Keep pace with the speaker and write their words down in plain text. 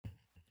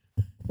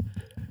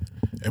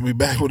And we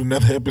back with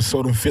another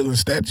episode of Feeling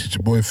Stats. It's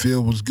your boy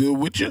Phil. What's good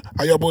with you?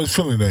 How y'all boys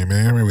feeling today,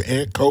 man? I remember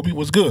Aunt Kobe.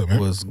 What's good, man?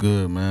 What's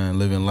good, man?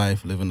 Living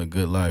life, living a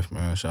good life,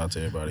 man. Shout out to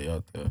everybody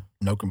out there.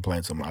 No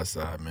complaints on my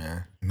side,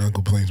 man. None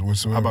complaints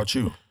whatsoever. How about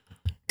you?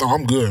 Oh,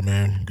 I'm good,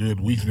 man. Good.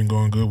 Week's been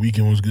going good.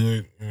 Weekend was good.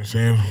 You know what I'm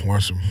saying?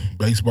 Watched some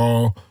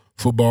baseball,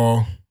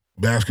 football,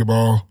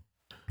 basketball.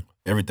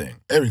 Everything.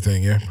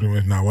 Everything, yeah. Pretty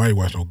much. Now, I ain't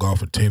watch no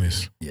golf or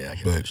tennis. Yeah, I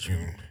guess But, you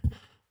know.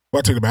 Well,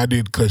 I tell you about, I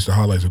did catch the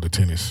highlights of the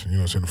tennis. You know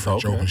what I'm saying? The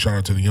French Open. Shout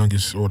out to the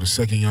youngest or the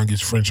second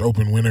youngest French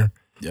Open winner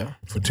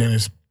for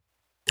tennis.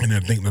 And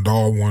then I think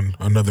Nadal won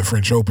another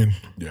French Open.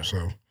 Yeah.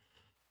 So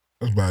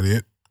that's about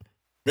it.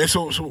 Man,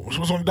 so what's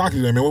on the docket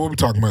today, man? What we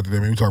talking about today,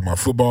 man? We talking about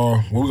football.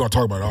 What we going to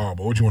talk about all,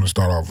 but what you want to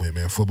start off with,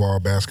 man? Football,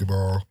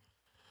 basketball,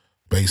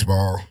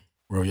 baseball.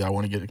 Bro, y'all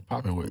want to get it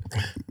popping with?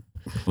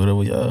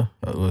 Whatever y'all.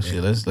 Well,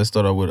 shit. Let's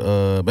start off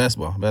with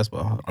basketball.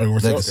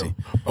 Legacy.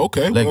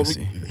 Okay.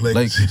 Legacy.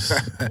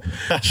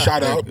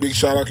 Shout out, big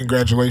shout out,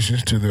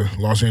 congratulations to the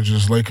Los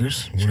Angeles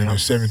Lakers winning their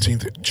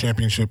 17th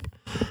championship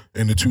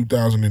in the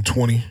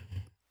 2020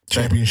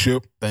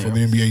 championship for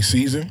the NBA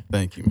season.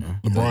 Thank you,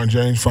 man. LeBron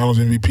James, Finals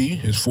MVP,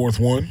 his fourth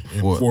one,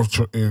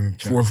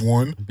 fourth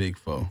one. Big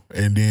foe.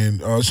 And then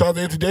shout out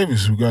to Anthony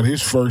Davis, who got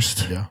his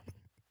first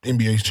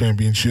NBA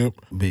championship.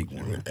 Big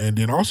one. And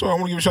then also I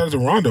want to give a shout out to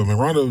Rondo. Man,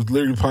 Rondo is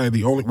literally probably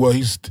the only, well,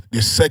 he's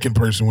the second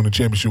person to win a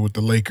championship with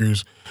the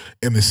Lakers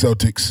and the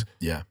Celtics.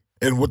 Yeah.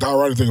 And what the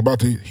ironic thing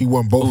about it, he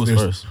won both. Who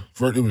was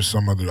first? It was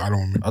some other, I don't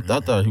remember. I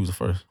thought he was the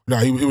first. No,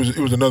 it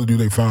was another dude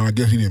they found. I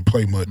guess he didn't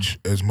play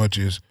as much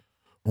as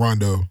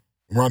Rondo.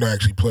 Rondo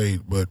actually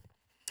played, but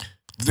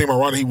the thing about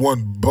Rondo, he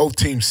won both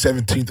teams'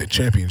 17th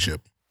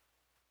championship.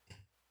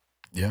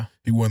 Yeah.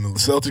 He won the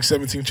Celtics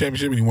 17th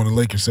championship and he won the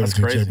Lakers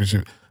 17th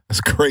championship. That's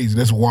crazy.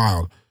 That's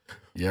wild.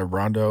 Yeah,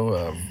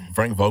 Rondo,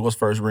 Frank Vogel's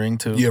first ring,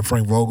 too. Yeah,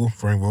 Frank Vogel.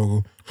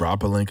 Rob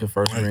Pelinka,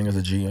 first ring as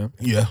a GM.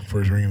 Yeah,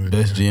 first ring.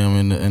 Best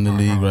GM in the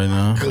league right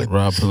now.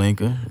 Rob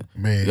Pelinka.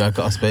 Man. You got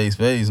to call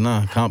spades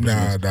nah.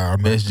 Accomplishments. Nah.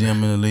 Best GM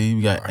in the league.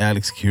 We got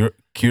Alex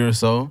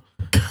Caruso.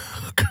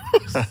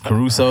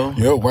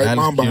 White Alex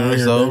Mamba out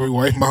here, baby.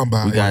 White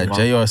Mamba. We got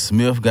J.R.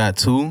 Smith got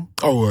 2.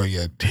 Oh,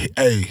 yeah.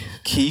 Hey.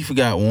 Keith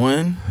got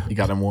 1. He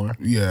got him 1.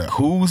 Yeah.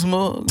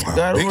 Kuzma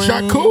got a ring. Big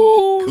shot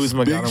Kuz.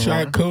 Kuzma got him Big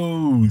shot 1.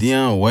 Kuz.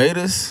 Dion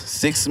Waiters,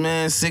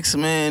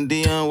 6-man,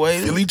 Dion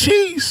Waiters. Philly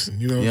cheese.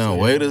 You know Dion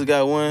Waiters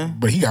got 1.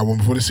 But he got one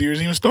before the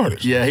series even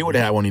started. Yeah, he would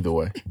have had one either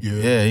way.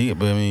 Yeah,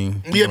 but I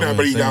mean. But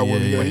he got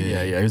one.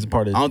 Yeah, he was a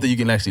part of it. I don't think you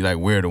can actually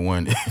wear the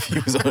one if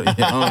you was on your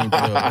own.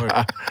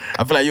 I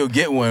feel like you'll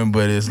get one,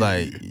 but it's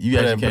like you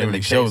actually can't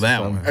really show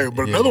that one. Hey,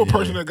 but another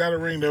person that got a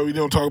ring that we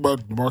don't talk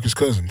about, DeMarcus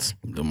Cousins.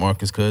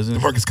 DeMarcus Cousins.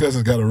 DeMarcus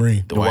Cousins got a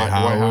ring. Dwight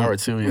Howard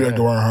too. Yeah,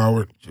 Dwight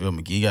Howard. Joel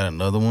McGee got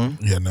another one.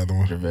 Yeah, another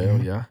one.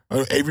 JaVale, yeah.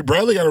 Avery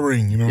Bradley got a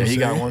ring. You know what I'm saying?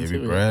 He got one Avery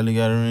too. Bradley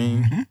got a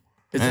ring. Mm-hmm.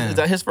 Is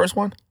that his first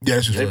one? Yeah,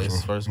 it's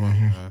his first one.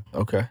 Mm-hmm.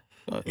 Okay.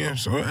 Yeah,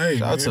 so hey.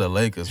 Shout out to the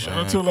Lakers, man.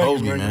 Shout out to the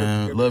Lakers, Kobe,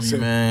 man. Love you,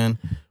 man.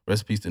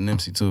 Rest in peace to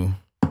Nipsey, too.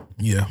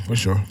 Yeah, for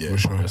sure. Yeah, for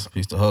sure. Rest in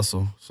peace to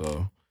Hustle.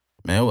 So,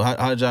 man,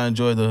 how did y'all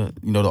enjoy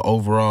the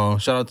overall?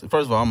 Shout out.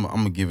 First of all, I'm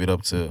gonna give it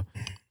up to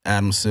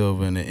Adam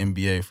Silver and the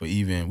NBA for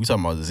we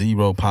talking about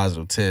 0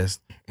 positive tests.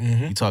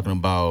 Mm-hmm. You talking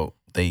about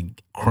they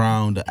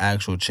crowned the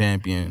actual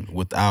champion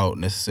without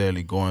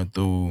necessarily going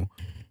through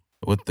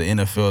what the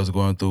NFL is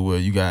going through, where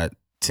you got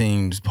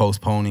teams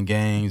postponing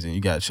games and you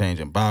got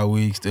changing bye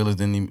weeks.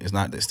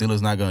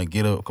 Steelers not gonna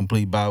get a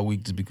complete bye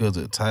week just because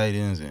of the tight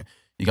ends, and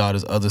you got all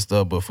this other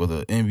stuff. But for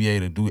the NBA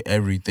to do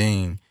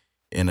everything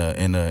in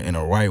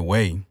a right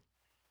way,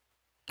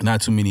 not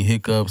too many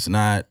hiccups,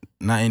 not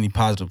any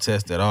positive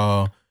tests at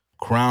all,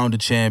 crowned the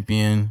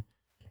champion.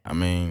 I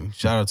mean,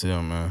 shout out to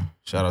them, man.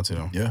 Shout out to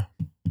them. Yeah.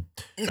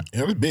 Yeah,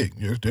 that's big.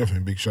 Yeah, it's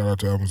definitely a big shout out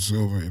to Adam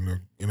Silver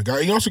and the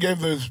guy. He also gave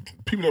the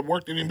people that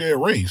worked in the NBA a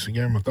raise. He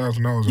gave them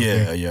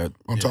 $1,000.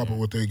 On top of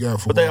what they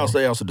got for. But they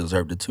also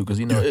deserved it too, because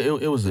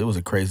it was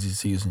a crazy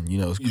season.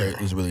 It was crazy.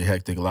 It was really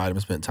hectic. A lot of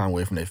them spent time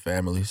away from their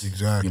families.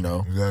 Exactly.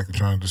 Exactly.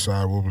 Trying to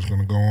decide what was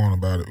going to go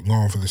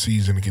on for the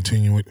season and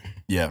continue it.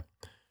 Yeah.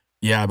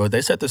 Yeah, but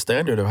they set the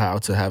standard of how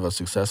to have a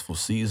successful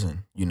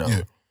season.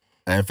 Yeah.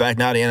 And in fact,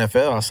 now the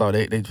NFL, I saw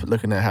they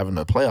looking at having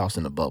the playoffs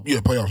in the bubble. Yeah,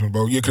 playoffs in the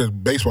bubble. Yeah, because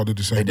baseball did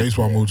the same.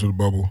 Baseball moved to the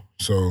bubble,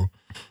 so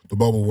the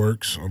bubble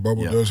works. A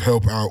bubble does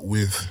help out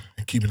with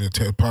keeping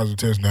the positive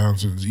test down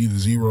to either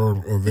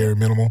 0 or very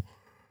minimal.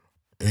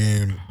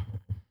 And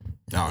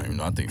I don't even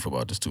know. I think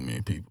football just too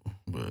many people.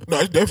 But no,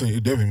 it's definitely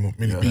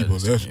many people.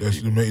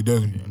 It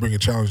does bring a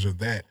challenge of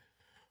that.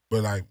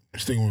 But like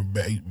sticking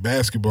with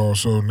basketball,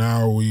 so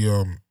now we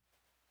have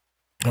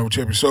a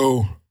champion.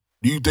 So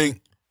do you think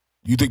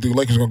the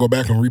Lakers are gonna go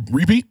back and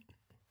repeat?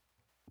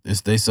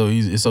 It's so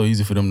easy. It's so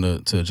easy for them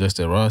to adjust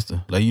their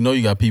roster. Like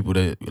you got people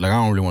that I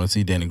don't really want to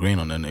see Danny Green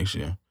on that next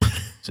year,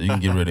 so you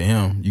can get rid of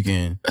him. You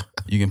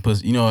can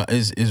put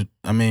it's.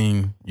 I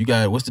mean, you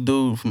got what's the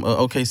dude from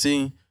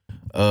OKC,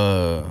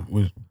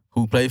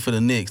 who played for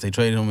the Knicks? They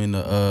traded him in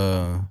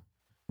the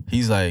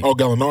He's like, oh,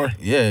 Gallinari.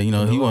 Yeah,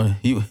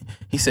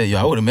 he said, yo,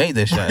 I would have made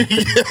that shot. I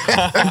did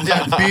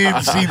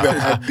see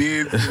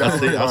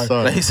that. I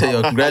saw it. He said,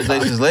 yo,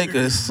 congratulations,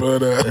 Lakers.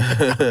 But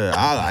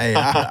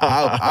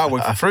I'll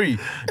work for free.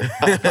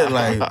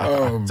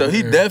 So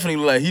he definitely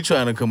like he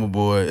trying to come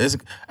aboard. It's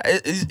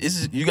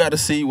you got to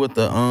see what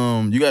the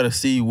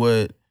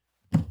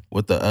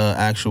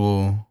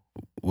actual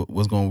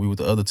what's going to be with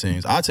the other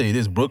teams. I'll tell you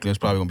this: Brooklyn's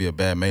probably going to be a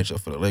bad matchup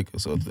for the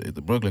Lakers. So if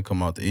the Brooklyn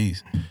come out the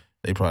East,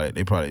 they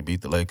probably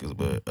beat the Lakers.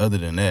 But other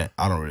than that,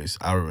 I don't really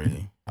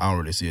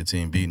see a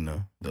team beating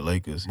the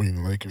Lakers.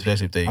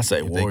 Especially if they. I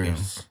say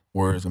Warriors.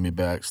 Warriors gonna be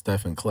back.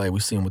 Steph and Clay. We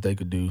seen what they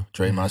could do.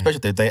 Draymond,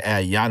 especially if they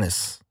add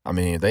Giannis. I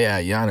mean, if they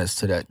add Giannis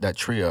to that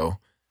trio.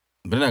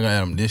 But they're not gonna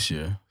add him this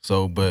year.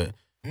 So, but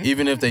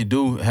even if they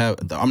do have,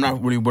 I'm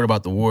not really worried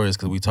about the Warriors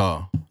because we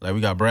tall. Like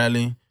we got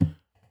Bradley.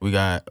 We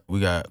got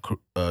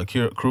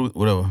Cruz,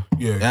 whatever.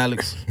 Yeah,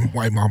 Alex,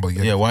 White Mamba.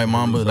 Yeah, White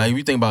Mamba. Like if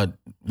you think about,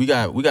 we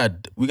got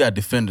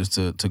defenders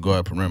to go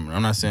at perimeter.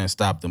 I'm not saying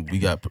stop them. We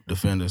got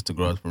defenders to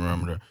go at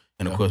perimeter,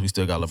 and of course we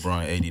still got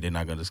LeBron, AD. They're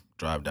not gonna just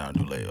drive down and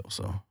do layups.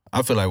 So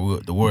I feel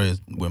like the Warriors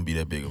wouldn't be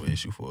that big of an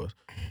issue for us.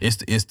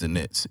 It's the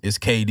Nets. It's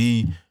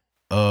KD.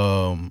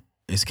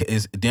 It's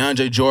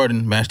DeAndre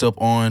Jordan matched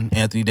up on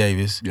Anthony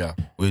Davis. Yeah,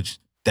 which.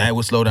 That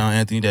would slow down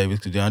Anthony Davis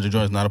because DeAndre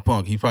Jordan's not a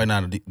punk. He's probably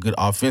not a good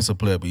offensive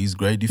player, but he's a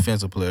great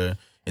defensive player.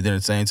 And then at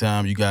the same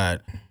time, you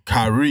got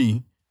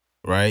Kyrie,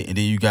 right? And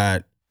then you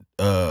got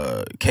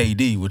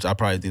KD, which I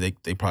probably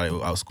think they probably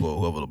will outscore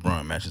whoever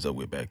LeBron matches up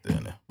with back there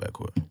in the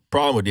backcourt.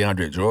 Problem with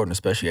DeAndre Jordan,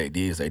 especially AD,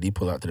 is AD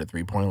pull out to the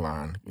 3-point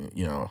line.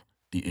 You know,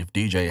 if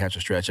DJ has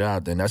to stretch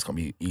out, then that's going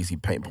to be easy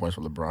paint points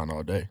for LeBron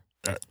all day.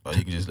 Or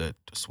you can just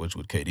switch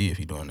with KD if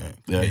he's doing that.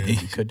 Yeah, KD.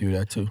 he could do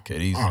that too.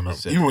 KD's I don't know.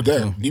 Even with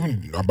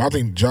that, I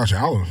think Josh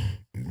Allen.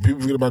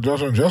 People forget about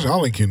Josh Allen. Josh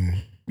Allen can.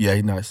 Yeah,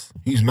 he's nice.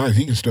 He's nice.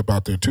 He can step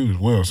out there too as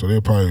well. So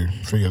they'll probably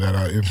figure that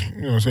out. If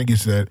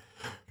gets to that.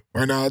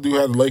 Right now, I do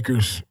have the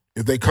Lakers.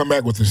 If they come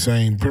back with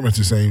pretty much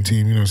the same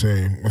team, a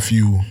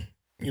few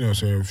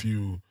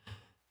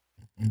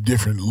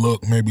different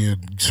look, maybe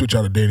switch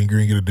out of Danny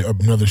Green, get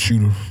another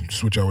shooter,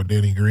 switch out with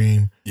Danny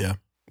Green. Yeah.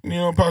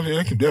 Probably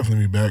they can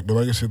definitely be back. But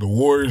like I said, the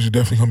Warriors are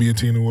definitely going to be a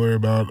team to worry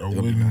about.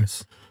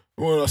 Nice.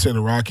 Well, I said the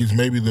Rockets,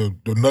 maybe the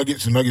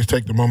Nuggets. The Nuggets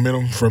take the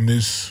momentum from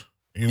this,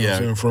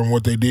 from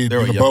what they did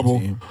in the bubble.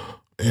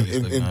 And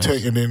then,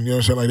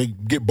 like they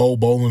get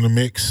Bol in the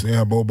mix. They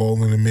have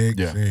Bol in the mix.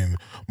 Yeah. And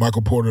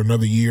Michael Porter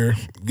another year.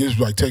 This is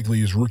like technically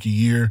his rookie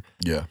year.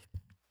 Yeah.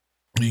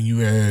 Then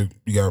you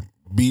got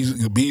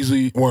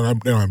Beasley. Well,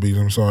 not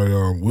Beasley. I'm sorry.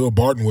 Will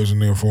Barton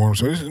wasn't there for him.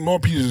 So there's more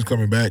pieces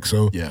coming back.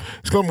 So yeah,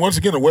 it's coming. Once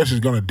again, the West is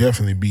going to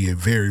definitely be a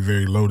very,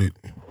 very loaded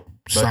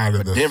side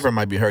of the. Denver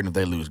might be hurting if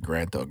they lose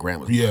Grant though.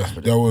 Grant was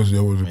that was.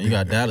 You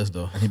got Dallas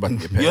though. He about to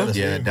get paid.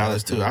 Yeah,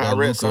 Dallas too. I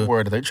read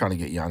somewhere that they're trying to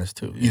get Giannis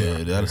too.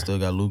 Yeah, Dallas still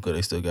got Luka.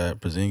 They still got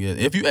Porzingis.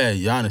 If you add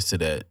Giannis to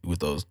that with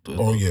those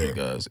three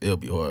guys, it'll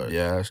be hard.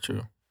 Yeah, that's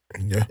true.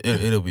 Yeah,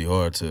 it'll be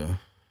hard to.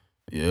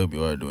 Yeah, it'll be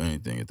hard to do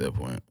anything at that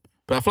point.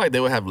 But I feel like they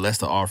would have less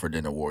to offer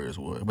than the Warriors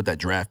would with that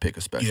draft pick,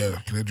 especially. Yeah,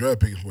 the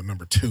draft pick is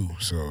number 2.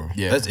 So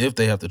yeah, that's if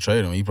they have to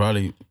trade him. He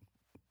probably.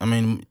 I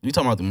mean, we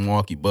talking about the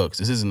Milwaukee Bucks.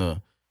 This isn't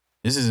a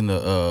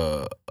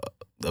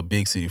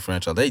big city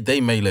franchise.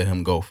 They may let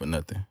him go for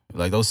nothing.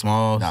 Like those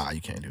smalls. Nah,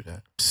 you can't do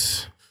that.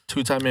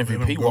 2-time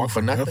MVP walk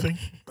for nothing.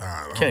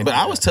 But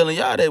I was telling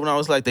y'all that when I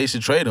was like they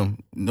should trade him.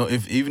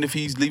 Even if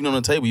he's leaving on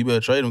the table, you better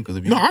trade him because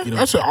if you.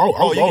 I said I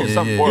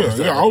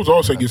was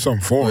also get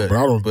something for him, but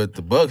I don't. But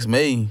the Bucks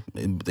may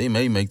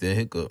make that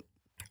hiccup.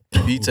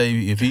 If he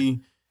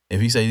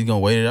say he's gonna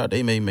wait it out,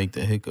 they may make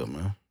that hiccup,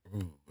 man.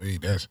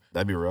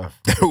 That'd be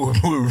rough. That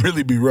would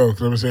really be rough.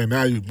 Because I'm saying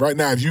right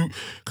now,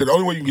 because the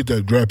only way you can get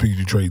that draft pick is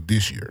you trade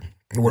this year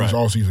when it's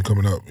all season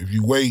coming up. If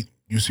you wait,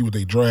 you see what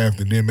they draft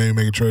and then maybe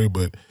make a trade,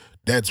 but.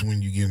 That's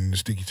when you get in a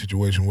sticky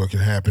situation, what can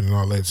happen and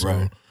all that.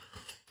 So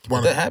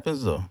that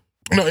happens though.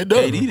 No, it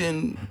does. KD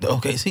didn't.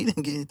 Okay, so he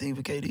didn't get anything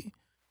for KD.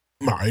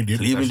 No, he didn't.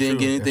 Cleveland didn't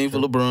get anything for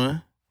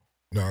LeBron.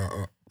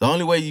 No. The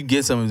only way you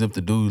get something is if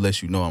the dude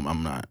lets you know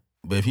I'm not.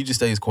 But if he just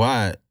stays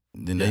quiet,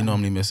 then they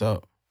normally miss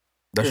out.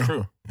 That's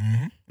true.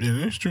 Mm-hmm. Yeah,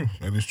 that is true.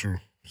 That is true.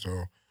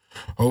 So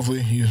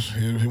hopefully he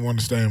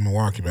wants to stay in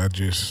Milwaukee. But I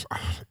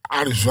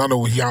know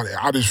with Giannis.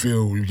 I just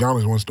feel if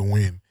Giannis wants to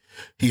win,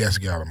 he has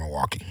to get out of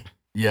Milwaukee.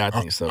 Yeah, I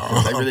think so.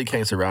 They really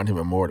can't surround him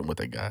with more than what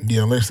they got.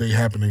 Yeah, unless they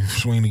happen to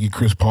swing to get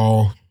Chris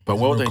Paul. But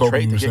what would they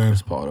trade to get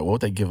Chris Paul? Or what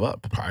would they give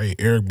up? Probably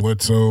Eric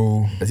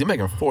Bledsoe. Is he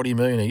making $40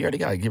 million a year? They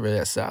got to give her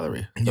that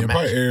salary. Yeah,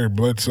 probably Eric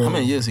Bledsoe. How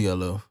many years he got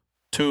left?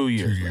 2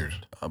 years. 2 years.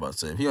 I'm about to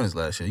say, if he on his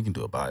last year, he can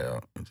do a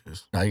buyout and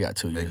just he got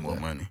 2 years make more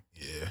money.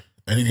 Yeah.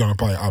 And he's gonna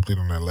probably opt in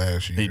on that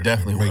last year. He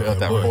definitely will.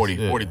 That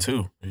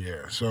 42.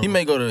 Yeah. So he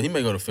may go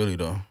to Philly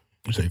though.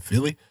 You say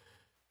Philly?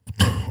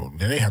 Then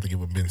they have to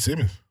give up Ben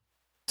Simmons.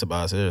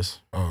 Tobias Harris.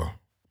 Well,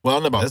 I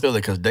don't know about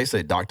Philly because they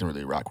say Doc didn't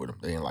really rock with him.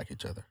 They didn't like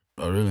each other.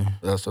 Oh, really?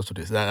 That's what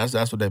they said.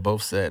 That's what they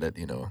both said.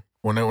 That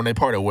when they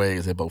parted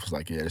ways, they both was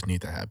like, "Yeah, this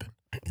needs to happen."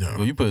 Yeah.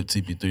 Well, you put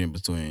CP3 in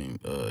between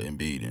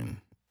Embiid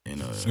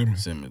and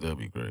Simmons. That'd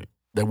be great.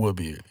 That would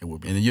be it. It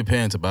would be. And you're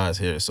paying Tobias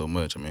Harris so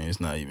much. I mean, it's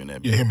not even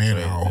that. Yeah, him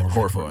and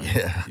Horford.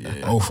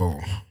 Yeah. Both of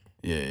them.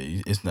 Yeah,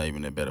 it's not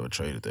even that bad of a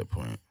trade at that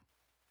point.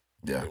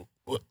 Yeah.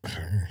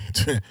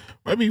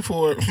 might be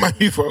for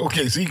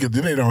OKC because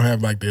then they don't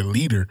have like their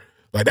leader.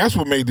 Like that's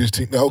what made this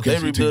team. The OKC they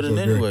rebuilding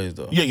team so anyways,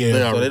 though.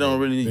 Yeah. So they don't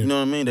really, you know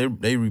what I mean?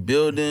 They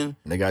rebuilding.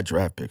 They got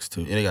draft picks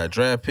too. Yeah, they got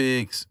draft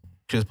picks.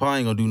 Chris Paul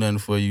ain't gonna do nothing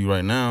for you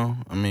right now.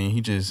 I mean,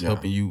 he just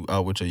helping you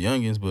out with your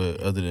youngins.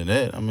 But other than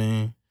that, I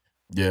mean,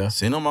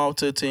 send him out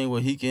to a team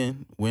where he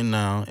can win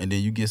now, and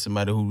then you get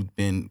somebody who's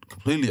been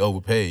completely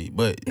overpaid,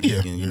 but he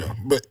can,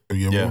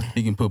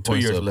 he can put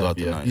points up throughout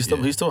the night.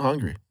 He's still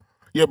hungry.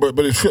 Yeah, but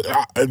it's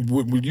and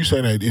when you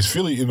say that, is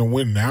Philly in a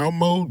win now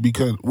mode?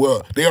 Because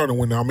they are in a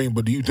win now. I mean,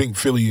 but do you think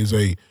Philly is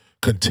a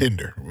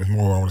contender? Is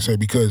more I want to say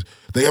because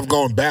they have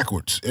gone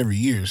backwards every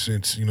year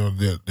since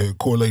the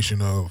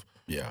correlation of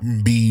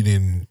Embiid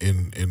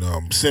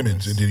and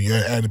Simmons, and then you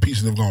add the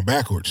pieces that have gone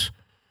backwards.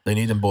 They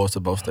need them boys to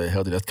both stay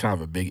healthy. That's kind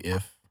of a big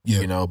if,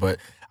 But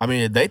I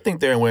mean, they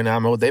think they're in win now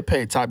mode. They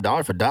paid top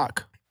dollar for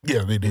Doc.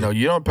 Yeah, they did.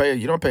 You don't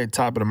pay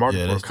top of the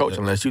market for a coach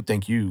unless you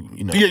think you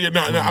know. Yeah.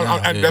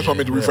 That's what I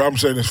meant to refer. I'm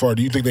saying as far.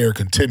 Do you think they're a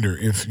contender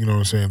if you know what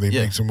I'm saying? They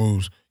make some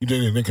moves. You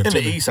think they're contender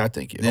in the East? I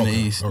think in the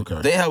East.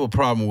 Okay. They have a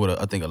problem with.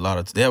 I think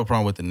they have a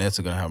problem with the Nets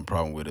are going to have a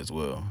problem with as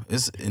well.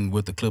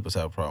 With the Clippers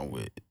have a problem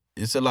with.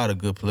 It's a lot of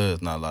good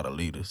players, not a lot of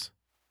leaders.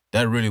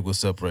 That really what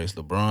separates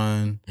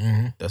LeBron.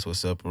 Mm-hmm. That's what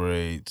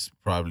separates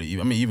probably.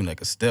 Even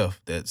like a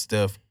Steph. That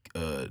Steph.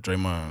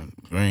 Draymond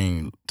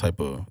Green type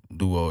of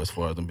duo as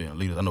far as them being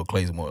leaders. I know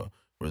Clay's more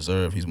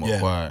reserved. He's more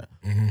quiet.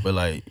 Mm-hmm. But,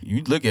 like,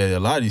 you look at it, a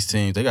lot of these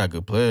teams, they got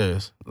good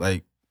players.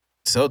 Like,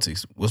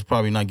 Celtics was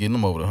probably not getting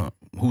them over the hump.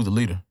 Who's the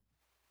leader?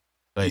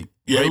 Like,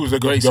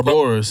 great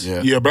scorers.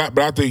 But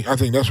I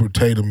think that's where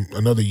Tatum,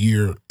 another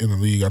year in the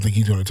league, I think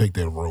he's going to take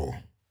that role.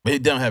 But he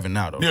don't have it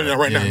now, though. Yeah,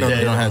 right now.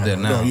 They don't have that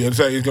now. He's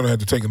going to have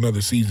to take another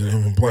season of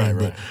him playing.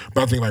 Right.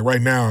 But I think, like, right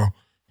now,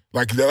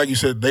 like you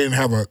said, they didn't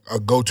have a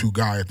go-to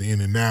guy at the end,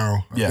 and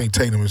now I think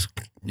Tatum is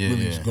going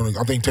to.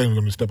 I think Tatum's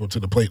going to step up to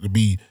the plate to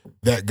be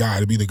that guy,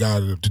 to be the guy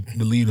to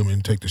lead them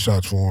and take the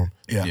shots for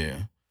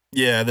him.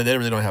 Yeah. They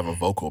really don't have a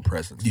vocal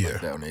presence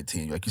like that on their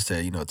team. Like you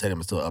said,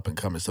 Tatum is still up and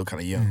coming, still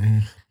kind of young. Mm-hmm.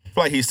 I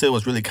feel like he still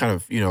was really kind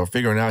of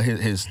figuring out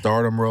his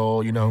stardom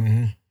role.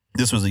 Mm-hmm.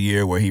 This was a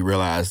year where he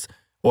realized.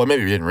 Well,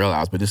 maybe he didn't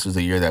realize, but this was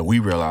a year that we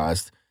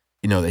realized,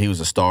 that he was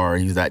a star.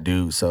 He's that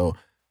dude. So.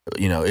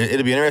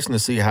 It'll be interesting to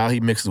see how he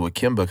mixes with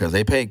Kemba because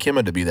they paid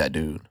Kemba to be that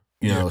dude.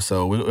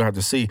 So we'll have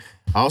to see.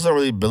 I also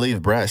really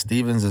believe Brad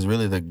Stevens is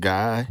really the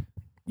guy,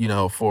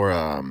 for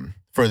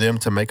them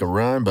to make a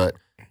run. But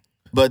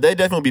they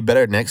definitely be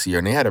better next year,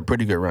 and they had a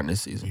pretty good run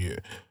this season. Yeah,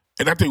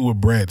 and I think with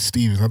Brad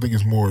Stevens, I think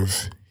it's more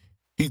of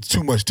he's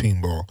too much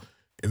team ball,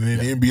 and in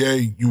the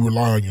NBA, you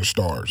rely on your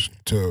stars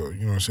to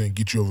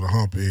get you over the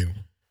hump and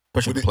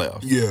especially the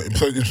playoffs. Yeah,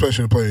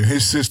 especially in the playoffs.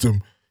 His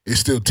system is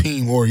still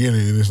team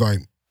oriented, and it's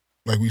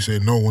like we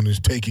said, no one is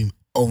taking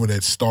over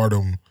that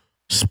stardom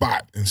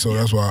spot, and so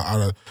that's why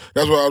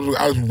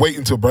I was waiting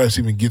until Brad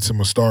Stevens gets him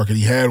a star because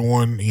he had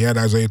one. He had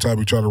Isaiah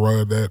Thomas try to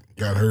ride that,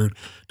 got hurt.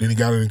 Then he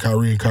got it in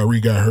Kyrie, and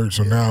Kyrie got hurt.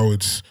 So now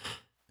it's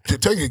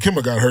taking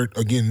Kemba got hurt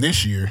again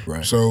this year.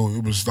 Right. So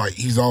it was like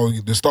he's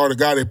always the starter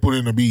guy they put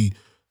in to be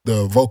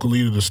the vocal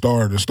leader, the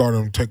starter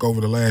to take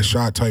over the last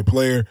shot type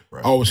player.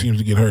 Right. Always seems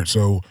to get hurt.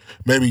 So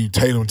maybe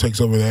Tatum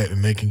takes over that,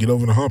 and they can get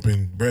over the hump,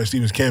 and Brad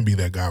Stevens can be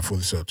that guy for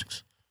the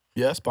Celtics.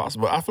 Yeah, it's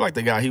possible. I feel like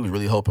the guy he was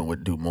really hoping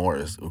would do more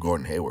is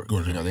Gordon Hayward.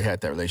 They had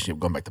that relationship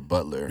going back to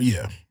Butler.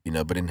 Yeah.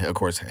 But then, of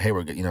course,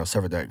 Hayward,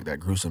 suffered that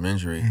gruesome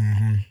injury.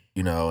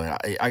 Mm-hmm. And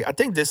I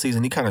think this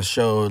season he kind of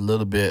showed a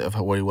little bit of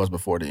what he was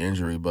before the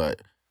injury,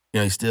 but,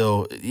 he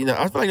still,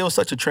 I feel like it was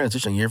such a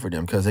transition year for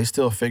them because they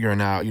still figuring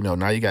out,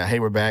 now you got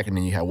Hayward back and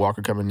then you have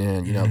Walker coming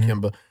in,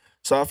 Kemba.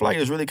 So I feel like it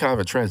was really kind of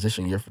a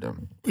transition year for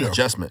them.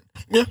 Adjustment.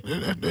 Yeah,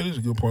 that is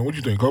a good point. What do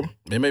you think, Kobe?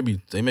 They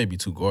may be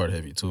too guard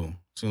heavy, too.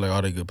 Seems like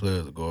all they good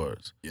players are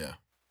guards. Yeah.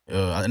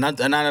 And now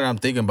that I'm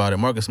thinking about it,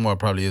 Marcus Smart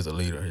probably is a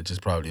leader. It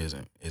just probably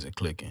isn't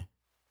clicking.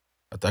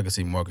 I can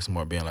see Marcus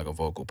Smart being like a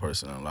vocal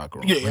person in the locker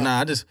room. Yeah. But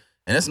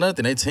and that's another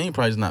thing. Their team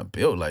probably is not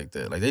built like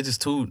that. Like they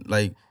just too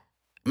like.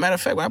 Matter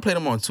of fact, when I played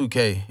them on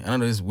 2K, I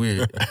know it's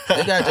weird.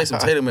 They got Jason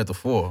Tatum at the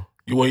 4.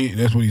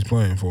 That's what he's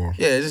playing for.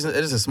 Yeah, it's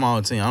just a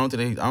small team. I don't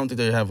think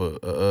they have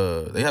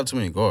they have too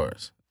many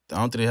guards. I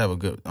don't think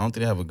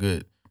they have a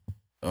good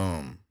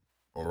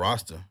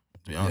roster.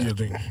 To be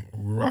honest,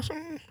 roster.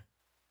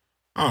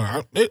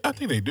 I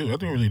think they do. I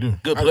think they really do.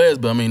 Good players,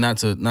 but I mean not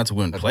to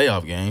win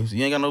playoff games.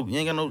 You ain't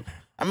got no.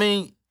 I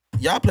mean,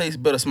 y'all play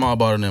better small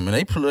ball than them, and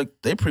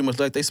they pretty much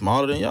like they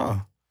smaller than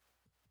y'all.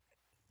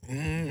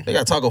 They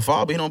got Taco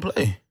Fall, but he don't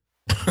play.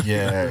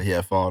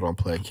 Yeah, Fall don't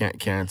play.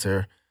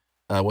 Cantor.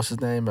 What's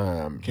his name?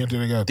 Cantor.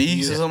 They got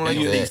Thieves or something like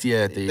that. Thieves,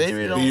 yeah, Thieves. They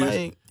really don't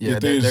like. Yeah,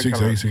 they're kind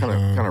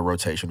of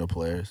rotational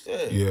players.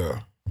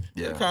 Yeah.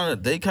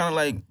 They kind of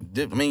like.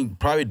 I mean,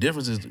 probably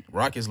difference is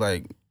Rockets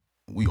like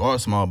we are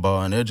small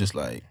ball, and they're just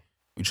like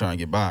we trying to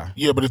get by.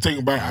 Yeah, but the thing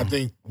about it, I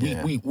think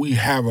we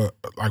have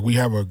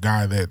a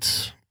guy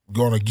that's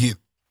gonna get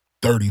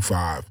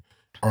 35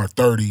 or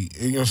 30. You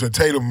know what I'm saying?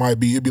 Tatum might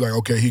be, it'd be like,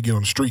 okay, he'll get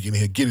on the streak and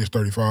he'll get his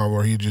 35,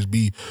 or he'll just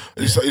be,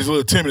 it's a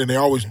little timid, and they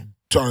always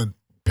trying to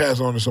pass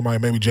on to somebody.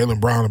 Maybe Jaylen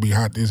Brown will be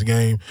hot this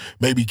game.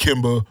 Maybe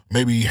Kemba,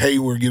 maybe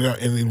Hayward get out.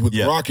 And then with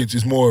the Rockets,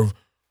 it's more of,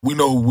 we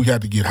know who we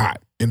got to get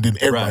hot. And then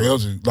everybody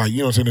else is like, you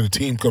know what I'm saying? Then the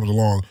team comes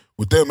along.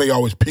 With them, they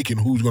always picking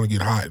who's going to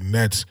get hot. And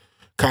that's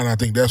kind of, I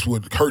think that's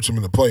what hurts them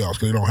in the playoffs,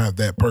 because they don't have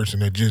that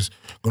person that just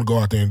going to go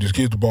out there and just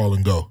get the ball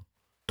and go.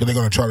 Because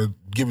they're going to try to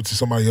give it to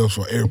somebody else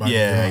for everybody.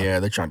 Yeah,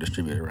 they're trying to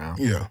distribute it around.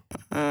 Yeah.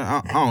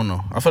 I don't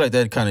know. I feel like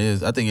that kind of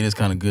is. I think it is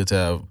kind of good to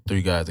have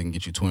 3 guys that can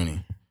get you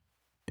 20.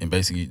 And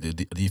basically, the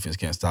defense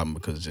can't stop them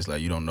because it's just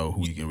like you don't know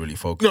who you can really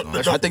focus on.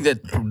 I think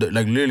that,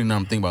 like, literally, now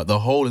I'm thinking about the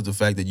whole is the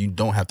fact that you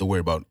don't have to worry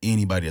about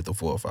anybody at the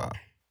 4 or 5.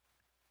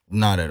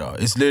 Not at all.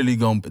 It's literally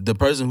the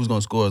person who's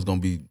gonna score is gonna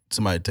be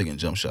somebody taking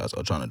jump shots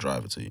or trying to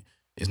drive it to you.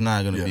 It's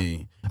not gonna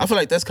be. I feel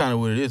like that's kind of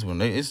what it is when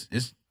they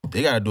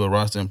got to do a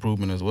roster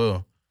improvement as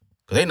well,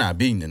 because they're not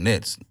beating the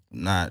Nets.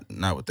 Not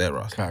with that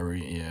roster.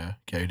 Kyrie,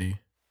 KD.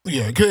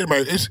 Yeah,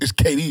 it's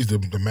KD's the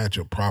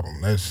matchup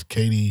problem. That's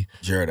KD,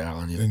 Jared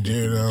Allen, and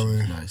Jared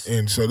Allen. Nice.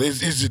 And so that's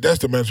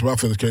the matchup I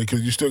feel is KD,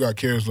 because you still got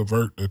Karis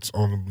LeVert that's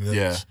on the Nets.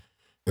 Yeah.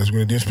 That's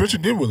going to Spencer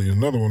Dinwiddie is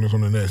another one that's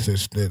on the Nets.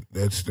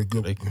 That's the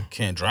good. They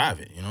can't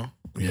drive it, you know.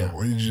 Yeah.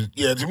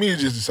 To me,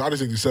 it's just I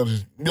just think the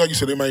Celtics, like you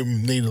said, they might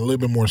need a little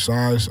bit more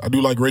size. I do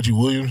like Reggie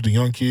Williams, the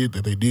young kid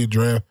that they did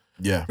draft.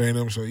 Yeah, paying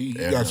him, so he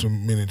got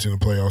some minutes in the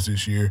playoffs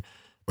this year.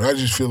 But I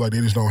just feel like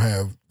they just don't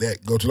have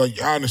that go to. Like,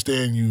 I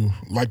understand you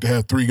like to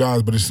have 3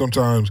 guys, but it's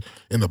sometimes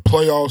in the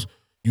playoffs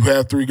you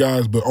have 3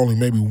 guys, but only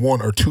maybe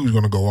 1 or 2 is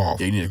going to go off.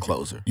 Yeah, you need a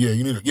closer. Yeah,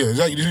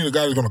 exactly. You just need a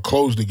guy that's going to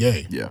close the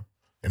game. Yeah.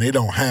 And they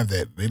don't have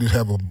that. They just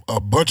have a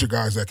bunch of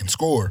guys that can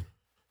score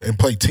and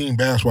play team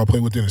basketball, play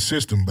within a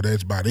system, but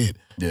that's about it.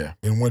 Yeah.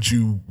 And once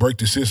you break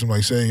the system,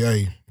 like say,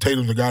 hey,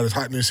 Tatum's the guy that's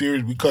hot in this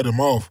series, we cut him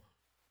off,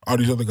 all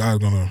these other guys are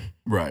going to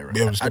be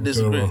able to step I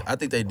disagree. into the I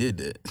think they did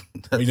that.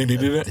 You think they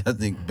did that? I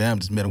think Bam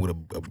just met him with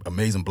an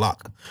amazing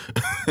block.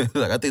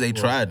 Like, I think they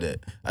tried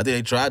that. I think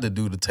they tried to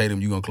do the Tatum,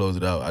 you going to close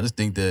it out. I just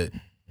think that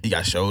he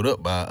got showed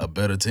up by a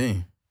better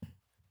team.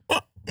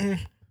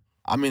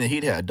 I mean, the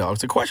Heat had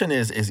dogs. The question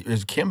is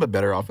Kemba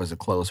better off as a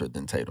closer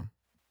than Tatum?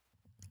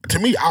 To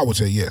me, I would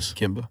say yes.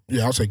 Kemba?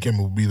 Yeah, I'll say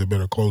Kemba would be the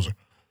better closer.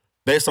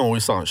 Based on what we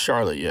saw in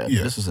Charlotte,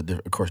 this is a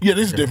different, of course. Yeah,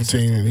 this is a different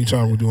team.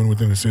 Anytime we're doing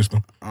within the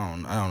system. I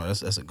don't know.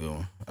 That's a good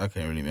one. I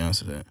can't really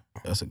answer that.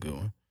 That's a good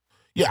one.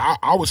 Yeah,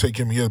 I would say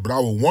Kemba, yes, but I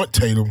would want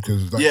Tatum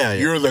because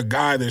you're the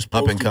guy that's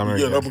up and coming.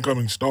 You're an up and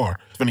coming star.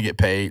 He's going to get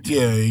paid.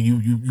 Yeah,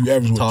 you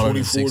average what,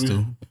 20,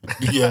 40?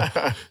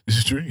 Yeah, this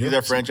is true. He's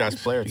a franchise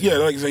player. Yeah,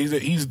 like I say,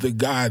 he's the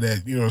guy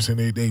that, you know what I'm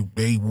saying,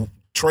 they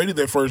traded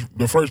the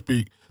first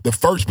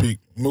pick,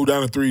 moved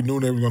down to 3, knew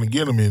they were going to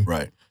get him in.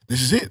 Right.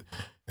 This is it.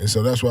 And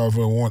so that's why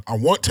I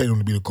want Tatum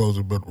to be the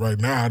closer, but right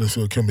now I just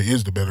feel Kemba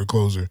is the better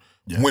closer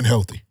when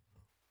healthy.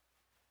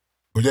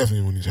 But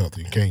definitely when he's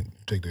healthy, can't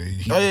take the.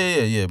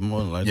 Yeah. More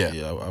than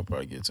likely, I'll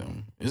probably get to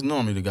him. It's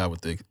normally the guy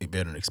with the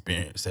better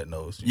experience that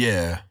knows.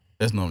 Yeah,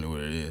 that's normally what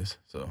it is.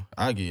 So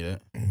I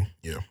get that.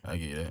 Yeah, I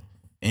get that.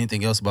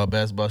 Anything else about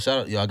basketball?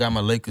 Shout out, I got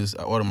my Lakers.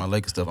 I ordered my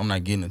Lakers stuff. I'm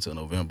not getting it until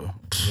November.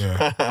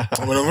 Yeah,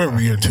 November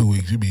here in 2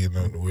 weeks. You'll be in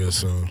the real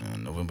soon.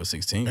 November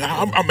 16th.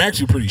 I'm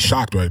actually pretty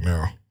shocked right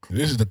now.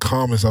 This is the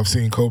calmest I've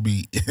seen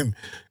Kobe in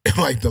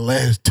like the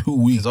last 2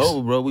 weeks. It's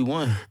over, bro. We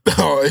won.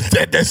 Oh,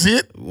 that's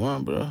it? We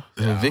won, bro.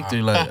 It's a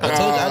victory. Like I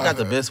told you, I got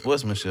the best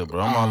sportsmanship,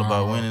 bro. I'm all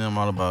about winning. I'm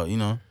all about,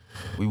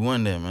 we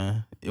won that,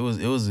 man. It was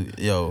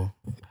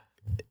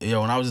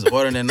when I was just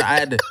ordering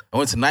that, I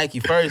went to Nike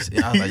first,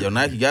 and I was like,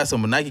 Nike got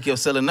some, but Nike kept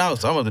selling out,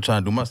 so I'm up to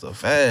trying to do my stuff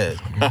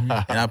fast.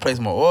 And I placed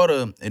my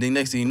order, and then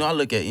next thing you know, I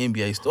look at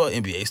NBA Store.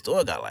 NBA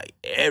Store got like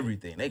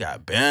everything. They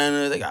got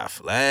banners, they got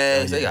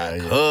flags, they got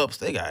cups,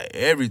 they got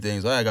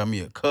everything. So I got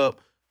me a cup,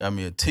 got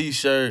me a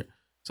T-shirt,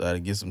 so I had to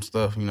get some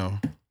stuff,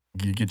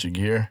 You get your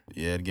gear?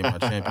 Yeah, to get my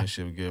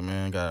championship gear,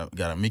 man. Got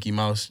a Mickey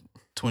Mouse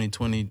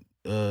 2020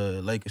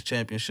 Lakers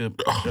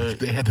championship shirt.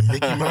 They had the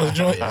Mickey Mouse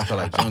joint? Yeah, it's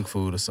called like junk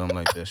food or something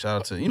like that.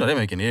 Shout out to, they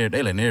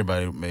letting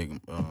everybody make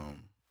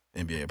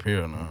NBA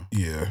apparel now.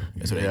 Yeah.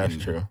 That's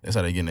true. That's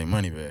how they getting their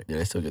money back. Yeah,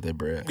 they still get their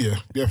bread. Yeah,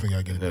 definitely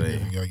gotta get it back.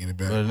 Definitely gotta get it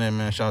back. Other than that,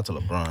 man, shout out to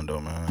LeBron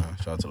though, man.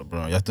 Shout out to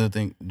LeBron. Y'all still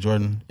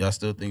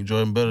think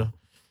Jordan better?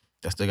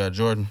 Y'all still got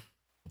Jordan?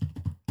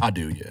 I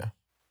do, yeah.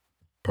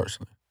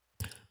 Personally.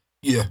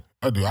 Yeah,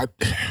 I do.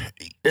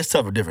 It's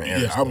tough for different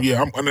areas. I'm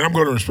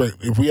going to respect.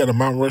 If we had a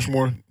Mount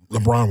Rushmore,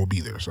 LeBron will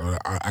be there. So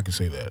I can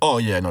say that. Oh,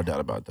 yeah, no doubt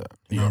about that.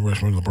 Mount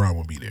Rushmore, LeBron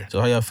will be there.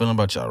 So how y'all feeling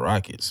about y'all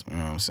Rockets? You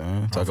know what I'm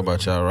saying? Talk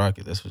about y'all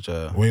Rockets. That's what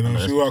y'all... Waiting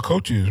to see who our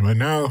coach is. Right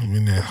now,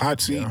 in the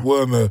hot seat,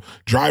 well, in the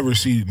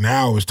driver's seat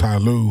now is Ty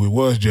Lue. It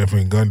was Jeff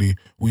Van Gundy.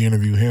 We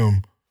interviewed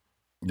him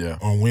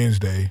on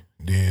Wednesday.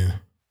 Then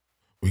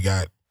we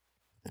heard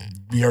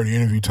the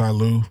interview Ty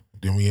Lue.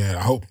 Then we had,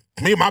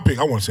 my pick,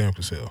 I want Sam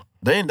Cassell.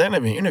 They not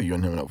even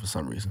interviewing him though for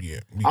some reason. Yeah,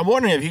 I'm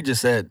wondering if he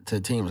just said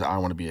to teams, "I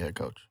want to be a head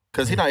coach,"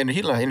 because he's not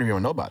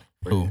interviewing nobody.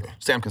 Who?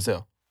 Sam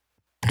Cassell.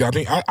 I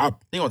think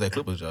he want that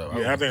Clippers job.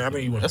 I think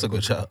he wants. That's a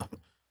good job.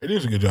 It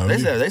is a good job.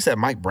 They said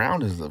Mike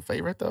Brown is the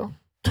favorite though.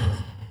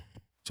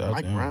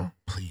 Mike Brown,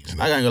 please.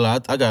 I gotta lie.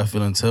 I got a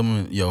feeling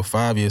Tillman.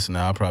 5 years from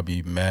now, I'll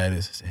probably be mad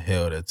as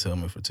hell that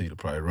Tillman Fertitta to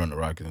probably run the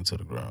Rockets into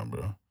the ground,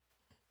 bro.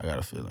 I got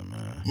a feeling,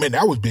 man. Man,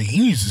 that was big. He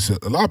needs to sell.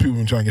 A lot of people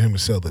been trying to get him to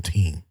sell the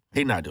team.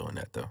 He's not doing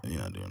that though. He's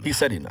not doing that. He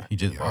said he's not. He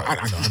just. I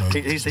know.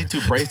 He's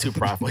too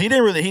prideful. He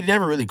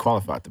never really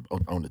qualified to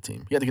own the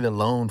team. He had to get a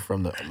loan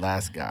from the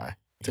last guy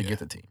to get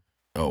the team.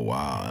 Oh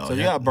wow! So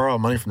you gotta borrow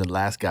money from the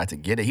last guy to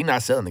get it. He's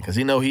not selling it because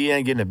he know he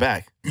ain't getting it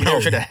back. He never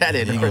should have had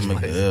it in the first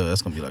place.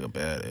 That's gonna be like a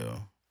bad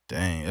L.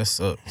 Dang, that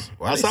sucks.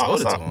 I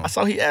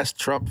saw he asked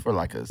Trump for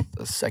like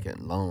a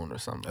second loan or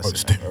something.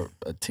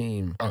 A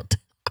team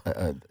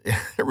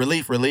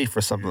relief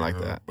for something like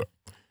that.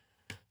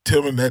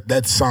 Tillman,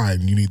 that's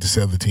sign you need to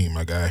sell the team,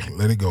 my guy.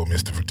 Let it go,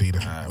 Mr.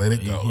 Fertitta. Let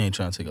it go. He ain't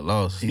trying to take a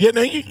loss. Yeah,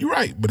 no, you're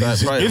right. But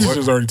his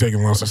is already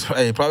taking losses.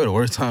 Hey, probably the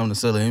worst time to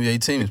sell an NBA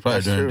team is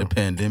probably during the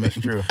pandemic.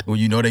 That's true. When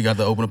you know they got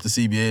to open up the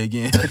CBA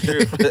again. That's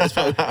true.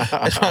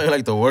 that's probably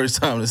like the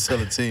worst time to sell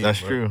a team. That's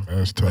true.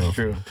 That's tough. That's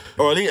true.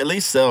 Or at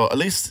least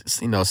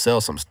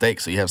sell some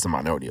stakes so you have some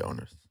minority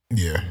owners.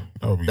 Yeah.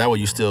 That way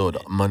you still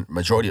the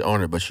majority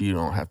owner, but you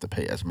don't have to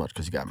pay as much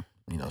because you got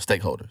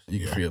stakeholders. You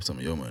can free up some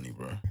of your money,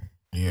 bro.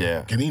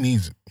 Yeah. And he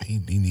needs it. He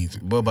needs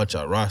it. What about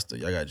y'all roster?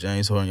 Y'all got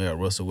James Harden, y'all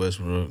got Russell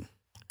Westbrook.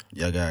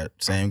 Y'all got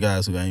same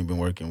guys who I ain't been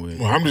working with.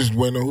 Well, I'm just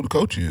waiting on who the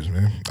coach is,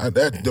 man.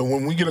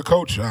 When we get a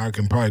coach, I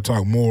can probably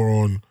talk more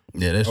on.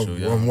 Yeah, that's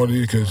true. On what it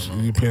is, because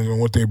it depends on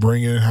what they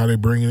bring in, how they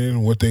bring it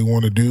in, what they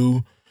want to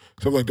do,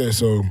 stuff like that.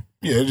 So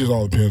yeah, it just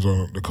all depends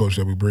on the coach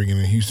that we bring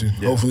in Houston.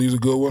 Yeah. Hopefully he's a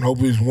good one.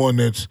 Hopefully he's one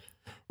that's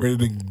ready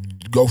to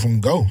go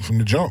from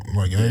the jump.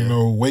 Like ain't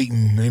no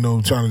waiting, ain't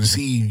no trying to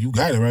see you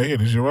got it right here.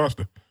 This is your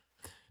roster.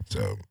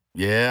 So.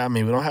 Yeah, I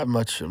mean, we don't have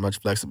much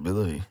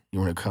flexibility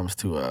when it comes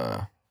to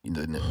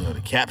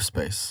the cap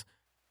space.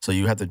 So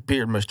you have to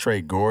pretty much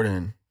trade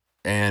Gordon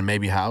and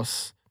maybe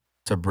House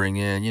to bring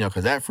in,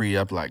 because that freed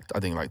up I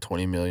think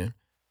 $20 million.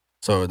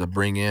 So to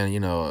bring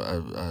in,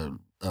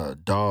 a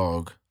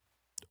dog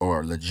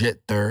or a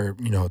legit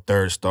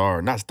third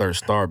star, not third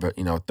star, but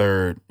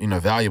third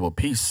valuable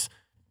piece.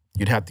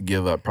 You'd have to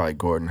give up probably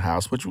Gordon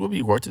House, which will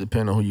be worth it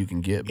depending on who you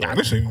can get. Yeah, I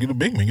just say get a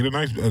big man. Get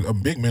a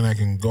big man that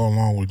can go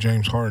along with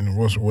James Harden and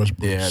Russell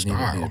Westbrook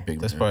style.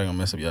 That's probably gonna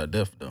mess up y'all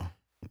depth though.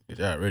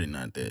 Y'all already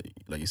not that.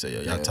 Like you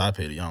say, y'all top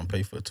headed. Y'all don't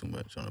pay for it too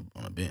much on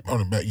a bench. On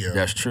the back, yeah.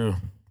 That's true.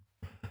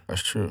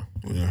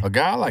 Yeah. A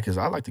guy I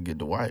like to get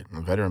Dwight,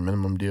 a veteran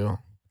minimum deal.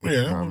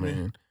 Yeah, I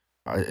mean.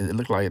 It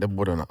looked like that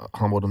boy done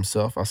humbled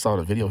himself. I saw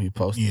the video he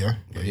posted.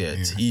 Yeah.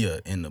 Tia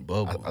in the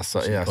bubble. I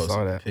saw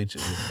that picture.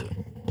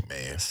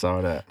 Man, I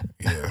saw that.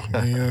 Yeah,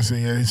 you know what I'm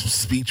saying. Yeah, his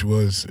speech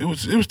was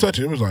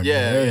touching. It was like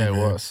it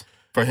was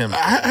for him. I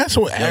had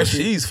someone ask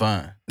me. She's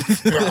fine.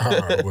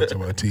 What's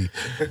my tea?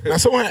 Now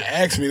someone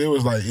asked me. It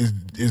was like,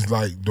 is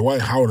like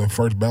Dwight Howard a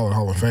first ballot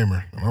Hall of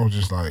Famer? And I was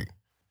just like,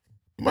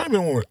 he might have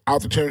been one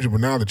without the championship, but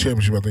now the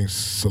championship I think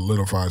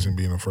solidifies him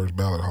being a first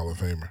ballot Hall of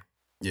Famer.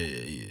 Yeah,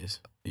 he is.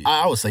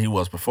 I would say he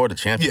was before the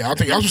championship.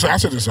 Yeah, I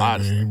said the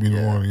same thing. He'd be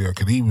the one,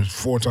 because he was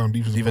 4-time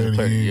defensive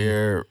player of the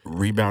year,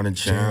 rebounding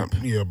champ.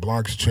 Yeah,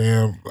 blocks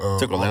champ.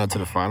 Took Orlando to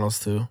the finals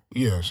too.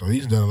 Yeah, so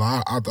he's done a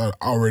lot. I thought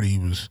already he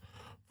was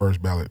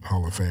first ballot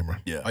Hall of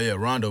Famer. Yeah. Oh yeah,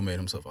 Rondo made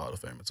himself a Hall of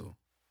Famer too.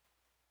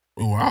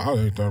 Oh,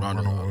 I thought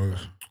Rondo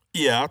was.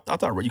 Yeah, I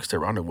thought you could say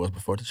Rondo was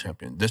before this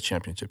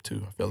championship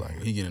too. I feel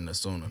like he getting there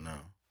sooner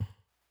now.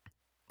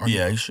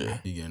 Yeah, he should.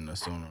 He getting there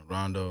sooner.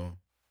 Rondo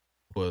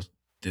was.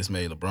 Just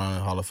made LeBron a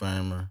Hall of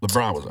Famer.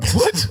 LeBron was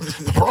what?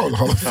 LeBron was a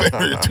Hall of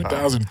Famer in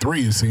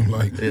 2003. It seemed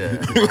like. Yeah.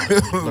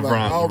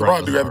 All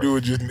LeBron do have to do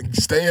is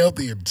just stay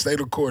healthy and stay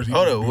the course.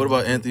 What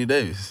about Anthony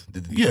Davis?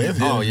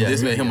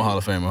 This made him a Hall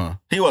of Famer, huh?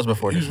 He was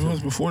before this. He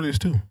was before this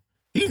too.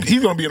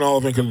 He's gonna be in the Hall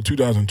of Fame because of the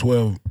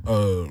 2012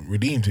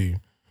 Redeem team.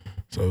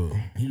 So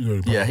he was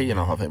already. Yeah, he in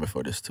the Hall of Fame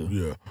before this too.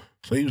 Yeah,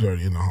 so he was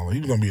already in the Hall. He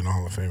was gonna be in the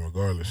Hall of Fame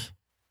regardless.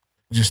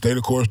 Just stay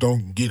the course.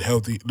 Don't get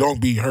healthy. Don't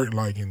be hurt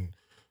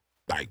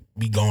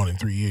be gone in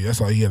 3 years.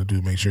 That's all he had to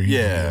do to make sure he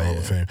was in the Hall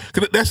of Fame.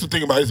 Because that's the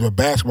thing about it. It's a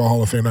basketball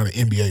Hall of Fame, not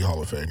an NBA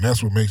Hall of Fame.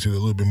 That's what makes it a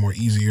little bit more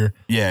easier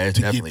to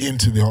get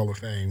into the Hall of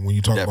Fame when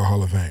you talk about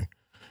Hall of Fame.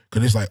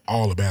 Because it's like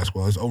all the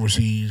basketball. It's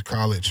overseas,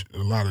 college, a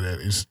lot of that.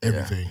 It's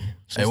everything.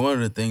 Hey, one of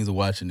the things of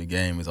watching the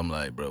game is I'm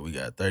like, bro, we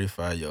got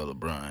 35-year-old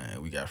LeBron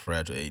and we got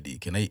fragile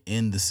AD. Can they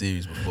end the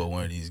series before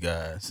one of these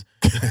guys?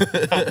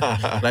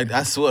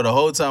 I swear, the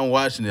whole time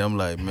watching it, I'm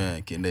like,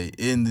 man, can they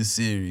end the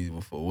series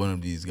before one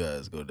of these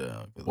guys go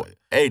down?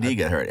 AD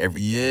got hurt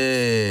every game.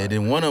 Yeah,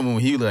 then one of them,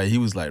 he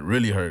was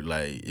really hurt,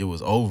 like it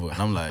was over.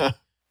 And I'm like,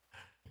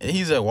 and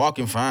he's like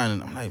walking fine,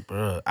 and I'm like,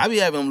 bro, I be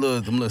having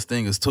them little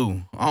stingers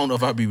too. I don't know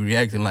if I be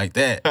reacting like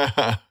that.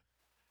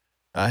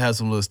 I have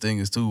some little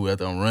stingers too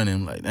after I'm running.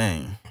 I'm like,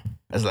 dang.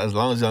 As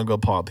long as you don't go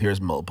Paul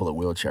Pierce mode, pull a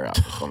wheelchair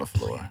out on the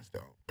floor.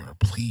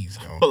 Please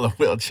don't. Pull a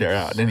wheelchair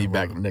out, then he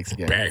back the next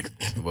game.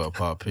 Well,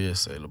 Paul Pierce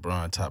say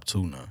LeBron top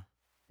 2 now.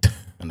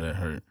 And that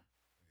hurt.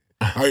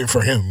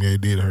 For him, yeah,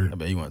 it did hurt. I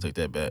bet he want to take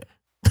that back.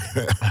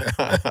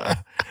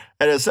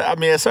 at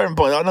a certain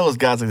point, I know those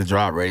guys like to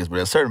drop ratings, but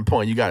at a certain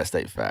point, you got to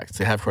state facts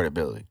to have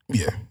credibility.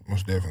 Yeah,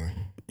 most definitely.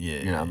 Yeah,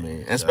 You know what I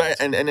mean?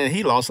 And then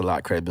he lost a lot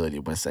of credibility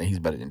when saying he's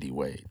better than D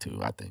Wade too.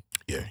 I think.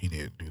 Yeah, he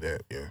did do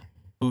that. Yeah.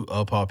 Who?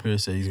 Paul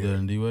Pierce said he's better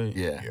than D Wade.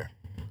 Yeah. Yeah.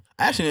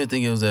 I actually didn't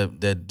think it was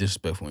that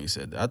disrespectful when he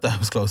said that. I thought it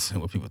was closer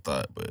than what people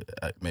thought, but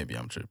maybe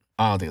I'm tripping.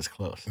 I don't think it's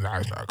close. Nah,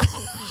 it's not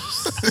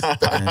close.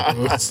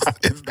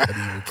 it's not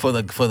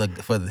even.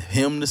 For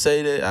him to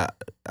say that,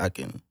 I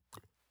can.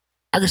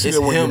 I can see It's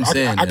that when him you're,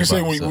 saying I can that say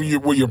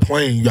about when you're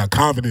playing, you got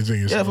confidence in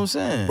Yeah, yourself. that's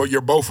what I'm saying. But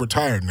you're both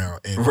retired now,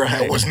 and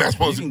that was not You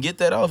supposed to. can get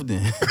that off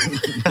then.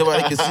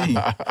 Nobody can see.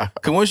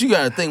 Cause once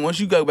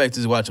you go back to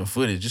just watching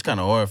footage, it's kind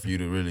of hard for you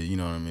to really, you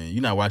know what I mean.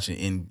 You're not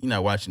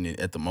watching it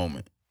at the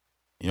moment.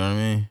 You know what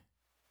I mean?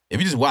 If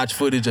you just watch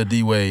footage of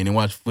D Wade and then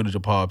watch footage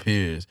of Paul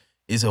Pierce,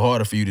 it's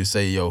harder for you to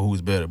say, yo,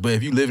 who's better. But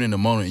if you living in the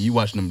moment and you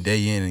watching them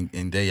day in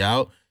and day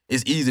out,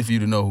 it's easy for you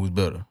to know who's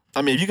better.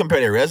 I mean, if you compare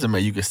their resume,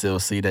 you can still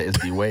see that it's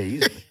D Wade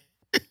easily.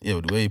 Yeah,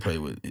 but the way he played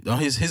with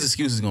his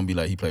excuse is gonna be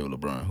like he played with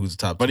LeBron, who's the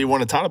top. But he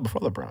won a title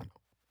before LeBron.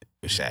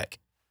 with Shaq.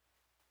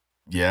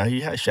 Yeah, he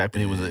had Shaq,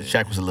 but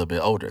Shaq was a little bit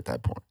older at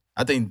that point.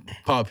 I think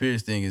Paul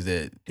Pierce thing is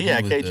that he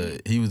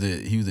was the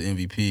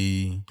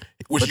MVP.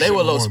 Which But they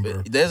were low.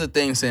 bro. There's a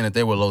thing saying that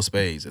they were low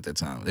spades at that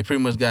time. They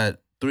pretty much got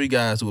 3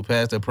 guys who were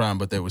past their prime,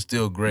 but they were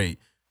still great.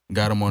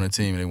 Got them on the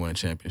team and they won a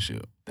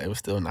championship. They were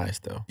still nice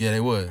though. Yeah,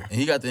 they were, and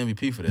he got the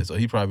MVP for that. So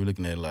he probably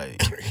looking at it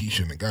like, He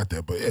shouldn't have got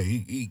that, but yeah,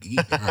 he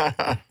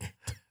got it.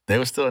 They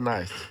were still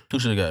nice. who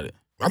should have got it?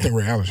 I think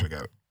Ray Allen should have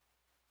got it.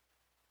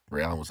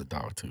 Ray Allen was a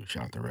dog too.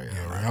 Shout out to Ray Allen.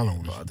 Yeah, Ray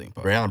Allen I was. think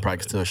Paul Ray Allen probably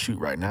Pierce can still shoot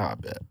right now. I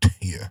bet.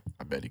 Yeah,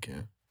 I bet he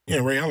can. yeah.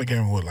 Ray Allen came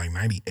in what, like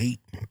 98,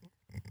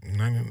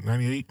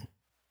 98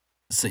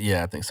 So,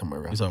 yeah, I think somewhere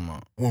What around. you talking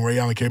about? when Ray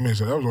Allen came in.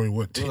 So that was only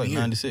what It 10 was like years.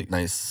 96.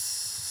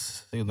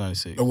 Nice. I think it was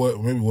 96. Or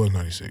what? Maybe it was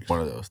 96. One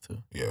of those two.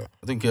 Yeah.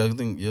 I think it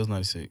was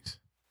 96.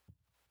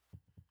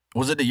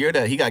 Was it the year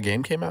that He Got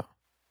Game came out?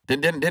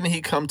 Didn't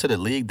he come to the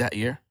league that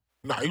year?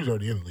 Nah, he was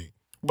already in the league.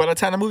 By the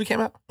time the movie came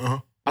out? Uh-huh.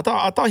 I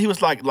thought he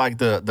was like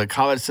the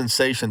college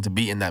sensation to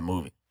be in that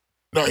movie.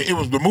 No,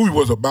 the movie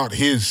was about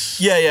his.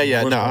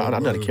 Yeah. No, what-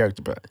 I'm not a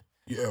character, but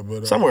Yeah,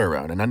 but somewhere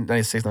around in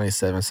 96,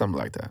 97, something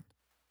like that.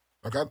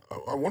 like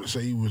I want to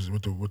say he was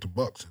with the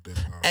Bucks at that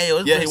time. Hey,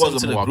 let's Yeah, bring he was something a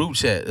to the Milwaukee. group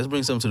chat. Let's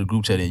bring something to the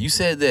group chat in. You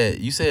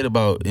said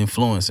about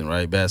influencing,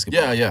 right?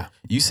 Basketball. Yeah.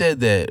 You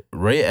said that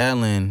Ray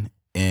Allen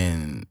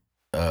and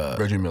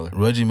Reggie Miller.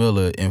 Reggie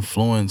Miller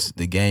influenced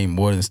the game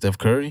more than Steph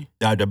Curry.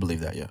 I do believe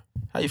that, yeah.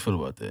 How you feel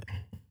about that?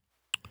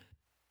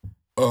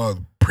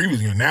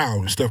 Previously and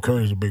now, Steph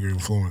Curry is a bigger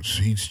influence.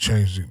 He's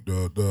changed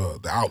the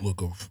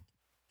outlook of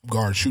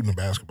guards shooting the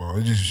basketball.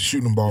 It's just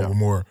shooting the ball Yeah. with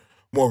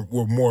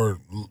more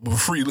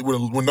free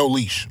with no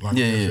leash. Like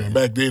Yeah, you know what I'm yeah. saying?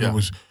 Back then Yeah. it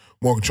was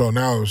more control.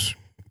 Now it's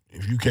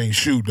if you can't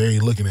shoot, they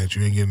ain't looking at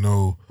you. They ain't getting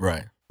no.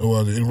 Right.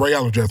 Well, and Ray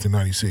Allen drafted in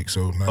 '96,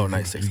 so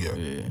 96. Yeah,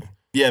 Yeah.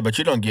 Yeah, but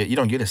you don't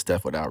get a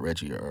Steph without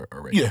Reggie or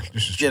Reggie. yeah,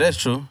 this is true. Yeah, that's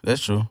true.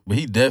 That's true. But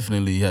he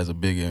definitely has a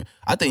bigger.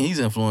 I think he's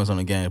influence on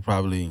the game.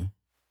 Probably.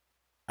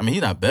 I mean,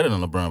 he's not better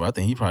than LeBron, but I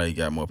think he probably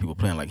got more people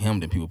playing like him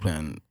than people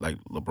playing like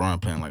LeBron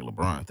playing like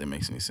LeBron. If that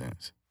makes any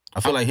sense.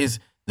 I feel like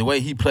the way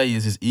he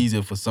plays is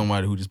easier for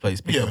somebody who just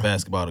plays pick up Yeah.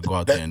 basketball to go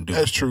out there and do.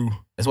 That's true.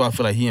 That's why I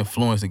feel like he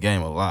influenced the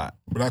game a lot.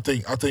 But I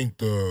think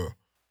the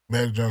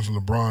Magic Johnson,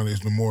 LeBron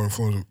is the more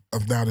influence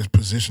of now this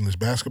positionless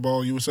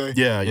basketball. You would say.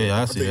 Yeah. Yeah,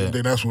 I I see think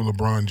that. that's where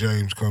LeBron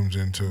James comes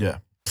into Yeah.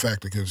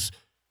 factor because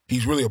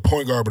he's really a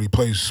point guard, but he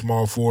plays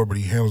small forward, but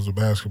he handles the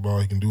basketball.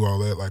 He can do all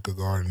that like a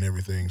guard and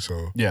everything.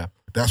 So Yeah.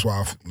 that's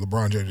why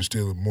LeBron James is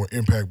still more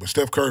impact. But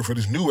Steph Curry for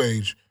this new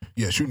age,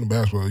 yeah, shooting the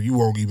basketball, you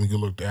won't even get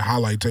looked at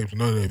highlight tapes and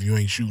none of that if you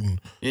ain't shooting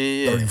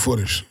Yeah.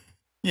 30-footers.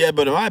 Yeah,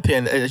 but in my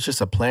opinion, it's just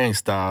a playing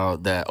style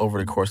that over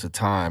the course of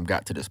time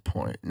got to this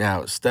point.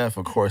 Now, Steph,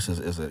 of course,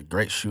 is a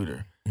great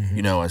shooter. Mm-hmm.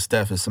 You know, and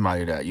Steph is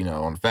somebody that, you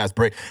know, on fast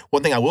break.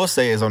 One thing I will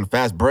say is on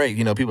fast break,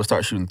 you know, people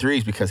start shooting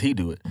threes because he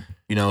do it.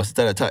 You know,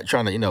 instead of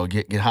trying to, you know,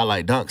 get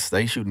highlight dunks,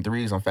 they shooting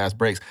threes on fast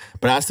breaks.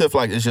 But I still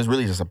feel like it's just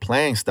really just a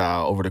playing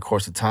style over the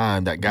course of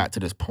time that got to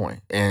this point.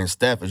 And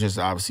Steph just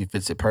obviously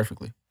fits it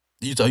perfectly.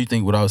 You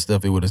think without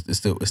Steph, it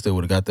still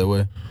would have got that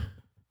way?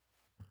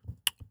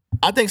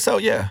 I think so,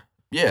 yeah.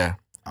 Yeah.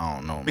 I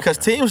don't know. Because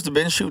man. teams have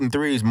been shooting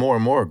threes more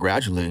and more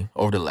gradually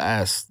over the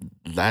last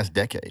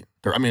decade.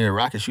 I mean, the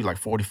Rockets shoot like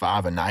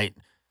 45 a night.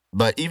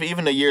 But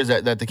even the years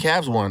that the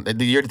Cavs won,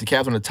 the year that the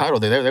Cavs won the title,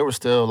 they were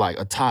still like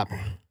a top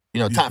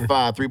 5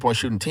 3-point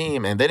shooting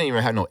team, and they didn't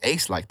even have no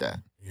ace like that.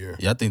 Yeah.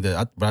 Yeah, I think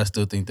that, but I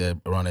still think that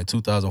around that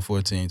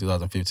 2014,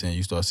 2015,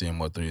 you start seeing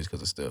more threes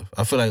because of Steph.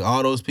 I feel like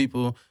all those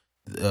people,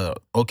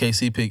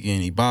 OKC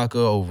picking Ibaka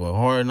over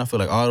Harden, I feel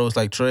like all those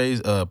like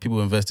trades,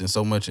 people investing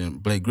so much in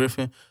Blake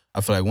Griffin. I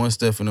feel like once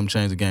Steph and them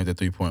changed the game to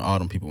 3-point, all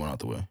them people went out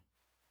the way.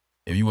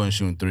 If you wasn't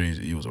shooting threes,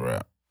 you was a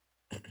wrap.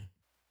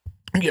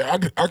 Yeah,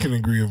 I can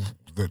agree with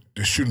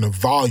the shooting, the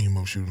volume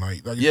of shooting.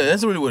 Like Yeah,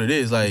 that's really what it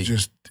is. Like, it's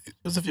just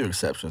There's a few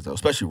exceptions though,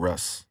 especially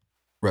Russ.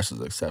 Russ is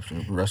an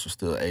exception. Russ was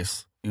still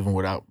ace even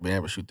without being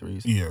able to shoot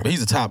threes. yeah. but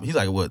he's a top. He's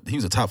like what? He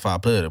was a top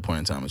 5 player at a point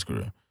in time in his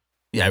career.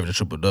 He averaged a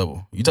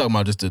triple-double. You talking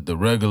about just the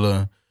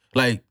regular,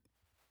 like,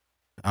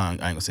 I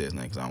ain't going to say his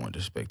name because I don't want to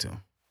disrespect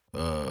him.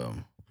 Yeah,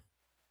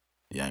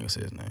 I ain't going to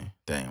say his name.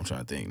 Dang, I'm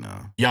trying to think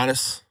now.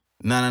 Giannis.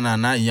 No,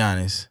 not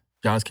Giannis.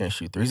 Giannis can't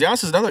shoot threes.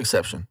 Giannis is another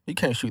exception. He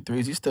can't shoot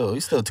threes. He's still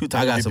 2 times.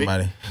 I got MVP.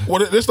 somebody.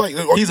 Well, it's like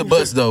He's a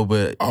bust, though,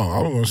 but. Oh,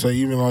 I was gonna say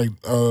even like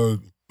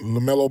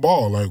LaMelo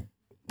Ball, like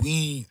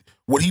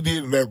what he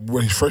did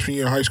when his freshman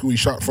year in high school, he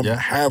shot from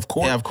half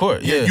court. Half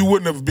court, yeah. You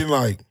wouldn't have been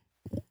like.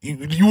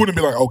 You wouldn't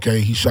be like,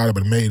 okay, he shot it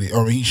but made it.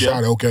 Or he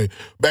shot it, okay.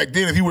 Back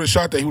then, if he would have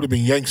shot that, he would have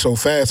been yanked so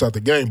fast out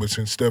the game. But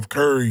since Steph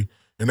Curry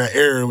in that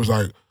era, it was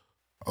like,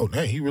 oh,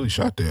 dang, he really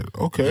shot that.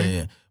 Okay.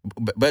 Yeah.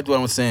 But back to what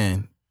I was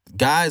saying,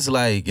 guys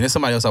like, and there's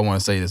somebody else I want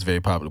to say that's very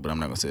popular, but I'm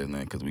not going to say his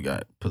name because we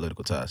got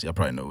political ties. Y'all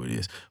probably know who it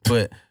is.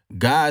 But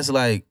guys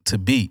like to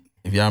beat,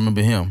 if y'all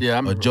remember him,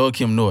 or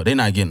Joakim Noah, they're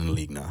not getting in the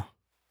league now.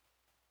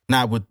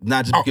 Not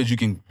just because you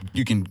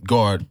can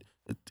guard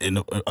in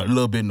a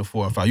little bit in the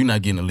 4 or 5. You're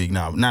not getting in the league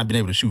now. Not being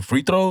able to shoot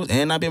free throws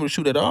and not being able to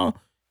shoot at all.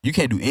 You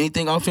can't do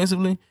anything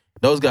offensively.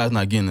 Those guys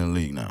not getting in the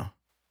league now.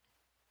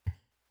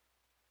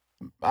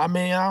 I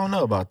mean, I don't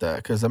know about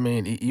that because I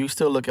mean, you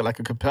still look at like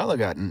a Capella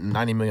got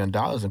 $90 million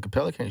and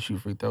Capella can't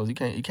shoot free throws. He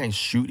can't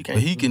shoot. But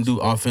he can do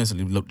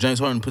offensively. Look, James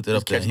Harden put that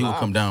up there. And he will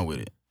come down with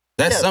it.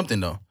 That's something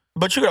though.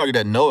 But you could argue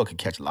that Noah could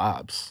catch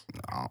lobs.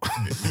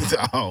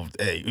 Oh,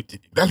 hey,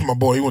 that's my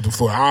boy. He went to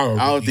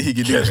Florida. I don't think he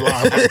can catch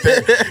live like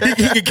that.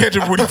 He could catch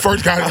him when he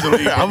first got into the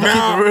league. I'm gonna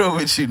keep it real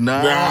with you.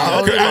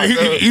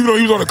 Even though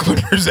he was on the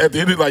Clippers at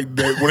the end of like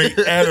that, when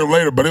they added him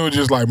later, but it was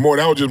just like more.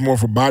 That was just more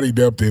for body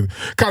depth and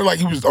kind of like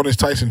he was on his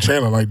Tyson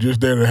Chandler, like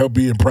just there to help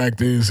be in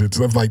practice and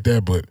stuff like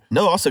that. But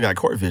Noah also got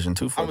court vision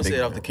too. I'm gonna say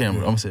it off the camera.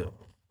 I'm gonna say it.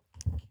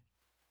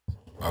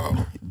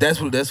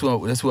 That's what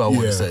I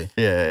want to say.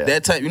 Yeah.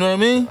 That type, you know what I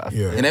mean?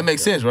 And that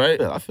makes sense,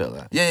 right? I feel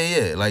that.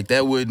 Yeah. Like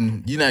that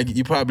wouldn't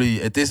you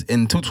probably at this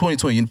in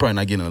 2020 you're probably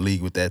not getting in the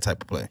league with that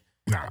type of play.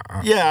 Nah.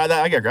 Yeah,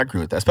 I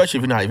agree with that. Especially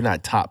if you're not a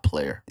top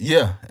player.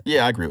 Yeah.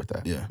 Yeah, I agree with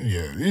that. Yeah.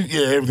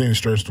 Everything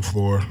stretched the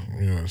floor.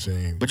 You know what I'm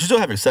saying? But you still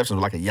have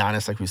exceptions like a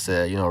Giannis, like we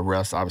said. You know,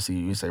 Russ. Obviously,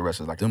 you say Russ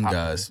is like them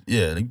guys.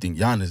 Yeah, they think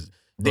Giannis.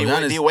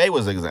 D-Wade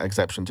was an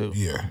exception too.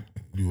 Yeah,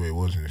 D-Wade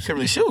wasn't. Can't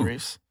really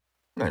shoot.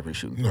 Not really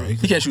shooting. No,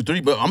 he can't shoot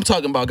three, but I'm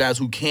talking about guys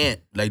who can't.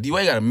 Like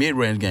D-Wade got a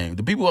mid-range game.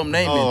 The people I'm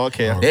naming,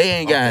 they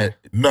ain't got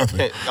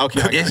nothing.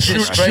 Okay, it's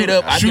just straight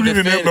up. Shooting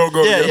and them don't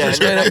go together.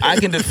 Straight up. I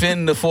can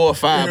defend the 4 or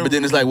 5, but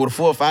then it's like, well, the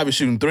 4 or 5 is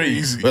shooting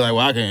threes. But like,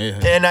 well, I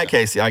can't. In that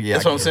case,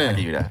 that's what I'm saying. I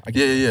give you that.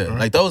 Yeah. Right.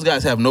 Like those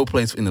guys have no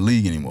place in the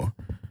league anymore.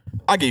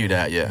 I give you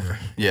that, yeah,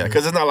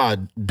 because there's not a lot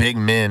of big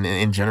men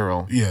in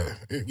general. Yeah.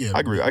 I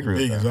agree with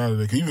big that. Is out of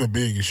there. Cause even the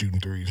big is shooting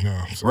threes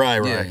now. So.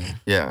 Right.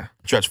 Yeah.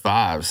 Stretch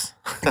fives.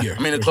 Yeah,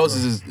 I mean, the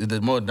closest is the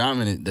more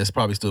dominant that's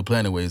probably still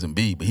playing the way is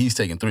Embiid, but he's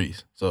taking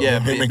threes. So yeah,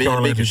 him and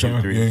Carl can shoot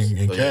threes.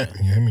 And Cat.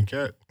 Him and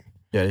Cat.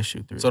 Yeah, they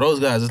shoot threes. So those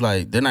guys, it's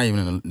like they're not, you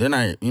know what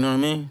I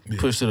mean?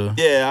 Push to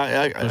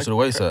the push to the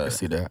wayside. I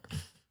see that.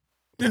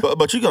 Yeah.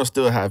 But you're gonna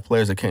still have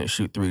players that can't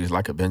shoot threes,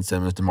 like a Ben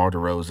Simmons, DeMar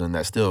DeRozan,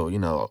 that still,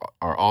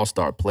 are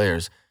all-star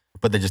players,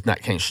 but they just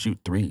can't shoot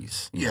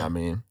threes. You know what I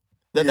mean?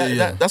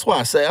 That's why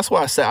I say.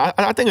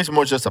 I think it's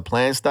more just a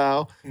playing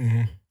style.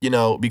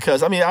 Mm-hmm.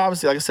 Because I mean,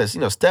 obviously, like I said,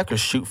 Steph can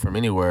shoot from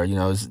anywhere.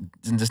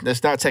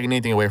 It's not taking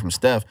anything away from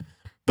Steph,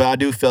 but I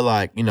do feel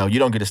like you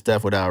don't get a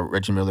Steph without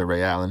Reggie Miller,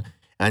 Ray Allen,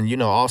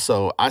 and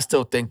also I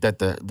still think that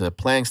the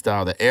playing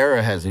style, the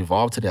era has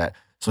evolved to that.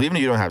 So even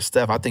if you don't have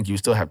Steph, I think you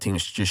still have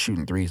teams just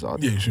shooting threes all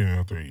day. Yeah, shooting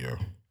on three.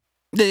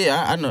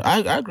 Yeah, I know. I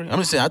agree. I'm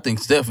just saying, I think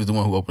Steph is the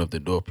one who opened up the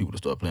door for people to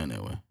start playing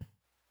that way.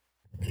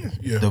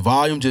 Yeah. The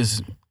volume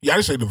just. Yeah, I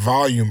just say the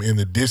volume and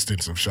the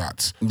distance of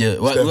shots. Yeah,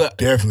 well,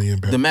 definitely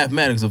impact. The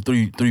mathematics of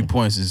three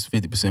points is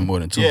 50% more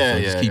than 2. Yeah,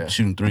 so just keep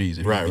shooting threes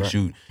if you can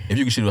shoot. If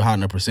you can shoot a high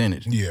enough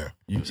percentage. Yeah.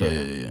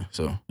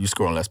 So you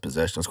score on less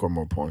possessions, score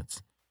more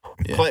points.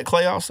 Yeah.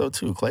 Clay also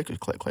too. Clay's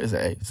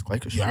an ace. Clay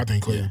could shoot. Yeah, I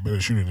think Clay is a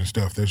better shooter than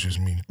Steph. That's just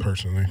me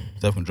personally.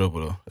 Steph can dribble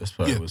though. That's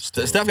probably what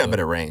Steph got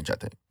better range, I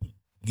think.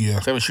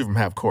 Yeah. Steph can shoot from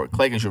half court.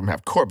 Clay can shoot from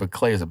half court, but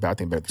Clay is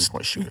better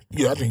 3-point shooter.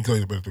 Yeah, I think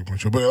Clay's a better 3-point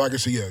shooter. But like I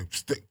said,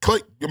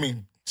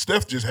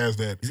 Steph just has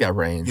that. He's got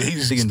range. Yeah,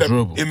 he's can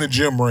dribble in the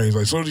gym range.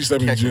 Like as soon as he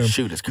steps in the gym,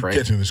 shoot is crazy.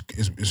 Catching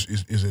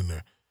is in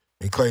there.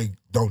 And Clay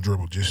don't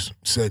dribble, just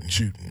set and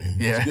shoot.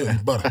 And he's good.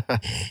 He's butter.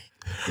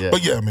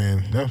 But yeah,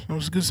 man, that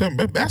was a good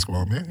segment.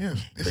 Basketball, man.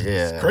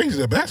 It's crazy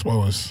that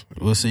basketball is.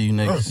 We'll see you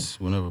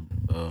next whenever.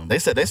 They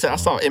said I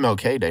saw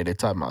MLK Day. They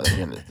talking about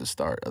again at the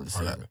start of the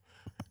season.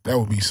 That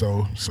would be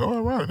so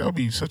ironic. That would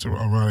be such an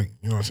ironic,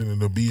 you know what I'm saying,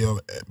 the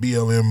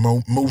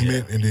BLM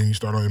movement, and then you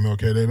start on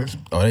MLK Day.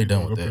 They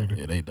done with that.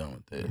 Yeah, they done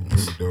with that.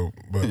 Pretty dope.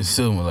 But it's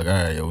still like, all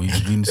right, we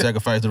need to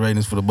sacrifice the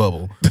ratings for the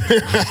bubble. But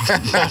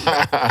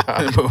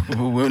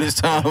when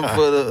it's time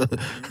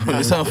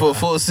for a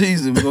full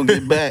season, we're gonna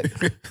get back.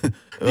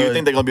 Do you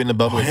think they're gonna be in the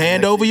bubble?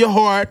 Hand over your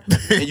heart,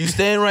 and you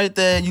stand right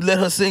there, and you let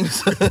her sing.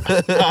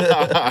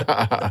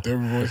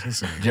 Every voice can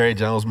sing. Jerry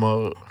Jones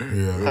mode.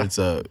 Yeah. It's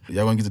y'all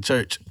gonna get to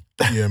church.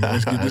 Yeah, man.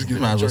 Let's get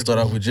might as well start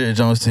off with Jerry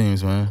Jones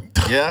teams, man.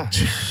 Yeah.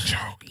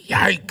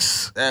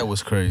 Yikes. That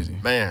was crazy.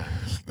 Man.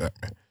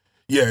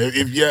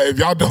 if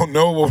y'all don't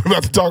know what we're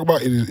about to talk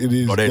about, it is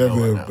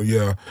definitely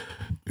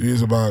it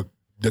is about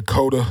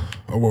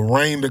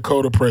Rayne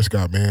Dakota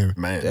Prescott, man.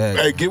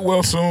 Hey, get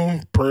well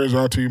soon. Prayers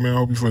out to you, man.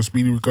 Hope you for a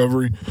speedy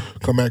recovery.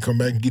 Come back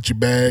and get your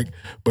bag.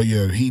 But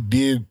yeah, he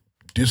did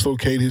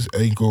dislocate his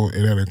ankle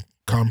and had a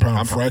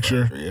compound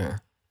fracture. Yeah.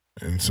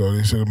 And so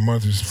they said a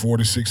month is 4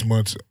 to 6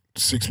 months.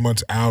 6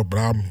 months out, but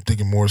I'm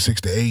thinking more 6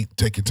 to 8.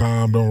 Take your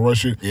time, don't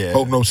rush it. Yeah.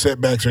 Hope no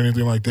setbacks or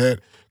anything like that.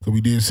 Because we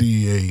did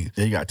see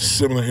a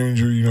similar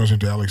injury, you know what I'm saying,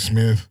 to Alex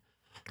Smith.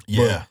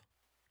 Yeah. But,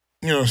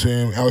 you know what I'm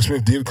saying, Alex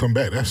Smith did come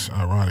back. That's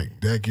ironic.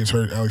 Dak gets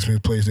hurt, Alex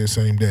Smith plays that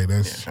same day.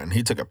 And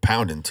he took a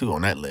pounding, too,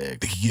 on that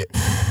leg. Yeah.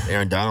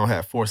 Aaron Donald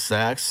had 4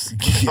 sacks.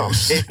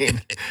 Yes. Oh,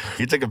 man.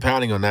 He took a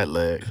pounding on that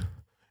leg.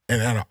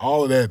 And out of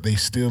all of that, they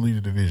still lead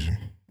the division,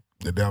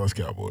 the Dallas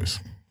Cowboys.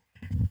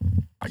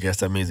 I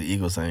guess that means the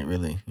Eagles ain't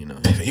really,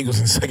 The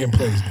Eagles in second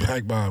place,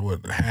 back by,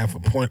 half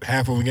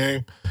of a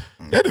game?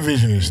 That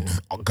division is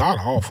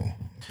god-awful.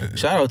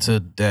 Shout out to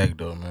Dak,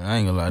 though, man. I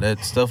ain't gonna lie.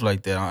 That stuff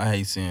like that, I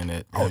hate seeing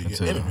that. Oh,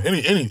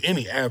 yeah.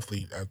 Any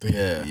athlete, I think.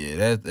 Yeah,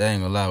 that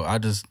ain't gonna lie.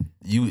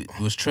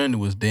 It was trending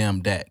was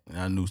damn Dak, and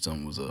I knew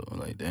something was up. I'm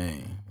like,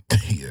 dang.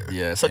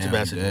 Yeah, such a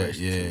bad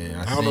situation.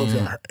 Yeah, I don't know if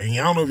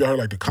y'all heard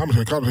like the comments.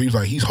 He was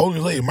like, he's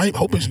holding his leg.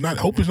 Hope it's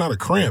not a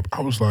cramp.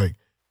 I was like,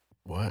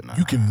 what?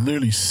 You can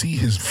literally see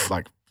his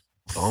like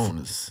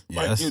bones.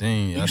 Yeah, I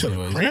seen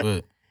what he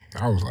put.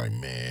 I was like,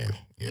 man.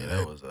 Yeah,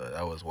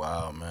 that was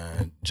wild,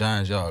 man.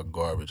 Giants, y'all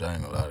garbage. I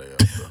ain't gonna lie to y'all,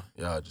 bro.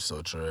 Y'all just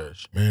so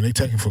trash. Man, they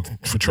taking for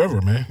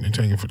Trevor, man. They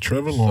taking for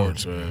Trevor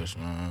Lawrence. So trash,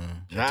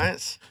 man.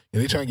 Giants?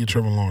 Yeah, they trying to get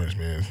Trevor Lawrence,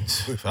 man.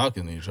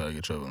 Falcons need to try to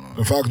get Trevor Lawrence.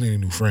 The Falcons need a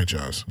new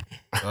franchise.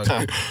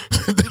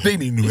 They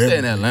need new. He stay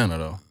in Atlanta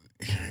though.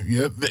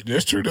 Yeah,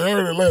 that's true. They're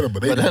in Atlanta,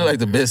 but they're like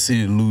the best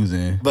city to lose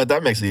in. But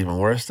that makes it even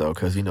worse though,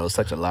 because it's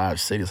such a live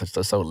city,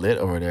 it's so lit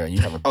over there. And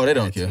you have they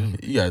don't care. And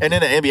then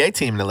the NBA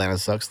team in Atlanta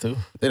sucks too.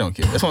 They don't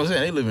care. That's what I'm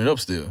saying. They living it up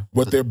still.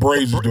 What their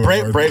Braves are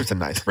doing. Braves are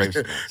nice. Braves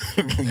are nice.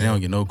 They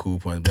don't get no cool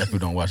points. Black people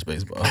don't watch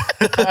baseball.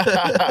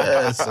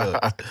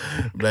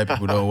 Black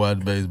people don't watch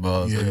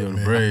baseball. So you're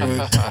the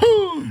Braves.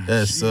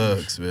 That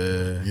sucks,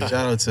 man. Yeah.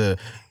 Shout out to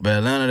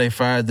Atlanta. They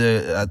fired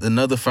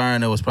another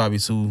firing that was probably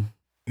too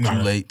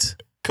late.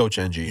 Coach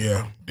NG.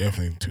 Yeah,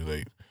 definitely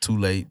too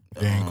late.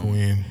 Dan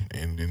Quinn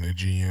and then the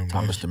GM.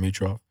 Thomas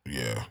Dimitroff.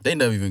 Yeah. They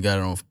never even got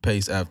it on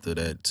pace after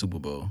that Super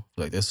Bowl.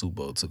 Like that Super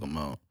Bowl took them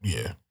out.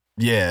 Yeah.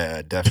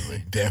 Yeah,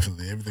 definitely.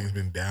 Definitely. Everything's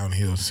been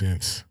downhill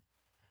since.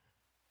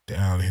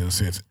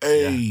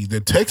 Hey,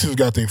 the Texans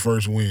got their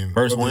first win.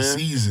 First win? Of the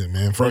season,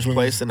 man. First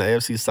place in the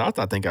AFC South,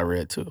 I think I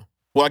read too.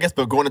 Well, I guess,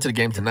 but going into the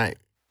game tonight.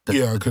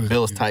 The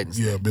Bills-Titans.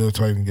 Yeah,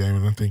 Bills-Titans game,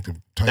 and I think the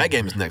Titans. That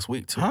game is next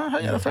week too. How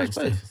you got the first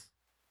place?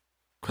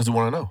 Because we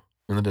want to know.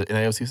 In the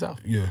AFC South.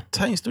 Yeah.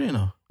 Titans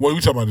 3-0. What are we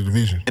talking about the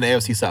division? In the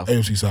AFC South.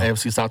 AFC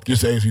South.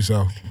 Just the AFC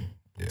South.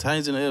 Yeah.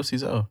 Titans in the AFC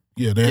South.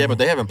 Yeah, but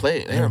they haven't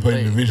played. They haven't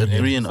played the division.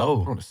 3-0.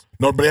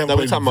 No, but they haven't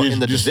played talking about in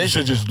the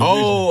division.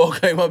 Oh,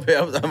 okay, my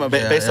bad.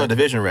 Based on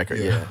division record,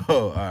 yeah.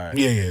 Oh, all right.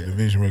 Yeah,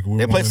 division record.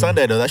 They play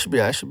Sunday though. That should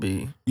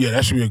be. Yeah,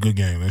 that should be a good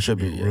game. That should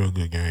be a real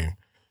good game.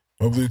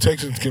 Hopefully the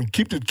Texans can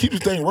keep the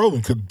thing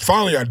rolling because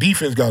finally our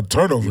defense got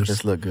turnovers.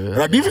 Defense look good.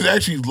 And our defense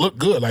actually look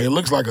good. Like it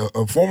looks like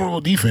a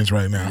formidable defense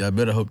right now. Yeah, I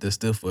better hope the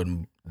stiff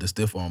arm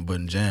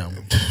button jam.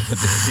 Hey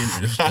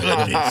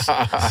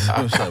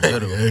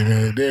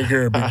man, Derrick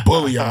Henry a big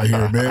bully out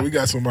here, man. We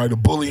got somebody to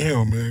bully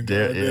him, man.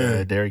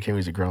 Derrick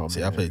Henry's a grown.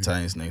 See, I play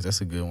Titans next.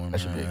 That's a good one.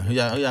 Man.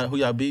 Who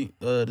y'all beat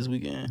this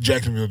weekend?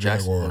 Jacksonville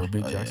Jaguars.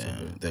 Beat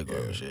Jacksonville. That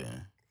garbage, yeah.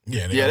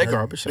 Yeah, they're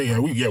garbage.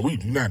 We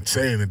not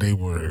saying that they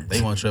were.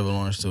 They want Trevor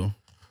Lawrence too.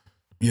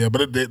 Yeah,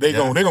 but they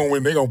gonna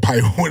win. They gonna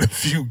probably win a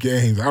few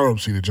games. I don't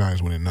see the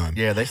Giants winning none.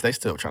 Yeah, they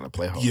still trying to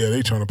play hard. Yeah,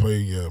 they trying to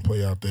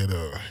play out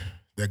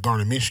that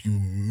Gardner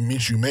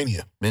Minshew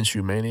mania.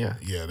 Minshew mania.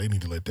 Yeah, they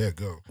need to let that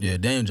go. Yeah,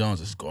 Daniel Jones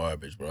is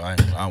garbage, bro.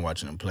 I'm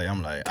watching him play.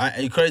 I'm like,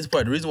 the crazy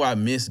part. The reason why I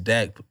missed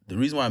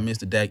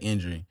the Dak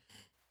injury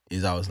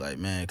is I was like,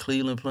 man,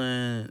 Cleveland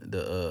playing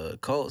the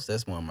Colts,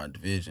 that's more of my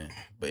division.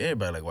 But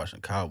everybody like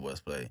watching the Cowboys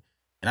play.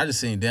 And I just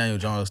seen Daniel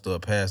Jones throw a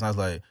pass, and I was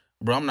like,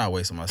 bro, I'm not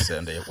wasting my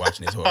Sunday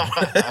watching this horrible.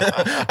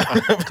 I'm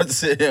about to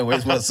sit here and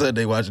waste my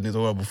Sunday watching this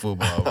horrible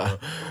football, bro.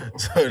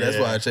 So that's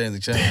why I changed the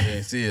channel. I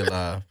didn't see it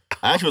live.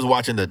 I actually was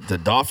watching the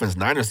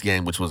Dolphins-Niners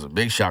game, which was a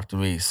big shock to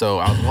me. So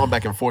I was going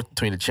back and forth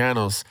between the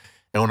channels.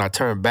 And when I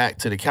turned back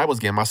to the Cowboys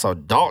game, I saw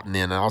Dalton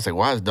in. And I was like,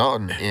 why is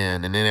Dalton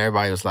in? And then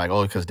everybody was like,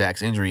 oh, because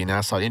Dak's injury. And then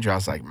I saw the injury. I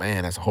was like,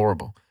 man, that's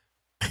horrible.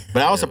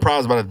 But I was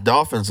surprised by the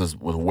Dolphins was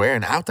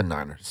wearing out the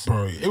Niners.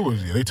 Bro, it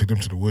was they took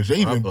them to the woods.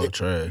 They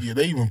trash. Yeah,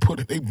 they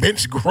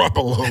benched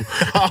Garoppolo in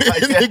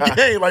the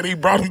game. Like they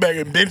brought him back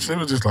and benched. It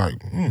was just like,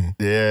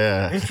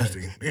 yeah,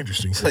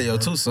 interesting. Yo,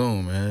 too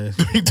soon, man.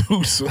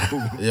 Too soon.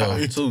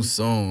 Yo, too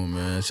soon,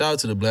 man. Shout out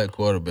to the black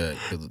quarterback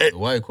because the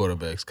white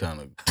quarterback's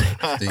kind of.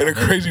 And the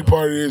crazy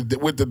part is that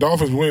with the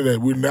Dolphins winning that,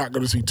 we're not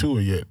going to see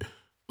Tua yet.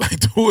 Like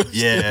Tua.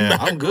 Yeah,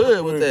 I'm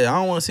good with that. I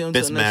don't want to see him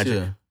until next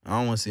year. I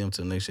don't want to see him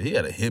till next year. He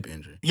had a hip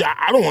injury. Yeah,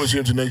 I don't want to see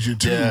him till next year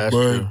too. Yeah,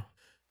 but true.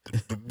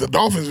 the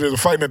Dolphins are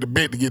fighting at the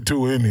bit to get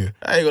Tua in here.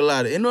 I ain't gonna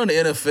lie. In the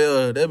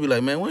NFL, they'll be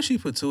like, man, when she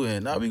put Tua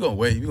in, nah, we gonna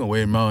wait. We gonna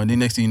wait him on. And then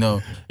next thing you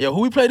know, yo,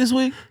 who we play this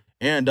week?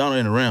 Aaron Donald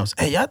and the Rams.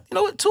 Hey, y'all, you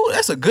know what? Tua,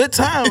 that's a good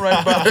time right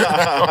about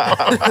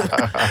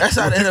That's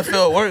how the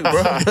NFL works,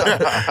 bro.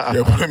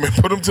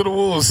 Yeah, put him to the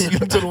Wolves.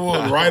 Send him to the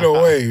Wolves right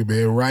away,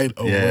 man. Right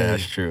away. Yeah,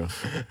 that's true.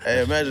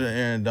 Hey, imagine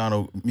Aaron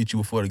Donald meet you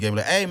before the game.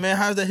 Like, hey, man,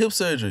 how's that hip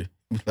surgery?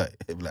 Be like,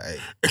 hey.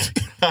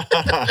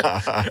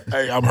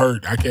 Hey, I'm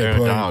hurt. I can't Aaron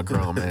play. Donald,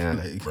 grown man.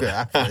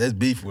 Like, that's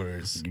beef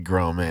words.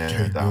 Grown man.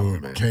 Can't Donald, do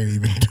it. man. Can't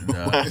even do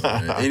it.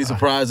 Any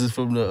surprises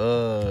from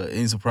the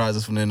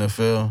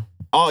NFL?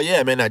 Oh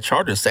yeah, man, that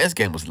Chargers Saints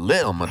game was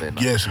lit on Monday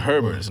night. Yes,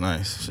 Herbert is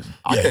nice.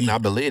 I could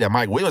not believe that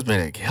Mike Williams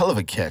made a hell of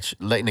a catch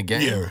late in the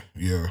game. Yeah,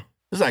 yeah.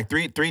 It was like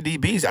three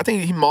DBs. I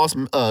think he lost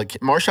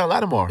Marshawn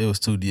Lattimore. It was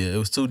two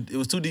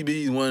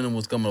DBs. One of them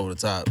was coming over the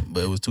top,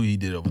 but it was two he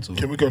did over two.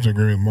 Can we come to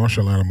agreement?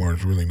 Marshall Lattimore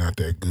is really not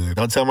that good.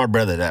 Don't tell my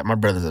brother that. My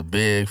brother's a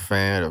big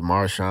fan of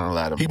Marshawn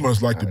Lattimore. He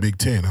must like the Big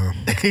Ten, huh?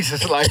 He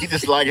just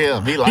like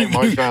him. He like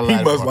Marshawn Lattimore.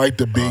 He must like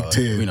the Big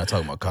Ten. We're not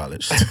talking about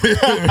college. He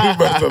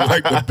must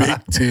like the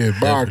Big Ten.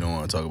 Definitely don't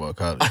want to talk about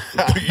college.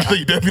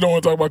 You definitely don't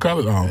want to talk about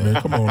college? Oh,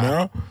 man, come on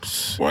now.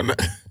 Why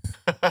not?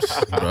 Bro,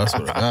 I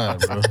swear to God,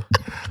 bro.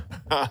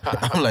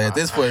 I'm like, at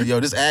this point, yo,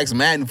 just ask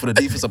Madden for the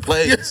defensive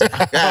plays.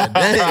 God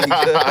dang.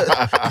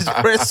 Just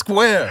press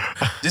square.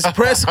 Just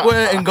press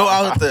square and go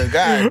out there.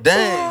 God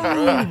dang,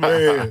 bro.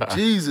 Man.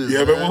 Jesus.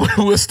 Yeah, man.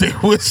 but we'll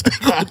stick with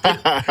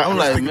I'm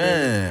like,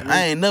 man,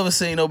 I ain't never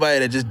seen nobody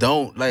that just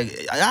don't, like,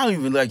 I don't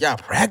even, like, y'all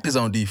practice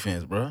on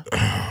defense, bro.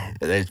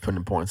 They just putting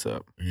the points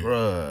up. Yeah.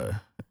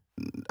 Bruh.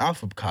 I'm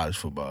for college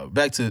football.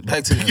 Back to the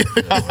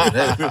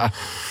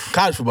NFL.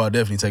 College football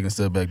definitely taking a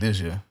step back this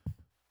year.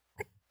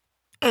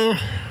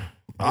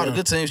 All the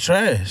good teams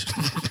trash.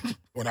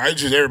 Well, I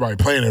just everybody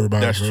playing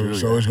everybody, That's bro. true,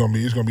 So yeah. it's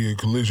gonna be a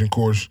collision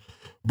course.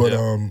 But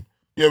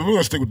yeah, we're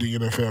gonna stick with the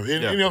NFL.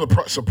 Any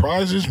other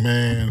surprises,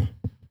 man?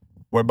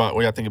 What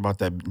y'all think about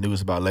that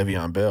news about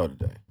Le'Veon Bell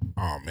today?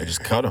 Oh They man,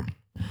 just cut him.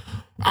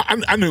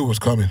 I knew it was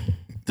coming.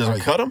 Does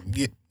it cut him?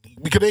 Yeah,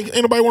 because ain't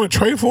nobody want to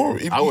trade for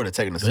him. I would have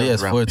taken the He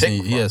has 7th round pick.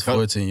 14. He has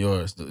 14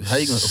 yards. How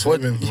you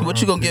Seventh gonna?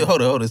 What you gonna get?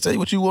 Hold on. Say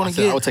what you want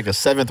to I get. would take a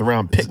 7th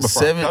round pick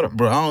before I cut him.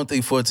 Bro. I don't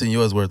think 14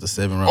 yards worth a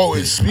 7-round. Oh,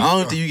 pick. it's I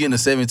don't think you getting a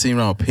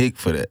 17-round pick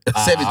for that.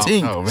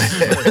 17. Oh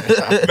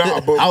man.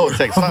 Nah, but I would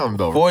take something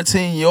though.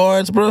 14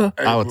 yards, bro.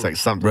 I would take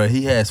something. Bro,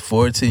 he has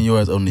 14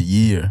 yards on the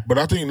year. But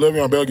I think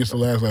Le'Veon Bell gets the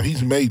last laugh.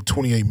 He's made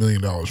 $28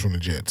 million from the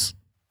Jets.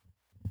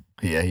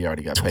 Yeah, he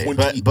already got paid.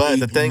 28 But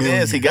the thing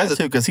million. is, he got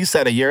to because he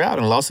sat a year out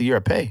and lost a year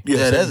of pay. Yeah,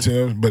 that's-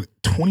 17, but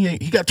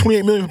 28. He got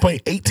 $28 million for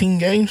playing 18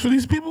 games for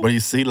these people. But you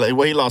see, like,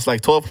 he lost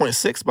like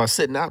 12.6 by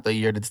sitting out the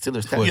year that the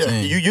Steelers had. 14. Yeah,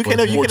 you can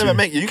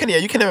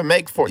never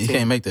make 14. You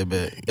can't make that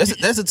bet.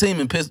 That's a team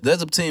in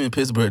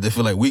Pittsburgh that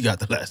feel like we got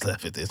the last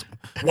laugh at this.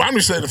 Well, I'm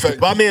just saying the fact.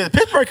 But I mean,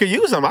 Pittsburgh could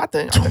use him. I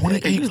think. They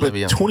could use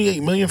 28, Le'Veon.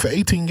 $28 million for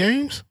 18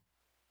 games.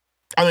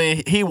 I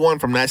mean, he won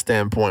from that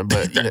standpoint,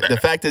 but the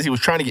fact is, he was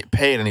trying to get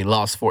paid and he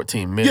lost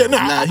 14 million. Yeah,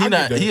 Nah, I get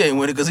that. he ain't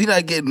winning because he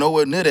not getting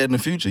nowhere near that in the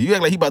future. You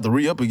act like he about to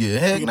re-up again.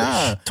 Heck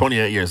nah.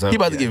 28 years old. He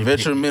about to get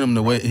veteran minimum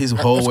the way his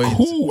whole That's way.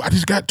 cool. I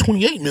just got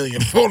 $28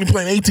 million for only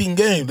playing 18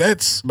 games.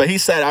 That's But he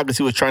sat out because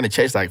he was trying to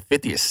chase like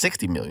 50 or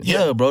 60 million.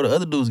 Yeah, bro. The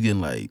other dude's getting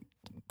like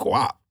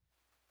guap.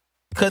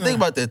 Cause think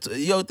about that.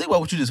 Yo, think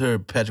about what you just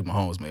heard Patrick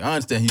Mahomes make. I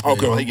understand he plays,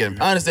 Okay, well, he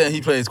getting- I understand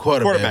he plays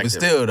quarterback, Quarterback but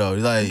still though,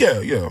 like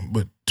yeah.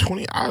 But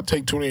 20, I'll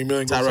take $28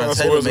 million. Tyrod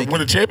So Taylor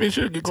win a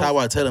championship. Get close.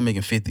 Tyrod Taylor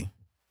making 50.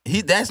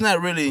 That's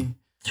not really.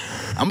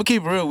 I'm gonna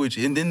keep it real with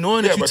you. And then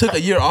knowing that Yeah, you but took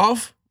a year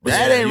off,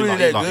 that Yeah, ain't he really lost-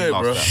 that he lost- good, he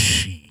lost bro. out.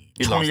 Shit.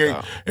 He lost 28.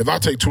 out. If I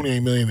take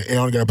 $28 million and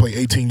I only got to play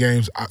 18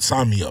 games,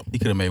 sign me up. He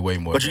could have made way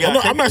more. But you I'm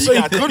got. not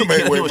saying he could've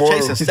made way He was more.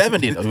 chasing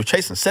 70. Though. He was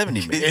chasing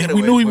 70 million. And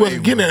we knew he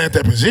wasn't getting at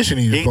that position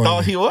he was He playing.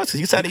 thought he was.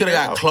 He said He could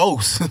have got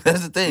close.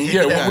 That's the thing. He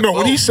Yeah, coulda got no.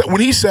 close.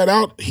 When he sat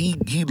out, he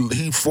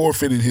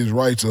forfeited his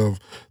rights of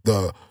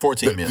the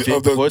 14 million.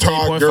 of the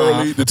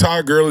 14.5.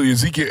 Todd Gurley,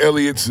 Ezekiel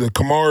Elliott's,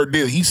 Kamara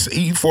Dill.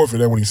 He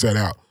forfeited that when he sat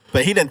out.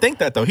 But he didn't think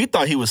that though. He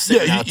thought he was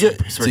sitting Yeah, out yeah. to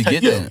To get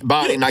protect his that.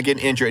 body, not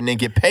getting injured, and then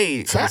get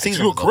paid. for the Facts,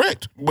 season. you're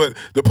correct. But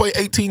to play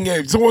 18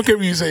 games, someone came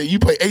to you and say you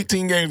play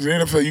 18 games in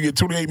the NFL, you get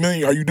 $28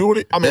 million. Are you doing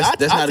it? I mean,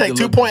 That's I not a take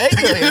good look.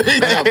 2.8 million.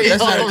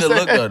 That's not a good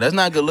look though. though. That's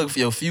not a good look for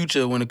your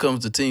future when it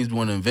comes to teams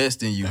want to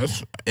invest in you.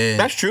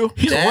 That's true.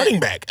 He's That- a running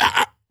back.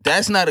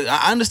 That's not.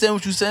 I understand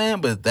what you're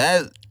saying, but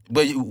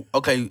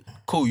okay,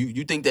 cool.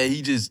 You think that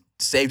he just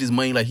saved his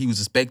money like he was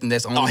expecting?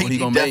 That's only No, what he he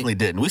gonna definitely make.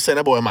 didn't. We sent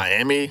that boy in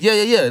Miami.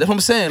 Yeah. That's what I'm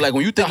saying. Like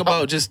when you think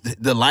about just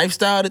the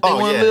lifestyle that they Oh,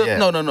 want to yeah, live. yeah.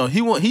 No.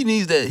 He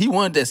needs that. He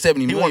wanted that $70 wanted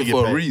to million get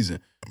for a paid. reason.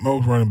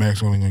 Most running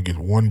backs only gonna get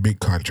one big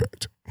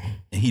contract.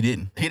 And he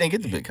didn't. He didn't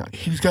get the big contract.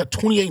 He's got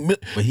 28 million.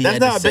 But he That's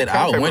had not to a big set out.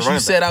 contract Once for you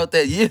running set out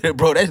that year,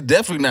 bro, that's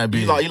definitely not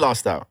big. He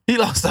lost out. He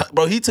lost out,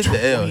 bro. He took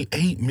the L.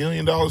 $28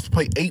 million to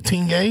play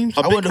 18 games?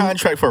 A big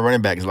contract for a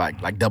running back is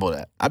like double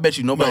that. I bet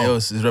you nobody No.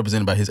 else is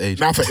represented by his agent.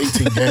 Not for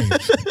 18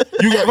 games.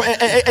 You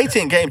got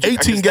 18 games.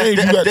 18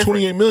 games, you got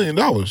 $28 million.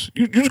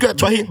 You just got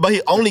 20. But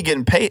he only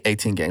getting paid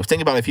 18 games.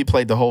 Think about if he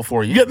played the whole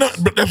 4 years. Yeah, no,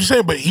 but that's what I'm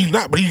saying. But he's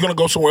not. But he's gonna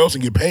go somewhere else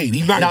and get paid.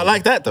 He's not. Not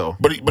like that though.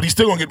 But he's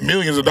still gonna get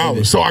millions of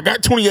dollars. So I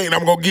got 28, and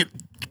I'm gonna get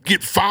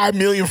 $5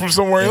 million from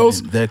somewhere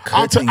else. They're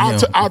I'll cutting him.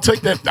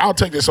 take that. I'll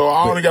take that. So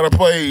I only gotta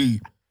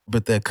play.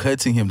 But they're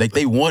cutting him. Like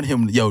they want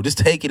him. Yo, just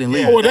take it and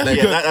leave. Yeah, well, that's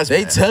Like, because-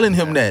 they telling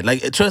him that.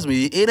 Like trust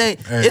me, it ain't.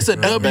 Hey, it's a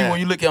that's W bad. when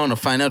you look at it on the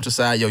financial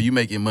side. Yo, you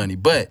making money,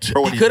 but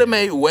For what he he could have did.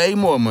 made way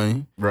more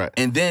money. Right.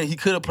 And then he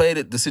could have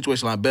played the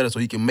situation a lot better, so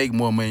he can make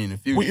more money in the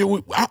future.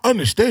 I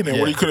understand that Yeah.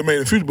 what he could have made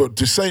in the future, but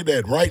to say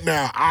that right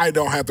now I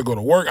don't have to go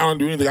to work, I don't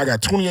do anything. I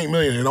got 28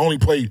 million and only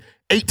played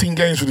 18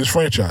 games for this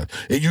franchise,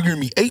 and you give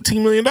me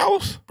 $18 million?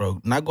 Bro,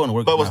 not going to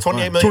work. But is was not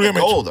 28 fun. million 28 the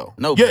goal though?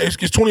 No, Yeah, it's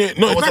 28.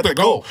 No, it's was not that the the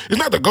goal. goal? It's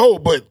not the goal,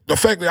 but the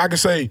fact that I can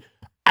say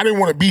I didn't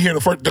want to be here in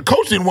the first. The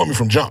coach didn't want me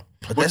from jump.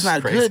 but that's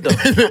not crazy. good though.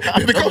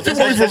 The coach didn't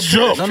want me from that's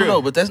true. jump.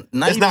 No, but that's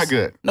not. It's not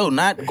good. No,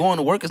 not going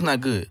to work is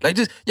not good. Like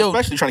just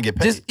Especially trying to get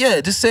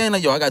paid. just saying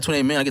like yo, I got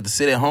 28 million, I get to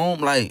sit at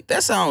home. Like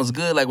that sounds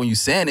good. Like when you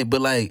saying it, but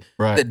like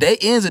Right. the day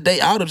ins, the day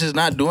out of just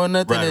not doing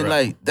nothing, Right, and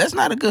right. like that's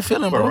not a good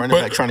feeling, For a bro. running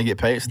But- back trying to get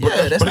paid.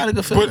 Yeah, that's not a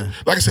good feeling.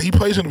 But like I said, he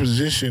plays in a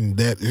position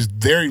that is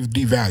very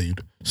devalued.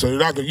 So you're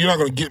not going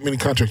to get many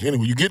contracts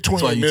anyway. You get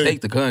 28 That's why you million.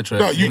 take the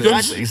contract. No, you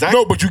Exactly.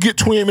 No, but you get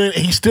 28 million,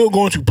 and he's still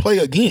going to play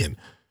again.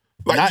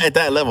 Like Not at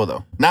that level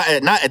though. Not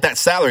at that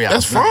salary.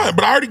 that's fine,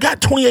 but I already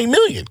got 28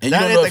 million. and you That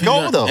don't ain't know the if he's goal,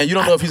 gonna, though. and you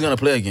don't know if he's gonna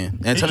play again.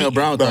 Antonio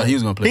Brown thought he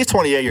was gonna play. He's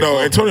 28 years No,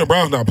 old. Antonio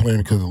Brown's not playing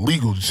because of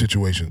legal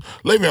situations.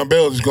 Le'Veon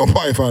Bell is going to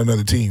probably find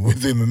another team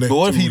within the next. But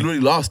what if 2 he weeks. really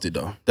lost it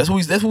though? That's what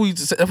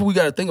we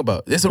got to think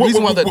about. It's the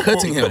reason why they're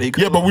cutting him.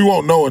 Yeah, but we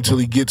won't know until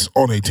he gets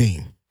on a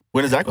team.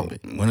 When is that going to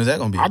be? When is that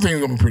gonna be? I think it's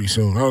going to be pretty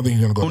soon. I don't think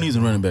he's going to go. Who needs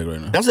a running back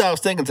right now? That's what I was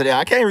thinking today.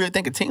 I can't really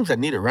think of teams that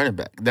need a running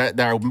back that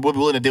are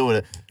willing to deal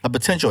with a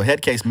potential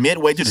head case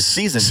midway through the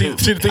season. See,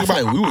 too. the thing I feel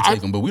about like we would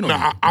take him, but we don't.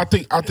 No, I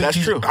think That's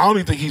he's, true. I don't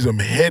even think he's a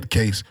head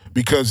case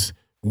because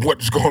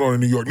what's going on in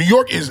New York. New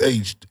York is a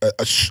He's poop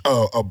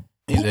a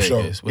head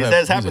show. case. It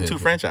says happened to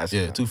franchises.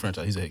 Yeah, 2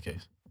 franchises. He's a head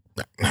case.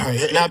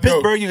 Now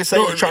Pittsburgh, you can say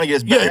he was trying to get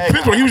his bag. Yeah,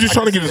 Pittsburgh, he was just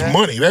I trying to can get see his that.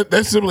 money.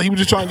 That's simply he was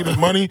just trying to get his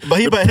money. But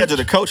he The butted heads with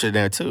the coach in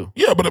there too.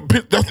 Yeah, but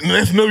that's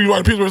another reason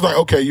why Pittsburgh's like,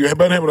 okay, you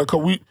better have a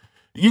coach.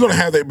 You're gonna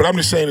have that, but I'm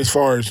just saying, as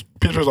far as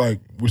Pittsburgh's like,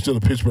 we're still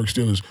the Pittsburgh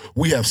Steelers.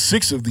 We have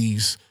 6 of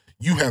these.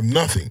 You have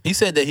nothing. He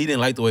said that he didn't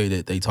like the way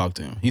that they talked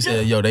to him. He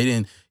said, yo, they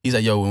didn't. He's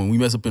like, yo, when we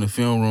mess up in the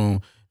film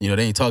room, you know,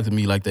 they ain't talk to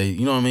me like they,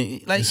 you know what I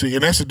mean? Like See,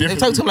 and that's the they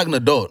difference. talk to him like an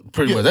adult,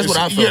 pretty much. That's what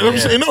I felt. Yeah, I'm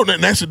saying no.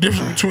 That's the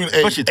difference between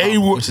Especially Tom,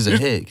 A1, which is a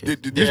head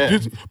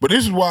case. But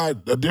this is why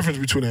the difference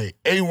between a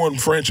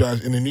A1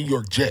 franchise and the New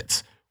York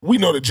Jets. We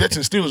know the Jets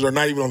and Steelers are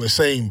not even on the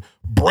same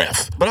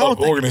breath But I don't of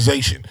think-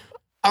 organization.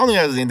 I don't think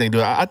it has anything to do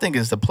with it. I think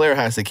it's the player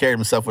has to carry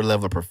himself with a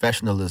level of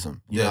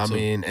professionalism. You Yeah, know what I too.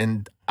 mean?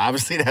 And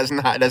obviously that's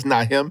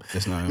not him.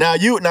 That's not him. Now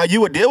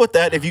you would deal with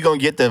that if you're gonna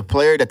get the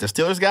player that the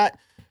Steelers got,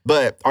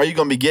 but are you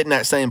gonna be getting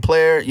that same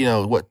player, you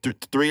know, what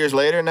 3 years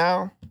later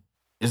now?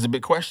 Is a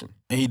big question.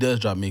 And he does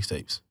drop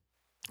mixtapes.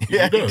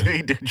 Yeah, does.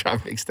 he did drop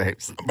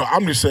mixtapes. But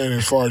I'm just saying,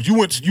 as far as you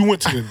went to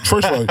the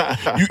first of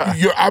all,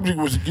 your object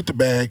was to get the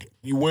bag.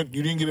 You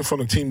didn't get it from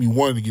the team you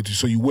wanted to get to,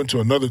 so you went to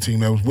another team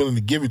that was willing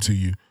to give it to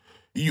you.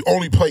 You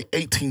only play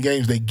 18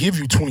 games. They give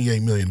you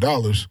 $28 million,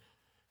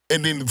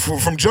 and then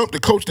from jump, the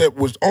coach that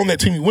was on that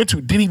team you went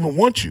to didn't even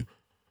want you.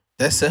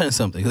 That's saying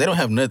something because they don't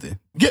have nothing.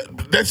 Yeah,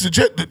 that's the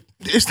Jet.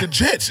 It's the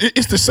Jets.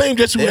 It's the same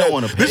Jets we They don't had.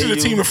 wanna This is pay the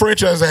you. team, the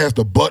franchise that has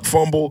the butt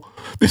fumble.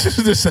 This is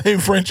the same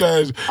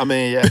franchise I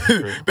mean, yeah.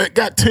 true. that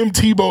got Tim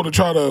Tebow to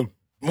try to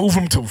move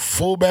him to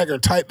fullback or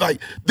tight. Like,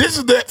 this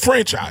is that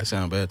franchise.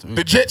 Sound bad to me.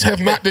 The Jets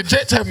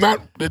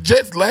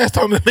last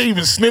time that they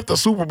even sniffed a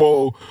Super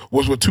Bowl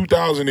was with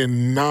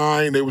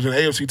 2009. They was an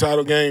AFC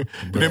title game.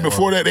 And then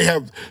before that, they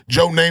have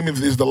Joe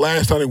Namath is the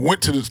last time they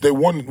went to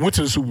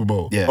the Super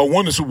Bowl. Yeah. Or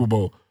won the Super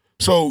Bowl.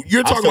 So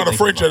you're talking still about a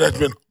think franchise that's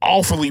been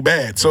awfully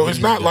bad. So it's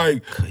not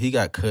like he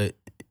got cut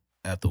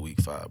after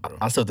week 5, bro.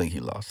 I still think he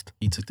lost.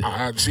 He took the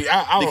I Because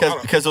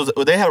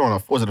they had him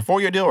on was it a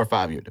 4-year deal or a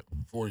 5-year deal?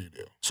 4-year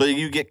deal. So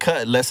you get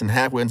cut less than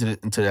halfway into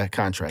that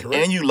contract,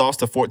 Correct. and you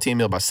lost the $14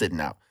 million by sitting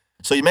out.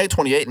 So you made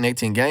 28 in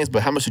 18 games,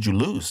 but how much did you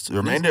lose? The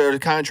remainder of the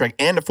contract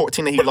and the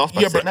 14 that he lost by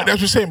Yeah, but sitting out. that's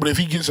what I'm saying. But if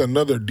he gets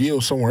another deal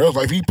somewhere else,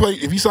 like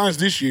if he signs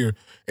this year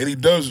and he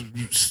does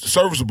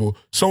serviceable,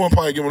 someone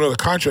probably give him another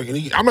contract. And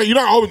you're never getting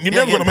going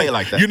to paid make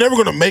like that. You're never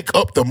going to make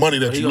up the money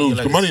that He you gonna lose.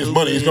 get The money is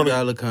money. It's $2 going to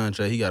million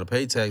contract. He got to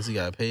pay tax. He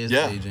got to pay his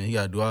Yeah. agent. He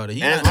got to do all that.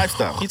 He And got-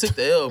 lifestyle. He took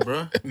the L,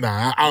 bro.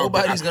 nah.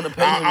 Nobody's gonna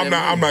pay him I'm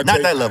that not.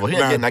 Not that level. He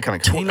ain't getting that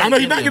kind of He I know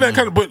he's not getting getting that that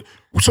kind of. But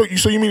so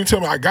you mean to tell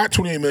me I got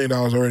 $28 million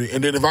already,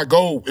 and then if I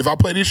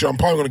play this year, I'm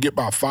probably going to get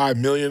about $5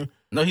 million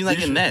No, he's not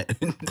getting that.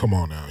 Come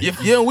on now.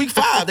 If you're in week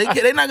 5,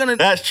 they're not gonna.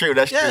 That's true.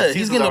 That's true. Yeah,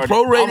 he's getting a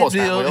prorated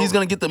deal. He's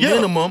gonna get the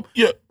minimum.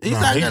 Yeah, he's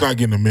not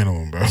getting the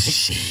minimum, bro.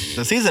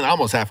 The season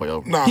almost halfway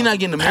over. Nah, he's not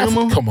getting the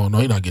minimum. Come on, no,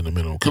 he's not getting the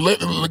minimum. Cause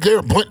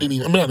LeGarrette Blunt didn't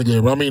even. I mean, not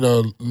LeGarrette, but I mean,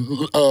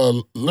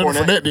 Leonard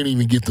Fournette didn't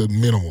even get the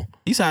minimum.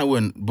 He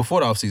signed before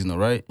the offseason, though,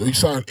 right? He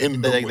signed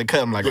in. They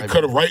cut him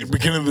cut him right at the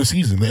beginning of the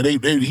season.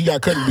 He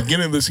got cut at the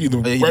beginning of the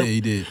season. He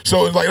did.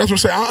 So it's like that's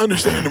what I'm saying. I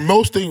understand the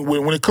most thing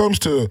when it comes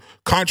to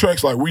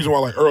contracts, like reason why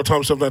like Earl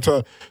Thomas stuff that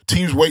time,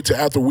 teams wait till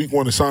after week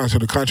 1 to sign, so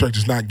the contract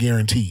is not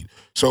guaranteed.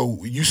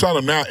 So you sign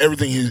him now,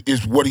 everything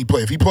is what he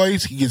plays. If he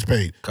plays, he gets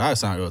paid. I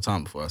signed Earl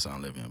Thomas before I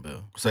signed Le'Veon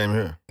Bell. Same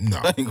here. No,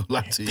 I ain't gonna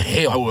lie to you.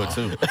 Hell, I would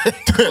too.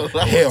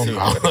 Hell no.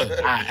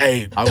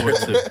 I would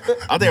too.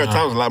 I think Earl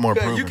Thomas is a lot more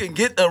proven. You can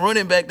get a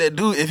running back that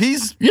do. If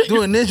he's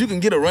doing this, you can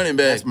get a running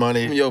back. Less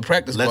money, from your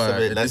practice less squad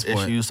of it, at less this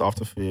point. issues off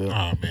the field.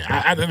 Oh man,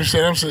 I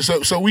understand. I'm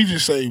saying so we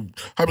just say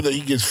how about that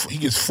he gets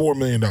 $4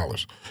 million.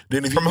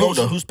 Then if From he who goes,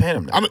 though? Who's paying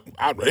him now?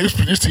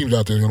 this team's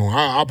out there.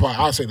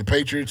 I'll say the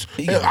Patriots.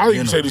 I'll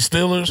even say the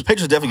Steelers. The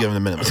Patriots definitely give him the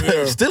minimum.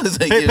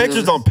 Steelers ain't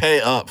Patriots don't pay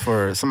up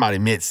for somebody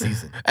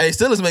mid-season. Hey,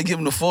 Steelers may give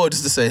him the 4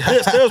 just to say. Yeah,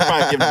 Steelers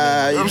probably give him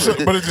the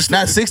minimum. But it's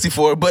not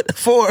 64, but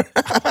 4.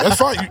 That's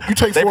fine. You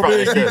take They $4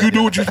 million. probably You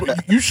do what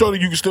you show that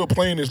you can still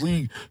play in this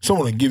league.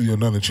 Someone will give you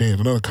another chance,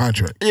 another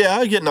contract. Yeah,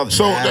 I'll get another.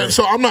 So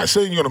I'm not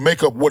saying you're going to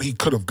make up what he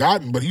could have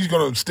gotten, but he's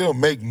going to still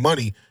make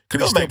money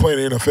because he's still playing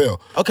in the NFL.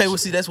 Okay, well,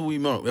 see, that's what we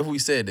meant. That's what we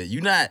said that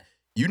you're not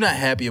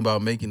happy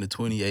about making the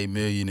 $28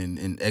 million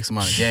in X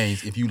amount of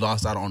games if you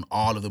lost out on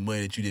all of the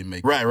money that you didn't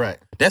make. Right.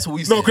 That's what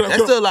we said.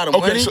 That's still a lot of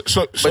money.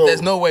 But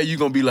there's no way you're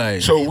gonna be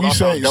like. So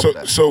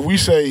we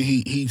say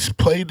he's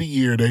played the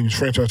year that he was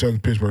franchise tag in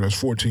Pittsburgh. That's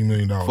 $14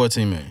 million.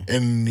 $14 million.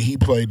 And he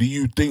played.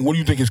 What do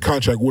you think his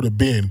contract would have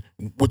been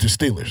with the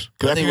Steelers?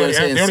 Because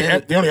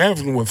they only have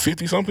him, what,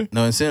 50 something?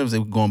 No, incentives they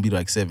were gonna be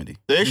like 70.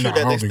 The issue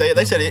that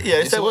they said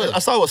I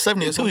saw it was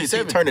 72. He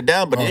turned it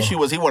down, but the issue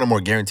was he wanted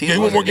more guaranteed. Yeah,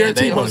 he wanted more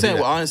guaranteed. You know what I'm saying?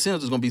 Well, our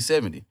incentives was gonna be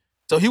 70.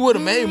 So he would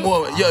have made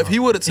more. Yo, if he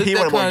would have took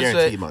that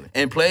contract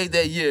and played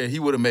that year, he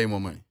would have made more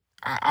money.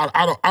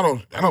 I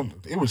don't.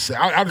 It was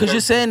because you're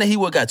saying that he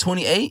would got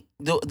 28.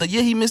 The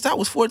year he missed out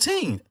was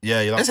 14.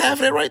 Yeah, that's half of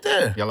that right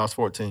there. Y'all lost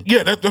 14.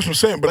 Yeah, that's what I'm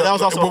saying. But that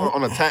was also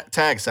on a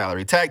tag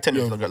salary. Tag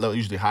tenders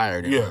usually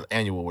higher than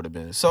annual would have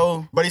been.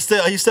 So, but he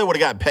still would have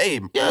got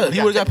paid. Yeah,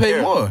 he would have got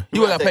paid more. He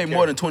would have got paid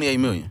more than $28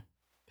 million.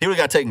 He would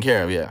have got taken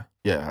care of. Yeah,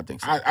 I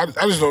think so. I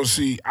just don't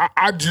see.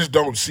 I just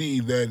don't see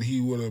that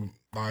he would have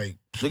like.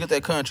 Look at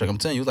that contract. I'm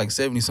telling you, it was like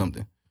 70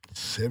 something.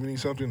 70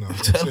 something? No.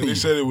 They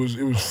said it was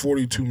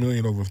 $42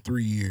 million over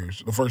 3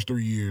 years. The first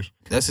 3 years.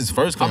 That's his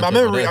first contract.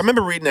 I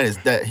remember reading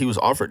that he was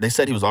offered. They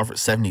said he was offered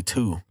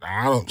 72.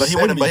 I don't. But he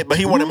wanted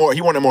more.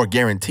 He wanted more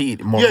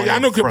guaranteed. More I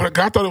know. But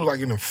I thought it was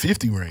like in the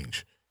 50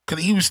 range.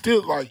 Because he was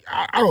still like,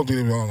 I don't think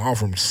they were going to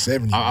offer him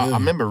 70 million. I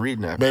remember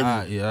reading that.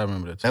 Yeah, I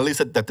remember that too. At least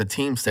that the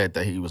team said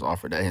that he was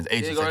offered that. His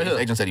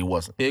agent said he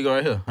wasn't. Here you go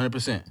right here,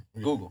 100%.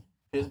 Google.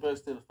 Pittsburgh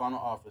Steelers final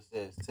offer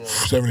says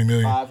 70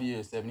 million. 5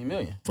 years, 70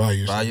 million. 5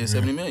 years. 5 years,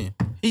 70 million.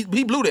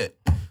 He blew that.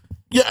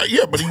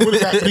 Yeah, but he would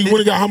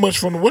have got how much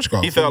from the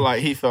Witchcraft? He felt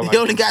like he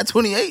only got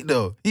 28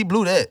 though. He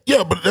blew that.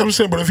 Yeah, but I'm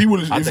saying, but if he would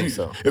have,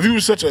 if he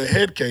was such a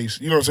head case,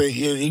 you know what I'm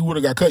saying, he would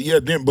have got cut. Yeah,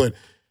 then, but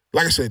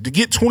like I said, to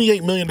get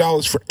 $28 million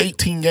for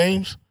 18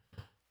 games.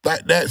 I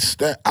can't.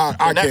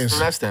 From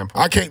that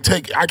standpoint,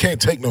 I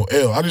can't take no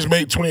L. I just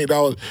made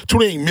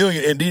 $28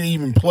 million, and didn't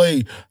even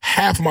play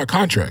half my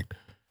contract.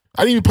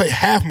 I didn't even play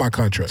half my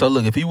contract. So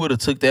look, if he would have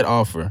took that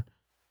offer,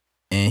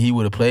 and he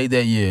would have played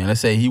that year, and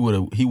let's say he would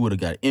have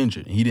got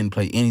injured, and he didn't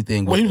play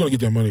anything. Well, he was gonna get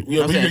that money.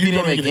 Yeah, but if he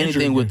didn't make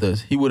anything with us,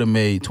 he would have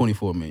made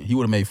 $24 million. He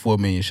would have made $4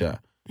 million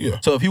shot.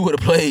 Yeah. So if he would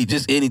have played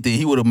just anything,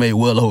 he would have made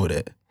well over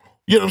that.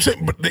 You know what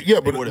I'm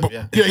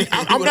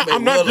saying?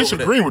 I'm not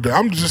disagreeing with that.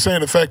 I'm just saying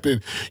the fact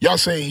that y'all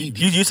saying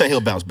you say he'll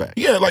bounce back.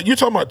 Yeah, like you're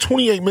talking about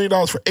 $28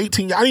 million for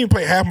 18. I didn't even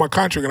pay half my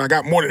contract, and I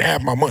got more than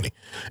half my money.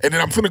 And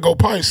then I'm finna go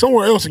probably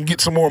somewhere else and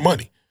get some more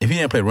money. If he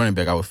didn't play running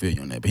back, I would feel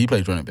you on that. But he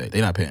plays running back.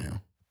 They're not paying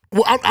him.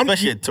 Well,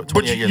 but you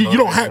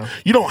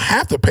don't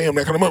have to pay him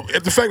that kind of money.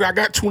 The fact that I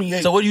got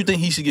 28. So what do you think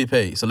he should get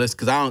paid? So let's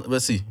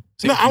see.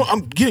 No,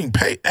 I'm getting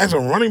paid as a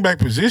running back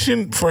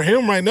position for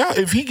him right now.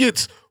 If he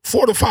gets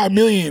 $4 to $5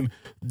 million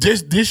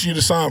just this year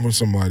to sign with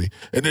somebody,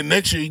 and then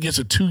next year he gets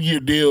a 2-year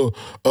deal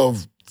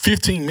of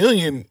 $15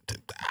 million,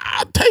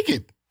 I'll take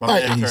it.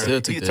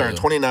 He turned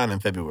 29 in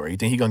February. You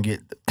think he's going to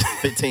get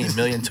 $15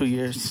 million 2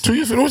 years? 2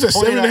 years? What was that,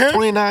 7.5?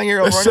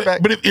 29-year-old running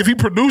back. But if he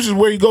produces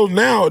where he goes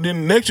now,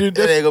 then next year...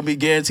 That ain't going to be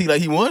guaranteed like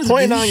he wants.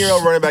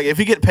 29-year-old running back. If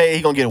he get paid,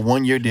 he's going to get a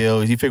 1-year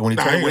deal. You figure when he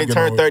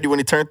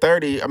turned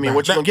 30, I mean,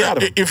 what you going to get out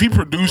of him? If he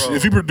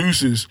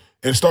produces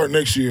and start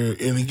next year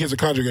and he gets a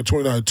contract at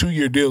 29, a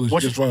 2-year deal is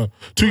just fine.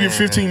 2-year,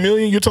 $15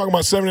 million, you're talking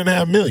about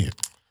 $7.5 million.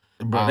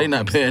 Bro, they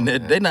not paying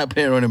that. They not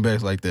paying running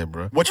backs like that,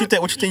 bro. What you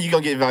think you're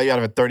going to get value out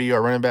of a 30-year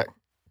running back?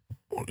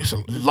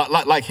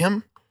 Like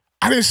him?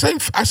 I didn't say.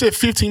 I said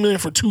 $15 million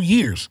for 2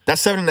 years.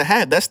 That's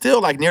 7.5. That's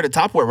still like near the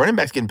top where running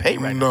backs getting paid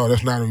right now. No,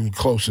 that's not even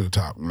close to the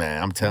top.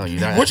 Man, I'm telling you.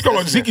 What's going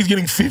on? Zeke's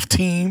getting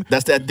 15.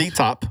 That's that D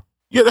top.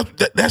 Yeah,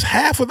 that's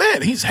half of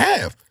that. He's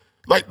half.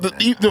 Like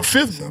the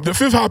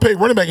fifth high paid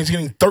running back is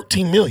getting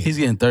 $13 million. He's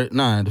getting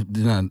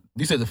 9.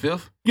 You said the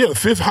fifth? Yeah, the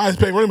fifth highest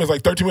paid running back is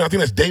like $13 million. I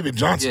think that's David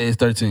Johnson. Yeah, it's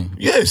 13.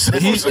 Yes,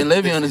 And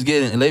Le'Veon's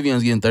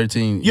getting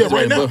 13. Yeah, He's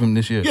right now. above him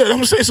this year. Yeah, I'm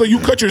gonna say. So you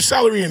cut your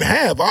salary in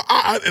half.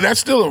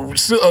 That's still a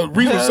reasonable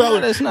Hell,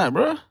 salary. no, that's not,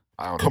 bro.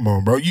 Come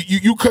on, bro.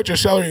 You cut your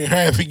salary in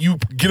half. And you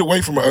get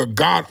away from a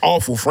god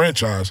awful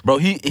franchise. Bro,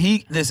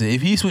 he listen.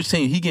 If he switch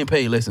teams, he getting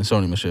paid less than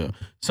Sony Michel.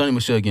 Sony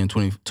Michel getting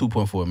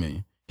 $22.4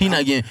 million. He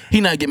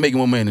not making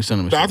more money than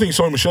Sony Michel. I think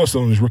Sony Michel's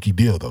still on his rookie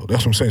deal though.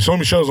 That's what I'm saying. Sony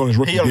Michel's on his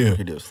rookie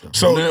deal.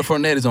 So Leonard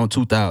Fournette is on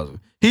 2,000.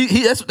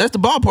 That's the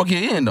ballpark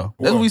he's in though.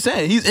 That's what he's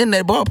saying. He's in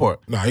that ballpark.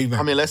 No, he's not.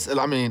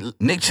 I mean,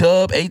 Nick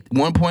Chubb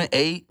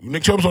 1.8.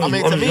 Nick Chubb's on.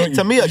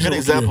 To me, a good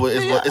example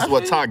is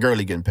what Todd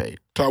Gurley getting paid.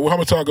 How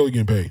much Todd Gurley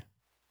getting paid?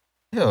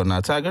 Hell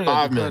no, Todd Gurley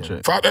got a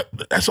contract.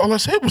 That's all I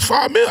said was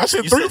 $5 million. I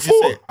said 3 to 4.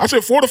 I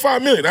said $4 to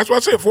 $5 million. That's what I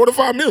said. $4 to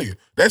 $5 million.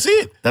 That's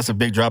it. That's a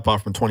big drop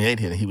off from 28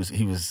 here. He was.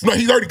 No,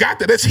 he's already got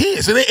that. That's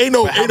his. And ain't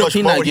no.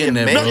 He's not getting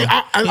that, bro.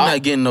 He's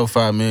not getting no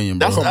 $5 million,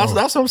 bro. That's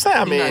what I'm saying.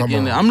 I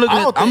mean, I'm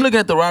looking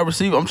at the wide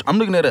receiver. I'm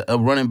looking at a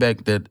running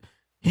back that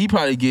he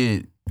probably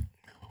get.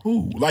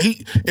 Who? Like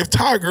if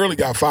Todd Gurley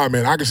got $5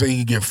 million, I could say he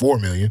could get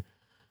 $4 million.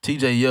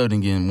 T.J.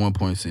 Yeldon getting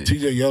 1.6.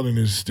 T.J. Yeldon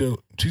is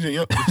still T.J.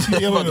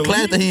 Yeldon. The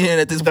class that he in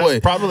at this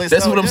point.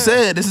 That's what I'm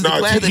saying. This is the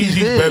class that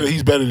he's in.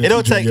 He's better than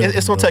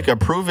It's gonna take a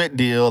prove it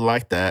deal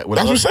like that.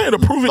 That's what I'm saying. A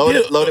prove it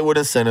deal loaded with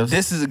incentives.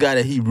 This is a guy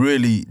that he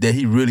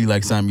really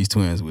like Siamese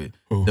twins with.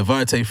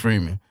 Devontae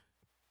Freeman.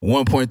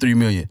 1.3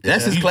 million.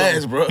 That's his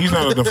class, bro. He's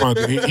not a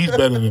Devontae. He's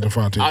better than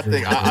Devontae. I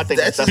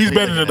think he's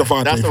better than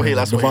Devontae.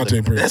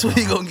 That's what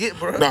he gonna get,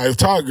 bro. Now, if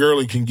Todd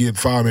Gurley can get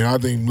 $5 million, I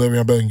think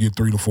Le'Veon Bell can get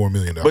 $3 to $4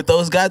 million. But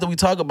those guys that we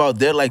talk about,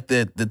 they're like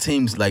the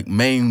team's like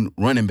main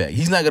running back.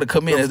 He's not gonna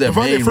come in as their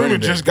main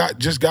running back.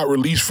 just got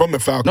released from the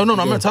Falcons. No.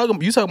 I'm not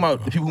talking. You talking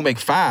about the people who make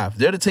 5.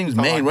 They're the team's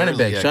main running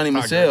back. Sony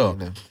Michel.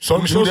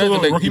 Sony Michel's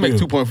on his rookie deal. He make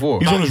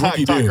 2.4. He's on his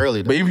rookie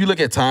deal. But if you look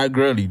at Todd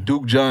Gurley,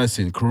 Duke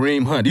Johnson,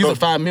 Kareem Hunt, these are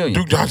 $5 million.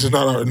 Duke Johnson's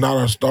not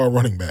our star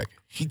running back.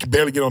 He can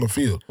barely get on the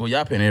field. Well,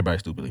 y'all paying everybody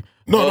stupidly.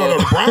 No,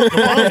 the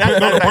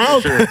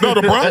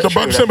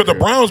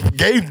Browns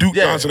gave Duke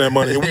Johnson that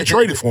money and we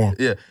traded for him.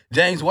 Yeah,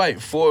 James White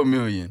 $4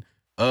 million.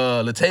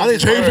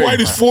 James White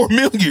is $4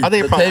 million. I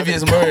think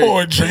Latavius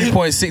Murray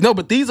 3.6. No,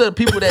 but these are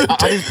people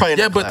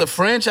that but the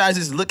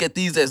franchises look at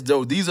these as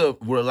though these are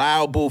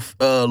reliable,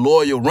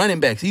 loyal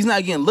running backs. He's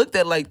not getting looked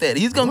at like that.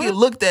 He's gonna get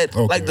looked at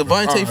like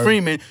Devontae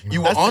Freeman.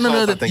 You were on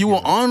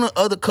the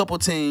other couple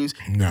teams.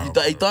 No,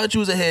 he thought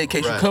you was ahead.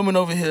 Case you're coming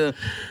over here.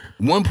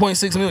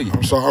 1.6 million.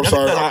 I'm sorry.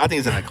 I think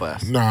it's in that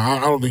class. Nah, I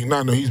don't think.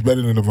 No, he's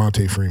better than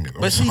Devontae Freeman.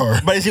 But is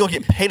he gonna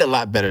get paid a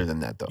lot better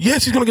than that though?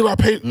 Yes, he's gonna get a lot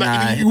paid.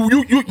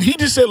 He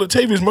just said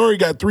Latavius Murray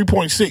got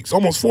 3.6,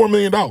 almost $4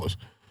 million.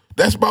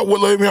 That's about what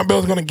Le'Veon Bell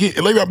is going to get.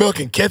 Le'Veon Bell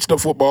can catch the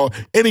football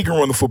and he can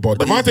run the football.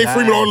 Devontae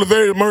Freeman or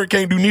Latavius Murray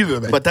can't do neither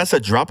of that. But that's a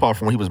drop off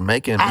from what he was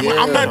making.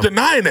 I'm not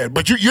denying that.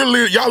 But y'all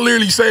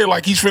literally saying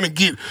like he's finna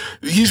get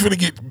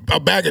a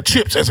bag of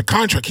chips as a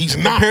contract. He's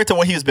not. Compared to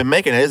what he's been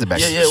making, it is a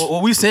bag. Yeah.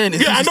 What we saying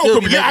is I know.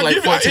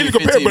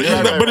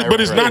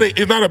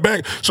 It's not a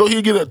bag. So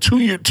he'll get a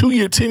two-year,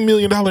 $10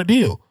 million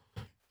deal.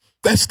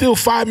 That's still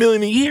 $5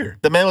 million a year.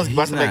 The man was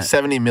about to make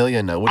 $70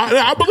 million though.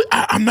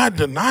 I'm not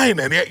denying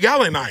that.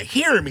 Y'all are not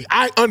hearing me.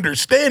 I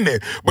understand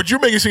that, but you're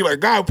making it seem like a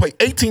guy who played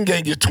 18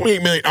 games gets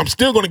 $28 million. I'm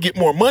still going to get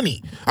more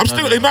money. It's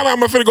not like I'm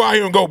going to go out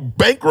here and go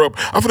bankrupt.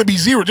 I'm going to be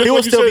zero. Just he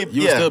like will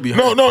still be.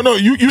 No.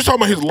 You talking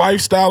about his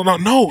lifestyle?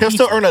 No. He'll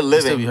still earn a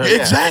living.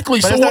 Exactly.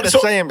 But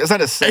it's not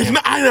the same.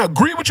 I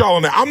agree with y'all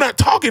on that. I'm not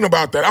talking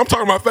about that. I'm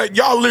talking about the fact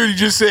y'all literally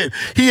just said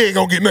he ain't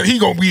going to get nothing. He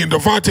going to be in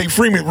Devontae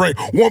Freeman rank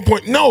 1.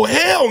 No,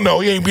 hell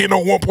no. He ain't getting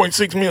no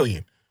 1.6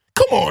 million.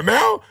 Come on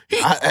now.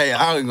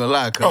 I ain't gonna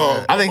lie.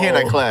 I think he in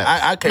that class.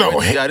 I can't.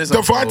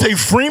 Devontae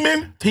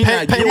Freeman.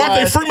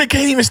 Devontae Freeman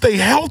can't even stay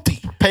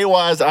healthy. Pay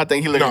wise, I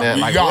think he's looking at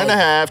like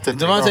 1.5 to.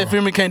 Devontae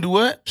Freeman can't do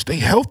what? Stay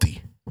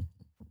healthy.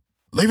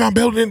 Le'Veon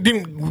Bell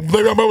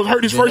Le'Veon Bell was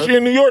hurt his first year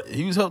in New York.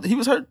 He was hurt.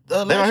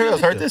 Le'Veon Bell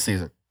was hurt this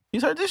season.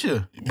 He's hurt this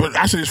year. But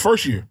I said his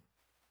first year.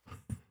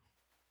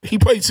 He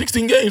played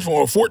 16 games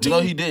for him. 14. No,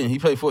 he didn't. He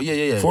played 14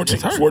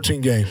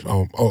 games.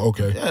 Oh,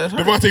 okay. Yeah,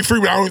 Devontae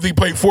Freeman, I don't think he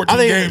played 14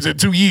 games in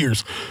 2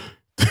 years.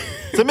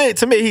 To me,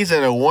 he's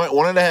in a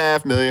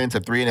 1.5 million to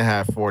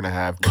 3.5,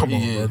 4.5. Come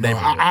on, bro. No,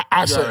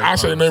 I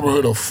say a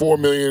neighborhood of 4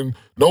 million.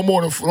 No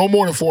more than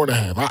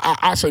 4.5.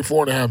 I say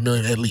 4.5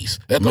 million at least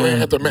at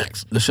the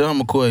max.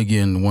 LaShawn McCoy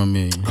getting $1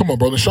 million. Come on,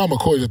 bro. LaShawn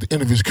McCoy is at the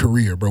end of his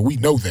career, bro. We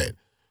know that.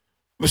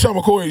 LaShawn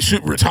McCoy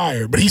should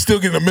retire, but he's still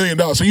getting $1 million.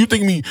 So you're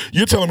telling me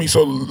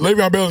so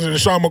Le'Veon Bell is in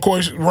LaShawn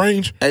McCoy's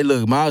range? Hey,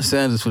 look, Miles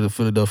Sanders for the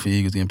Philadelphia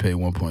Eagles getting paid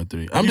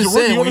 1.3. I'm He's just a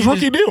rookie saying on his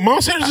rookie deal.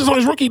 Miles Sanders is on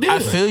his rookie deal. I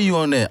feel you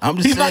on that. I'm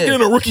just He's saying not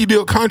getting a rookie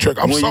deal contract.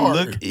 I'm when sorry.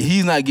 you look,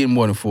 he's not getting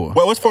more than 4.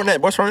 Well, what's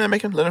Fournette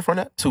making? Leonard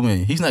Fournette? $2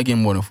 million. He's not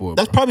getting more than 4.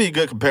 That's probably a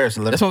good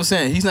comparison. That's what I'm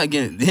saying. He's not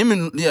getting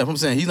I'm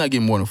saying he's not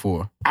getting more than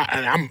 4.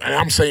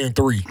 I'm saying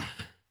 3.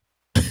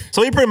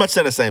 So he pretty much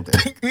said the same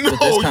thing. No,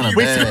 that's kind of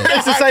bad.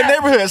 It's the same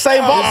neighborhood,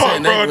 same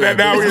ballpark, bro.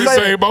 Now we're the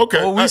same.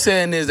 Okay. What we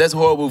saying is that's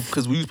horrible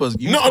because we supposed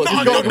to.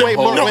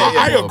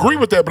 I agree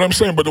with that, but I'm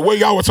saying, but the way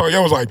y'all were talking,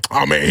 y'all was like,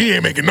 oh man, he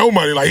ain't making no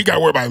money. Like he got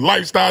to worry about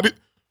lifestyle.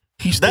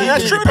 He's still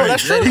that's true.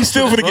 That's true. He's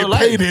still going to get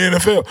paid in the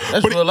NFL.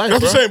 That's real life,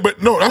 that's what I'm saying.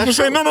 But no, that's what I'm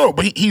saying. No.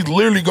 But he's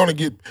literally going to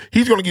get.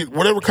 He's going to get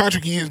whatever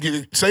contract he is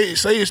getting. Say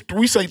it's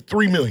we say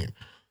 $3 million.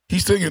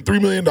 He's still getting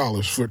 $3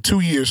 million for 2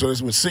 years. So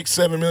that's with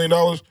 $6-7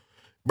 million.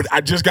 But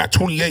I just got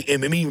 28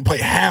 and didn't even play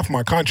half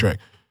my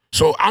contract.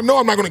 So I know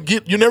I'm not going to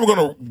get. You're never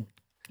going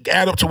to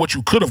add up to what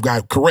you could have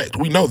got correct.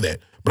 We know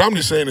that. But I'm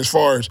just saying, as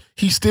far as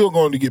he's still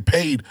going to get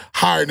paid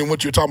higher than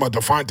what you're talking about,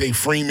 Devontae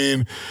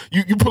Freeman.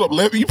 You put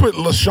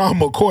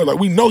LaShawn McCoy. Like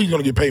we know he's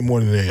going to get paid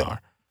more than they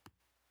are.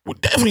 We're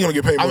definitely going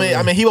to get paid more.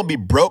 I mean, he won't be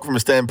broke from a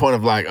standpoint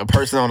of like a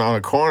person on a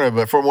corner,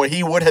 but from what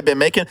he would have been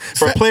making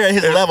for a player at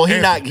his level,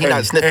 he's not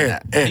sniffing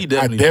that.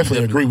 I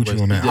definitely agree with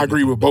you on that. I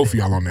agree with both of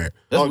y'all on that.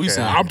 That's what we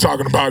saying. I'm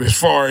talking about as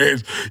far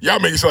as y'all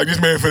make it sound like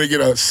this man finna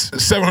get a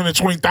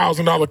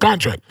 $720,000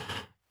 contract.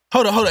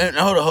 Hold on.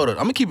 I'm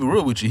gonna keep it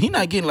real with you. He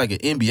not getting like an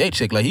NBA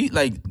check. Like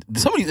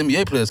some of these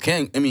NBA players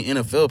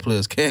NFL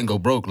players can go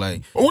broke.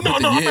 Like, oh no,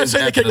 I'm not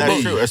saying they can't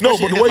go broke. No,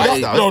 but the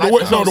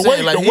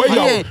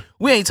way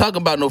we ain't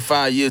talking about no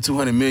 5-year,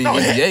 $200 million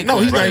NBA. No,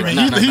 he's not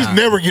even. He's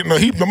never getting.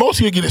 The most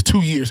he'll get is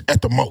 2 years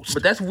at the most.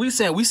 But that's what we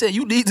saying. We said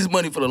you need this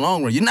money for the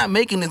long run. You're not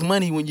making this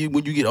money when you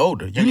get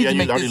older. You need to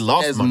make this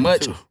as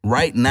much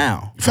right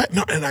now. In fact,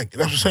 no, and that's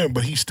what I'm saying.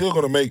 But he's still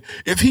gonna make.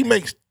 If he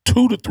makes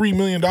 $2 to $3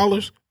 million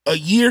a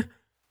year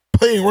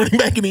playing running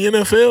back in the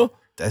NFL.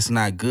 That's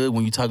not good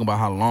when you talk about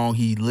how long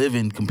he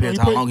living compared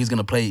to how long he's going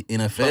to play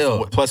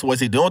NFL. Plus,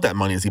 what's he doing with that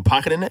money? Is he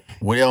pocketing it?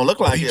 Well, it don't look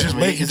like he just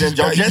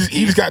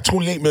got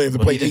 $28 million to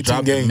play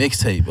 18 games.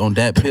 Mixtape on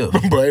that pill.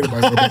 Bro,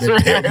 everybody know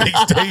that damn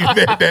mixtape,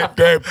 that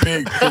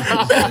big.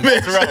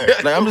 That's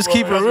right. Like, I'm just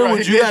keeping it real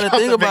with you. You got to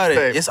think about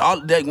it. It's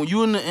all like when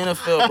you in the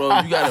NFL,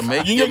 bro. You got to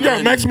make. You got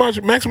to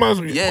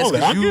maximize.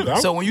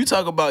 Yes, so when you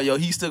talk about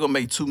he's still gonna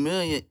make $2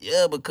 million.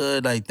 Yeah,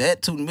 because like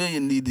that $2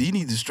 million he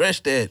needs to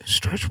stretch that.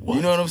 Stretch what?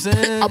 You know what I'm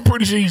saying? I'm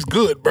pretty sure he's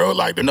good, bro.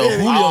 Like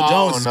Julio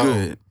Jones is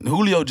good.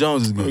 Julio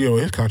Jones is good. Yo,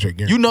 his contract.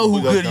 You know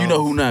who good. You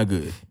know who not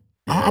good.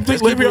 I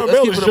think Le'Veon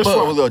Bell is just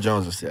fine. Julio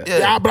Jones is set.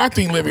 Yeah, but I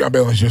think Le'Veon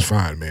Bell is just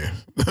fine, man.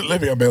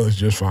 Le'Veon Bell is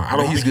just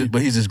fine. He's good,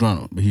 but he's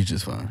disgruntled. But he's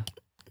just fine.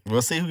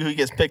 We'll see who he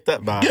gets picked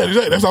up by. Yeah,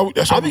 exactly. That's all.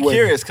 I'll be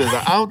curious because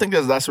I don't think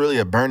that's really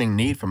a burning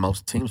need for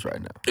most teams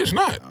right now. It's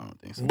not. I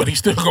don't think so. But he's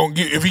still gonna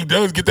get. If he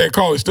does get that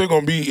call, it's still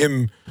gonna be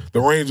in the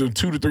range of $2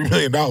 to $3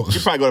 million. You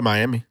probably go to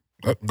Miami.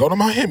 Go to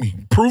Miami.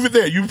 Prove it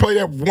there. You play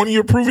that 1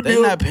 year prove it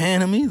deal. They're not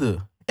paying him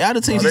either. All the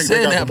teams he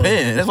said they're not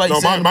paying. That's why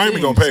he said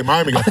Miami gonna pay.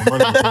 Miami got the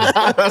money to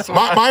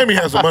pay. Miami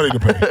has the money to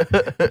pay.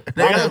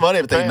 They got the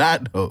money, but they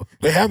not though.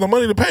 They have the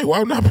money to pay. Why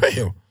would not pay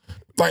him?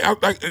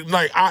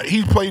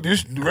 He played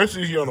the rest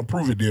of this year on a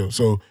prove it deal.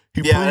 So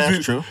he proves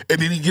it, true. And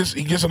then he gets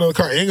another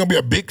contract. It ain't gonna be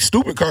a big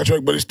stupid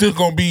contract, but it's still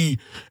gonna be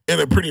in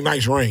a pretty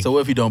nice range. So what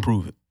if he don't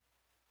prove it?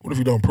 What if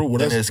you don't prove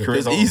it?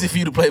 It's easy for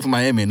you to play for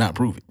Miami and not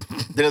prove it.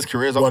 Then his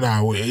career's over.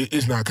 Well,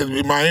 it's not. Because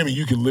in Miami,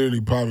 you can literally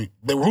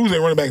who's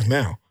their running backs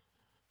now?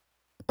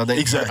 I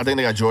think they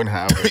got Jordan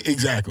Howard.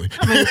 Exactly.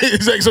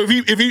 Exactly. So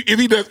if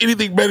he does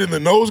anything better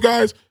than those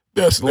guys,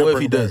 what if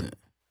he doesn't?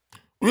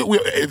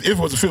 If it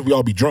was a fit, we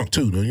all be drunk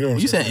too. Though, you know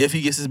what I'm saying? If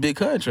he gets his big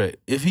contract.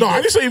 I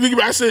didn't say if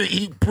he. I said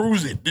he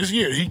proves it this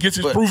year. He gets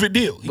his prove it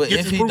deal. But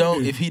if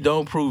he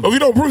don't prove it,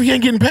 he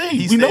ain't getting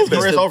paid. We know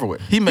career's over with.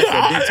 He messed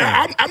up big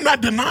time. I'm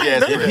not denying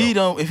that. If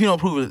he don't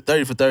prove it,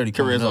 30 for 30,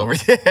 career's over.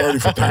 30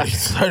 for 30,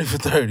 30 for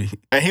 30.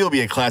 And he'll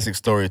be a classic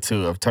story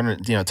too of turning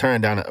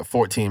down a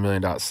 $14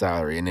 million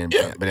salary and then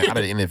but out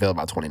of the NFL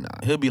about 29.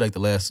 He'll be like the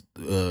last.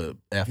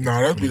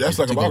 Athlete. That's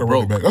like a lot of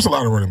running backs. That's a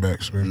lot of running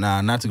backs, man.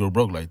 Nah, not to go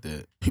broke like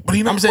that. But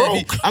he's not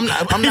broke. I'm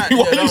not.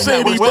 Why you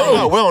saying he's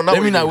broke?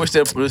 Let me not wish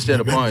that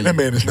upon you. That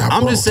man is not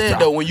broke. I'm just saying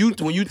though, when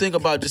you think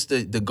about just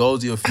the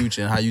goals of your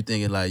future and how you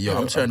thinking like,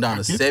 I'm turning down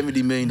a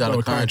 $70 million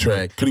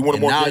contract,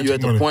 and now you're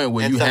at the point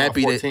where you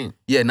happy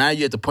that now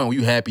you're at the point where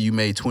you happy you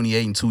made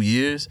 28 in 2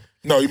 years.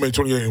 No, you made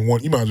 28 in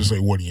one. You might as well say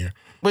 1 year.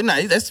 But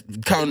that's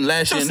counting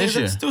last year and this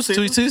year. Two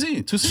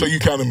seasons. So you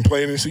count him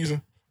playing this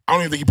season? I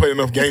don't even think he played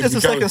enough games. It's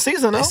the second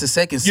season, though. It's the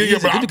second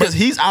season. Because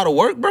he's out of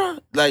work, bro.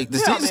 Like, the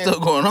season's still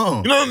going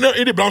on. No,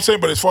 it is. But I'm saying,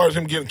 but as far as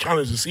him getting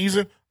counted as a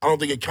season, I don't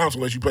think it counts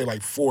unless you play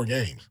like 4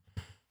 games.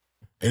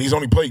 And he's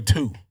only played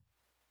 2.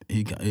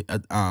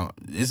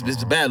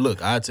 It's a bad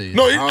look, I'll tell you.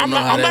 No, I'm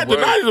not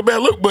denying it's a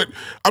bad look, but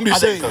I'm just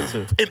saying,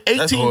 in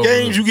 18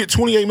 games, you get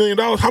 $28 million.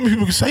 How many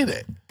people can say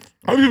that?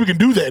 How many people can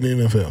do that in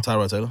the NFL?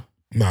 Tyrod Taylor.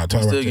 Nah,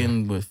 Tyrod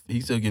Taylor.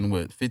 He's still getting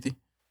what, 50?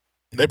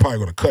 They're probably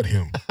going to cut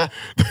him.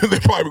 They're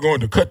probably going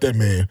to cut that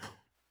man.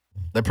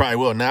 They probably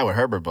will now with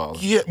Herbert balling.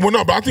 Yeah, well,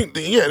 no, but I think,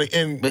 But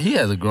he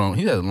has a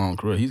long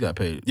career. He's got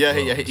paid. Yeah,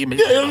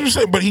 I'm just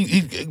saying,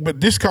 but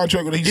this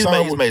contract that he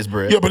signed with, made his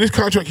bread. yeah, but this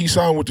contract he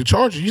signed with the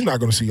Chargers, he's not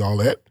going to see all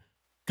that.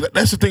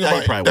 That's the thing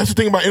about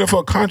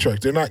NFL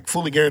contracts. They're not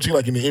fully guaranteed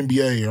like in the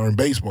NBA or in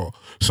baseball.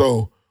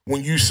 So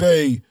when you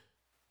say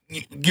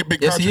get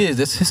big contracts, he is.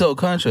 That's his whole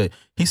contract.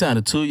 He signed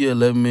a 2-year,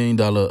 $11 million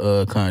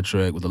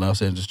contract with the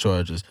Los Angeles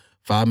Chargers.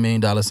 $5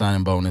 million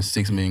signing bonus,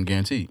 $6 million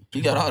guaranteed.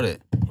 He got all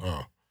that.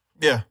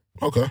 Yeah.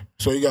 Okay,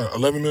 so you got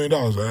 $11 million.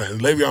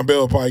 Le'Veon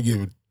Bell will probably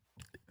give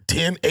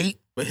 10, 8.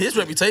 But his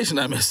reputation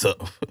not messed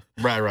up.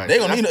 Right. They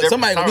gonna need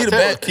somebody gonna need a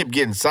back. Keep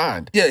getting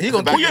signed. Yeah, he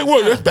gonna.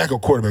 That's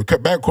backup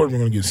quarterback. Backup quarterback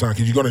going to get signed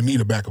because you're going to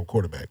need a backup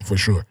quarterback for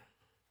sure.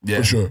 Yeah.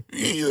 For sure.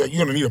 You're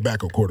going to need a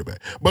backup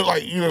quarterback. But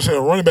like you know, what I'm saying,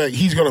 a running back,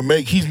 he's going to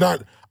make. He's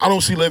not. I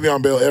don't see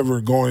Le'Veon Bell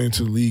ever going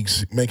into the league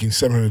making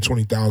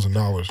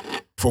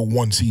 $720,000 for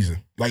one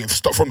season. Like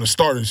from the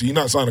starters, he's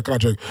not signed a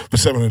contract for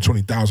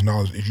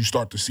 $720,000 if you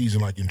start the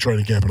season like in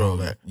training camp and all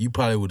that. You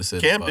probably would have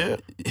said Cam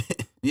did.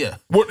 Yeah.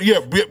 Well, yeah.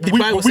 He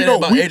probably would say that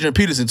about Adrian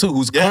Peterson too,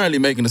 who's currently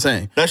making the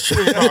same. That's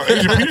true.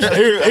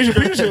 Adrian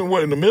Peterson,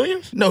 what, in the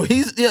millions? No,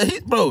 he's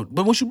bro.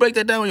 But once you break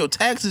that down on your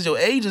taxes, your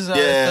ages, and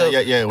all that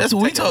stuff, that's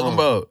what we talking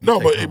about. No,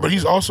 but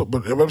he's also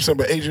I'm saying,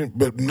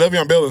 but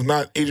Le'Veon Bell is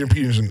not Adrian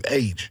Peterson's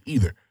age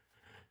either.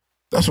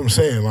 That's what I'm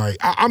saying. Like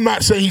I'm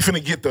not saying he's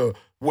finna get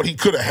what he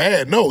could have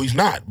had. No, he's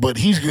not. But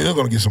he's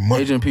gonna get some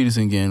money. Adrian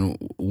Peterson getting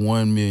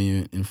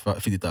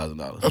 $1,050,000.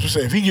 That's what I'm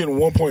saying. If he getting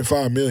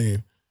 $1.5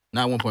 million.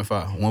 Not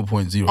 1.5,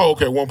 1.0. Oh,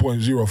 okay,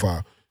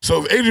 1.05.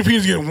 So if Adrian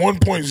Peterson getting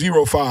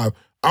 1.05,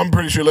 I'm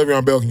pretty sure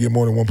Le'Veon Bell can get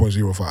more than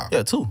 1.05.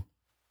 Yeah, 2.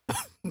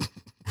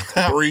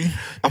 3.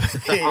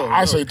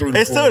 I say 3 to 4.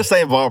 It's still the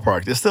same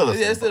ballpark. It's still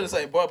the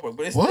same ballpark,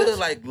 but it's still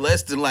like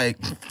less than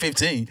like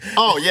 15.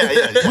 Oh yeah.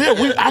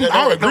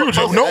 I agree with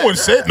you. No one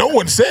said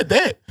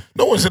that.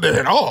 No one said that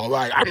at all.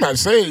 Like I'm not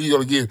saying he's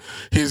gonna get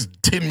his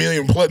 $10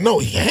 million plus. No,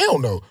 hell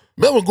no.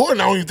 Melvin Gordon,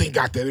 I don't even think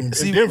got that in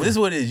Denver. This is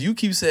what it is. You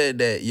keep saying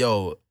that,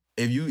 yo.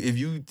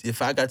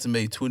 If I got to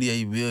make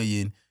 $28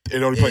 million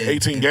and only play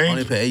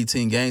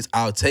 18 games,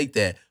 I'll take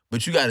that.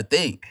 But you got to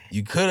think,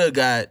 you could have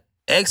got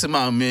X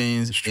amount of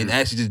millions and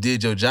actually just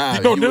did your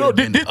job. And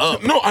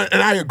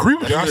I agree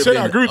with you. I said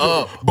I agree with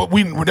you. But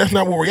that's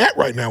not where we're at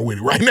right now with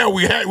it. Right now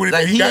we had with it.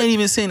 Like he ain't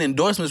even seeing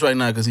endorsements right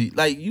now because he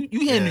like you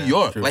here in New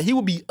York. True. Like he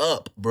would be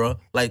up, bro.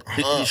 Like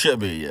he should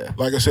be, yeah.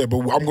 Like I said,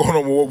 but I'm going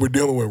on with what we're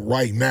dealing with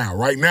right now.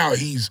 Right now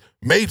he's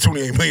made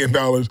 $28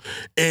 million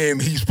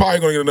and he's probably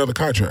going to get another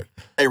contract.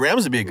 Hey,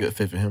 Rams would be a good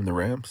fit for him. The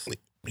Rams,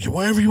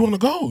 wherever you want to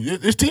go,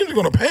 this teams are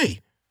going to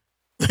pay.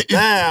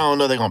 I don't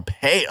know they're gonna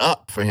pay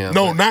up for him.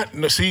 No,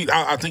 see,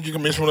 I think you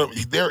can miss one up.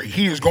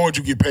 He is going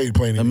to get paid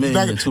playing. He's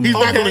not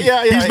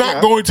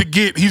going to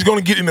get. He's going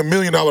to get in the $1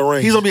 million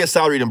range. He's gonna be a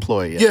salaried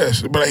employee. Yeah.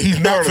 Yes, but he's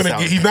not going to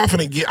get. He's not going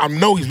to get. I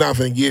know he's not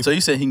going to get. So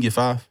you said he can get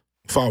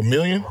 $5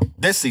 million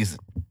this season?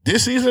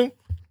 This season,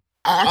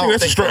 I think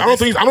that's a straight.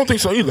 I don't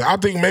think so either. I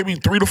think maybe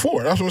 3 to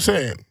 4. That's what I'm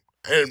saying.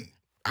 And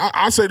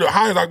I say the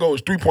highest I go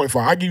is 3.5.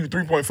 I give you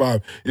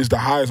 3.5 is the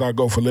highest I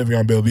go for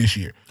Le'Veon Bell this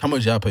year. How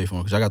much y'all pay for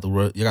him? Because y'all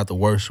got the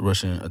worst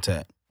rushing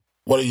attack.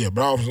 Well, yeah,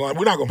 but I was like,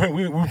 we're not gonna pay.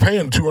 We're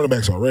paying 2 running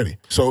backs already,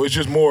 so it's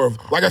just more of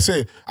like I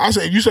said. I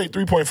say if you say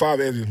 3.5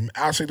 as his,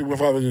 I say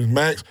 3.5 as his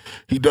max.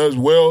 He does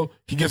well.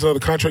 He gets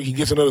another contract. He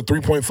gets another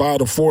 3.5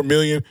 to $4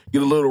 million.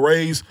 Get a little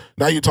raise.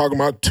 Now you're talking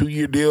about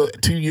 2-year deal,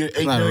 2 year,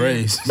 $8 million. A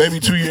raise. Maybe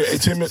 2 year,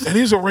 $10 million. It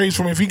is a raise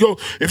from if he goes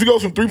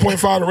from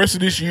 3.5 the rest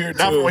of this year.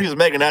 Not from what he was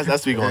making.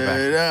 That's be going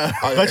back.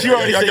 But you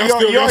already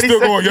y'all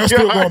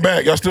still going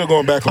back. Y'all still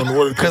going back on the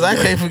word. Because I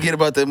can't forget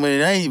about that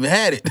money. I ain't even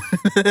had it.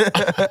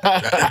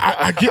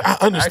 I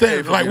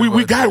understand. Like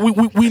we got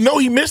it. We know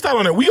he missed out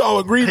on that. We all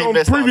agreed on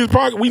the previous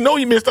podcast. We know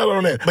he missed out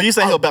on that. But you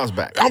say he'll bounce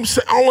back.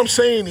 All I'm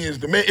saying is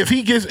the man, if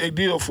he gets a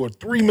deal for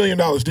 $3 million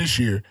this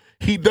year,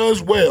 he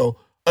does well.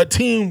 A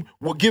team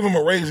will give him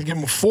a raise and give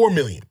him $4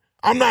 million.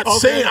 I'm not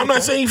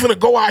saying he's gonna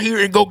go out here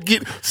and go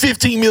get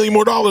 $15 million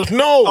more.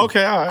 No.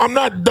 Okay, all right. I'm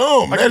not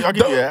dumb. I'll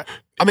give you that.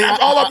 I mean,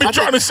 all I've been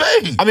trying to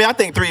say. I mean, I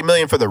think $3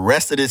 million for the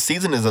rest of this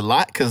season is a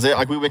lot because,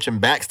 like we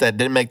mentioned, backs that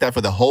didn't make that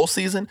for the whole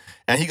season,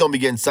 and he's gonna be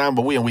getting signed.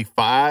 But we in week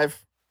 5.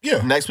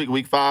 Yeah. Next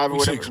week 5 or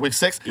whatever, week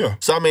 6. Yeah.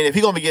 So I mean, if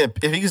he's gonna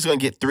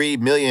get $3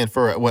 million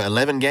for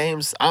 11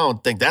 games, I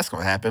don't think that's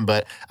gonna happen.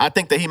 But I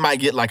think that he might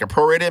get like a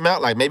prorated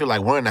amount, like maybe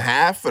like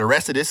 1.5 for the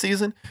rest of this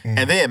season,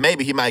 and then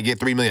maybe he might get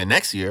 $3 million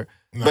next year.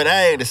 No. But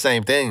that ain't the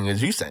same thing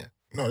as you saying.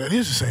 No, that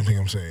is the same thing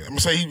I'm saying. I'm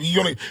gonna say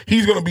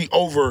he's gonna be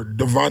over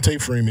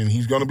Devontae Freeman.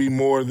 He's gonna be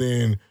more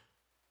than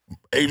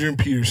Adrian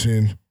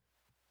Peterson.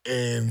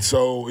 And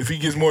so if he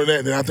gets more than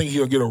that, then I think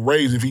he'll get a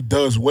raise if he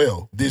does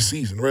well this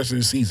season, the rest of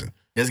the season.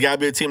 There's got to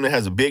be a team that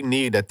has a big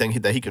need that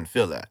he can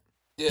fill that.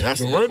 Yeah,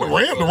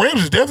 the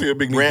Rams is definitely a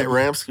big need.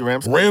 Rams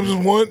is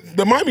one.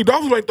 The Miami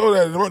Dolphins might throw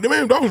that. The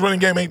Miami Dolphins running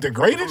game ain't the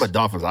greatest. The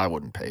Dolphins, I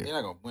wouldn't pay. They're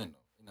not gonna win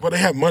though. But they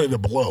have money to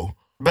blow.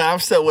 But I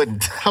still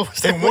wouldn't.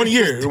 In 1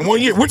 year,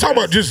 we're talking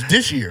about just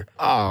this year.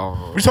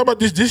 Oh, we're talking about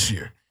this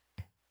year.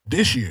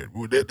 This year.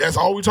 That's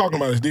all we're talking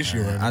about is this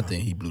year right now. I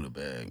think he blew the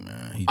bag,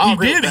 man. He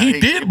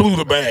did blow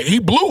the bag. He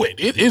blew it.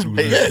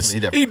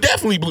 He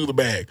definitely blew the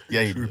bag.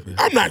 Yeah, he did.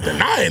 I'm not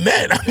denying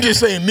that. I'm just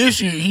saying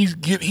this year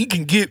he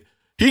can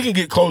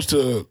get close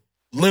to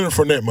Leonard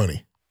Fournette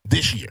money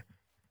this year.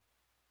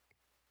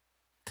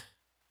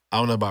 I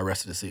don't know about the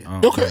rest of the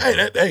season.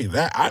 Okay,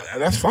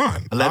 that's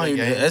fine.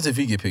 As if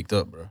he get picked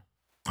up, bro.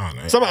 I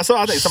know.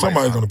 I think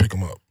somebody's gonna pick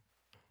him up.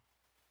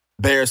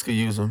 Bears could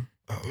use him.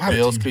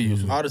 Bills could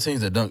use him. All the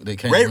teams that dunk, they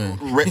can't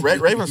win.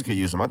 Ravens could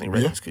use him. I think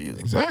Ravens could use him.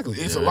 Exactly.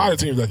 It's a lot of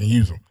teams that can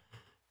use him.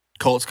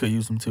 Colts could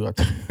use him too, I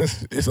think.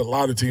 It's a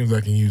lot of teams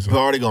that can use him.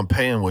 They're already going to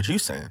pay him what you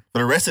saying. For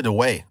the rest of the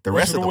way. The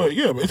rest of the way.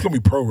 Yeah, but it's going to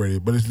be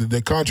prorated. But it's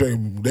the contract.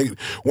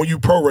 When you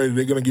prorate it,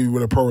 they're going to give you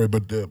what a prorate.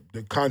 But the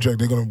contract,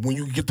 they're going to, when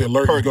you get the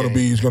alert, it's going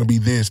to be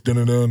this,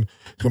 dun-dun-dun.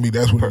 It's going to be,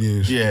 that's what it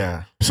is.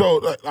 Yeah. So,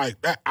 like,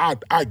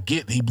 I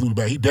get he blew the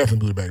back. He definitely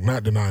blew the back.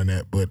 Not denying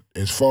that. But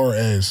as far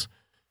as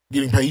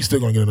getting paid, he's still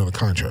going to get another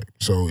contract.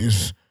 So,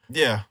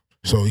 yeah.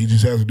 So, he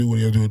just has to do what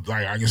he has to do.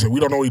 Like I said, we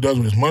don't know what he does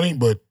with his money,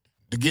 but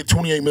to get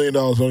 $28 million,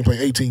 only play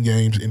 18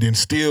 games, and then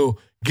still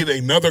get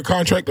another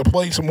contract to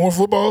play some more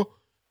football,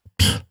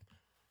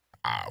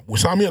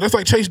 that's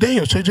like Chase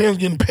Daniels. Chase Daniels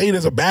getting paid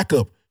as a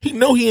backup. He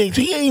ain't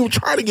even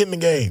trying to get in the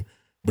game,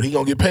 but he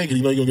gonna get paid because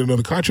he know he gonna get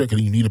another contract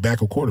and you need a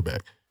backup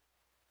quarterback.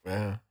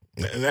 Yeah,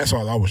 and that's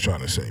all I was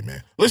trying to say,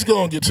 man. Let's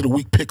go and get to the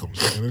week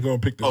pick'ems. Let's go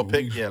and pick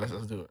the Yeah, let's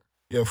do it.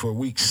 Yeah, for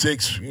week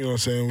 6, you know what I'm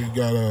saying?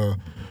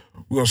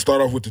 We're gonna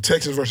start off with the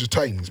Texans versus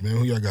Titans, man.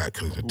 Who y'all got?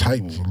 Because the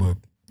Titans look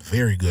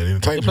very good. And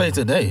the Titans they play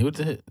today. What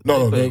the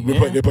hell?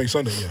 They play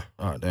Sunday, yeah.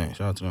 Oh, dang.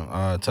 Shout out to them.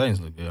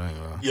 Titans look good. I ain't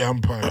gonna lie. Yeah, I'm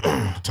probably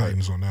the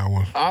Titans on that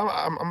one.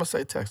 I'm going to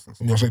say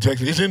Texans. You going to say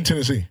Texans? It's in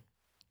Tennessee.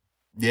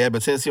 Yeah,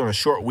 but Tennessee on a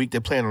short week.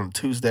 They're playing on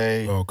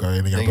Tuesday. Okay,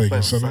 and they got to play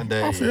on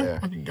Sunday. Oh, yeah.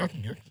 I can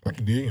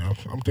dig it.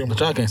 I'm thinking. But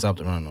y'all can't stop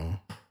the run, though.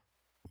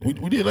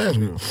 We did last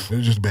week. It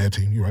was just a bad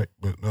team. You're right.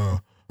 But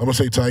I'm going to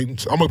say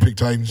Titans. I'm going to pick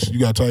Titans. You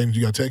got Titans.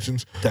 You got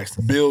Texans.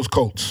 Bills,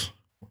 Colts.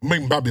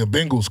 Maybe a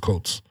Bengals,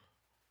 Colts.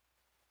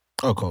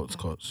 Oh, Colts.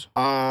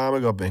 I'm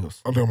going to go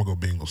Bengals. I'm going to go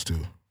Bengals,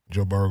 too.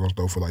 Joe Burrow going to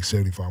throw for like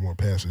 75 more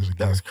passes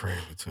again. That's crazy,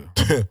 too.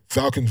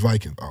 Falcons,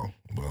 Vikings. Oh,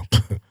 well.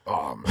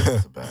 Oh, man,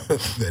 that's a bad one.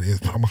 That is.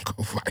 I'm going to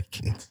go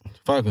Vikings.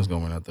 Falcons going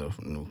to win out there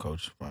for the new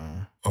coach.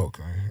 Fine.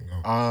 Okay.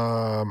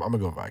 I'm going to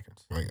go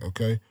Vikings. Right,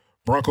 okay.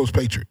 Broncos,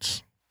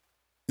 Patriots.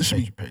 This should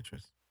be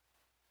Patriots.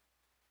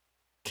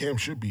 Cam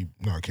should be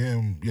back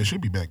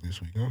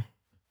this week, huh?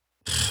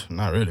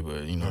 Not really,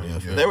 but you know the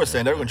NFL. They were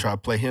saying they were going to try to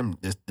play him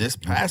this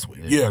past week.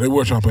 Yeah, they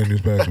were trying to play him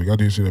this past week. I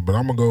did see that, but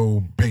I'm gonna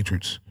go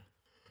Patriots.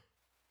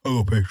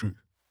 I'll go Patriots.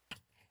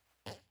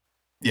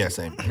 Yeah,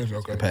 same.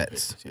 Okay.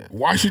 Pats. Yeah.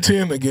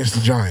 Washington against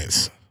the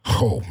Giants.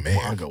 Oh man,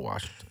 I'll go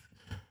Washington.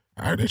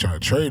 All right, they trying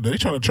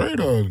to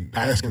trade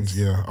Haskins.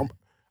 Yeah,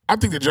 I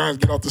think the Giants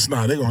get off the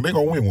snide. They're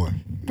gonna win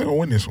one. They're gonna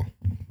win this one.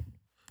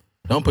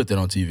 Don't put that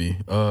on TV.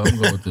 I'm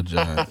going with the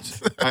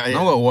Giants. I'm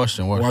going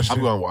Washington.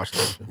 I'm going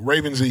Washington.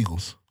 Ravens,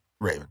 Eagles.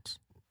 Ravens.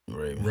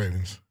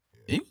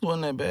 Eagles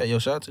wasn't that bad. Yo,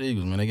 shout out to the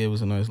Eagles, man. They gave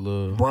us a nice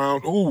little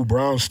Brown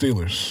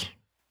Steelers.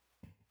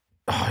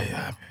 Oh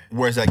yeah.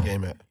 Where's that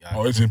game at?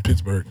 Oh, it's in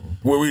Pittsburgh.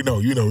 Well, we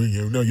know. You know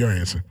your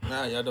answer.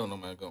 Nah, y'all don't know,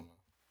 man. Go,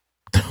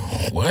 man.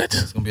 What?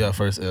 It's gonna be our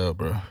first L,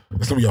 bro.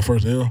 It's gonna be our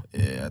first L.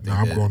 Yeah, I think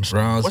I'm going to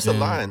Browns. What's the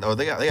line? Oh,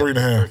 they got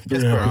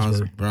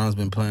 3.5. Browns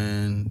been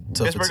playing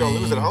tougher Pittsburgh teams. gonna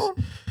lose at home?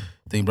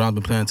 I think Browns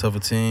been playing tougher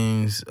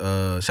teams.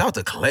 Shout out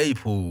to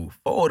Claypool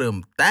for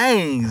them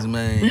things,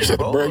 man. You said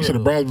the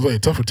Browns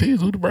played tougher teams.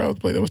 Who the Browns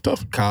played that was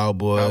tough?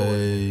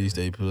 Cowboys.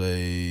 They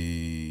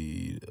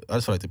played. I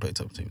just feel like they played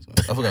tougher teams, man.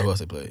 I forgot who else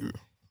they played.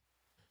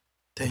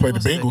 They played the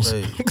Bengals.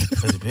 They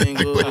played the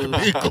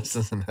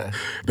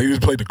Bengals. They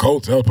just played the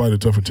Colts. That was probably the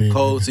tougher team.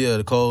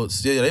 The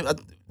Colts. Yeah,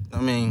 I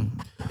mean,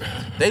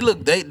 they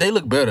look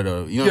better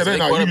though. You know what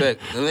I'm saying?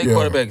 Their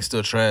quarterback is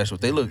still trash,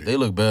 but they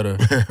look better.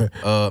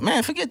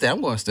 Man, forget that.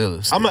 I'm going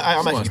Steelers. I'm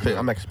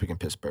actually picking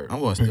Pittsburgh. I'm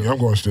going Steelers. I'm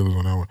going Steelers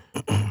on that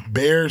one.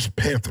 Bears,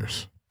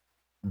 Panthers.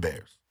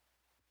 Bears.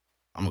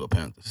 I'm gonna go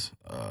Panthers.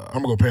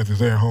 I'm gonna go Panthers.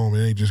 They're at home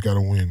and they just got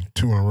to win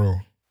 2 in a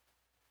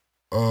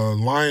row.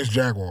 Lions,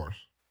 Jaguars.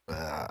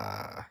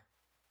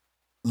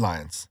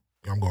 Lions.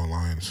 Yeah, I'm going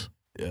Lions.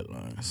 Yeah,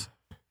 Lions.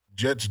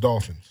 Jets,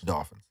 Dolphins.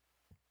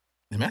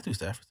 Is Matthew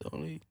Stafford still in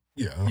the league?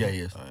 Yeah. Yeah, he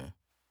is.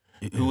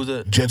 Who was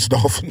it? Jets,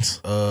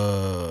 Dolphins.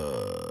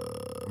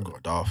 I'm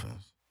going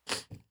Dolphins.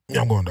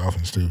 Yeah, I'm going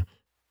Dolphins too.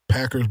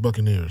 Packers,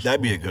 Buccaneers.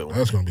 That'd be a good one.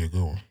 That's gonna be a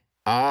good one.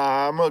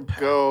 I'm gonna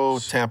go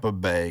Tampa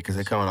Bay because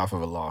they're coming off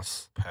of a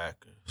loss.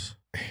 Packers.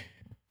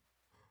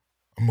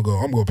 I'm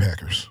gonna go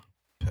Packers.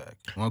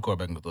 One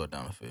quarterback can throw it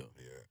down the field.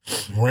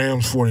 Yeah.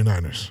 Rams,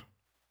 49ers.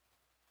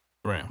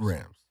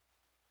 Rams.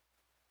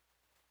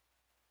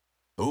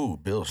 Ooh,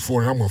 Bills.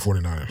 I'm going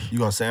 49ers. You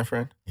going San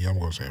Fran? Yeah, I'm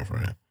going San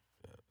Fran.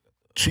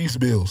 Chiefs,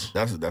 Bills.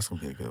 That's gonna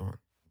be a good one.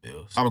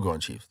 Bills. I'm going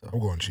Chiefs though. I'm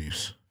going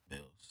Chiefs.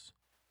 Bills.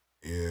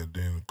 Yeah,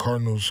 then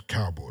Cardinals,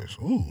 Cowboys.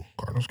 Ooh,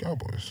 Cardinals,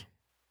 Cowboys.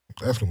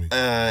 That's gonna be.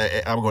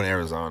 I'm going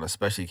Arizona,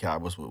 especially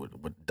Cowboys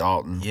with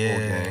Dalton.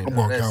 Yeah, I'm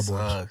going that Cowboys.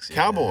 sucks, yeah.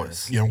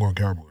 Cowboys. Yeah, I'm going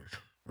Cowboys.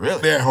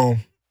 Really? They're at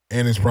home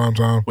and it's prime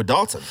time. With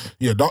Dalton.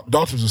 Yeah,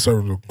 Dalton's a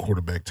serviceable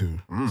quarterback too.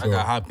 I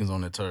got Hopkins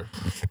on the turf.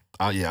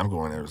 Oh yeah, I'm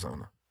going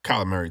Arizona.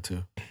 Kyler Murray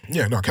too.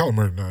 Yeah, no, Kyler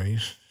Murray. No,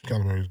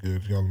 Kyler Murray's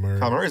good.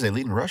 Kyler Murray's a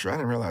leading rusher. I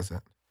didn't realize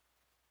that.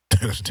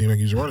 That's a team that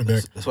can use a running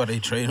back. That's why they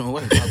trade him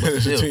away.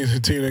 That's a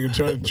team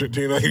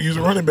that can use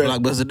a running back.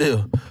 Blockbuster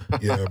deal.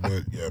 Yeah,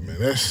 but yeah, man.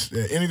 That's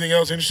anything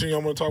else interesting I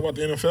want to talk about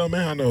the NFL,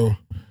 man? I know.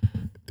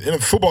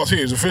 Football's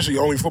here. It's officially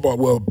only football.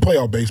 Well,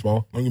 playoff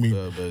baseball. Don't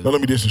let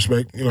me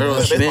disrespect. You know,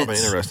 baseball been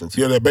interesting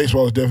too. Yeah, that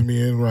baseball is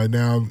definitely in right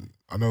now.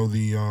 I know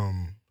the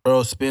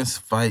Earl Spence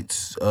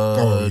fights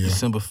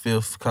December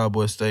 5th,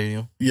 Cowboy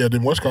Stadium. Yeah,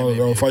 then what's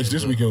called fights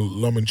this weekend,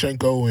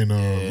 Lomachenko and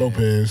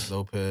Lopez.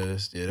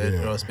 Yeah, that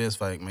Earl Spence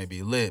fight may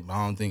be lit, but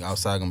I don't think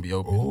outside gonna be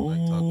open.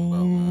 Like talking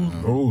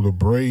about, the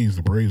Braves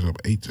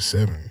up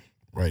 8-7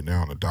 right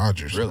now on the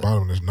Dodgers. Really? The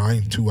bottom is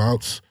 9, 2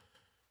 outs.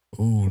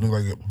 Ooh, look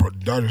like the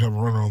Dodgers have a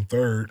runner on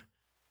third.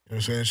 You know what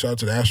I'm saying? Shout out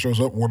to the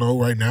Astros up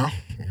 1-0 right now.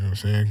 You know what I'm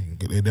saying?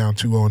 They're down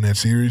 2-0 in that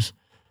series.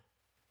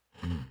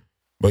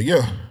 But yeah,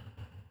 you know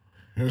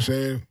what I'm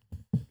saying?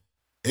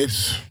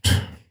 It's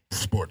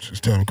sports. It's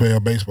time to play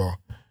out baseball.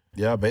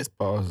 Yeah,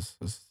 baseball is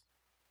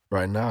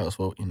right now. It's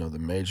what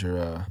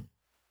the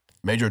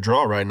major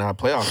draw right now.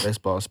 Playoff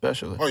baseball,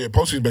 especially. Oh yeah,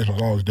 postseason baseball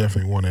is always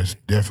definitely one that's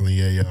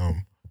definitely a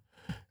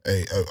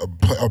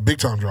big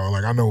time draw.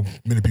 Like I know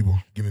many people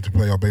get into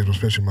playoff baseball,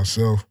 especially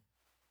myself.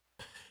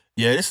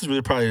 Yeah, this is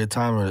really probably the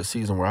time of the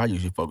season where I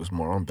usually focus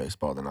more on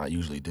baseball than I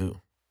usually do.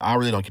 I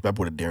really don't keep up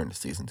with it during the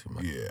season too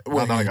much. Yeah,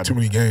 well, I got too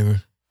many games.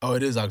 Oh,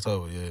 it is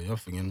October. Yeah, y'all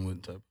forgetting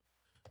what type.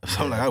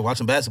 So I'm like, I was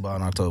watching basketball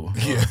in October.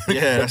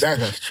 Yeah,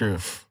 that's true.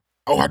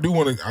 Oh, I did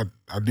want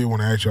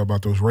to ask you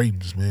about those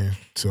ratings, man.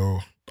 So,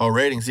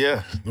 ratings,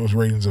 yeah, those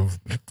ratings of.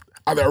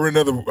 I read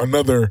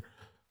another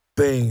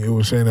thing. It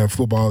was saying that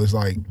football is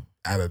like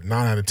out of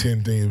 9 out of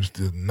 10 things, it was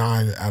the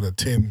 9 out of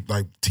 10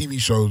 like TV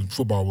shows.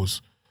 Football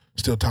was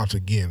still tops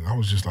again. I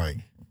was just like,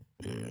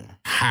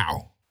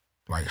 how?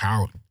 Like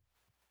how?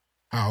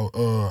 I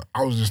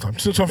was just I'm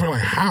still trying to figure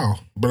like how,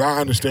 but I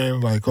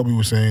understand like Kobe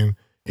was saying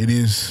it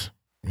is.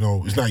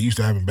 It's not used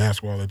to having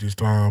basketball at this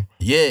time.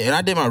 Yeah, and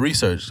I did my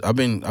research. I've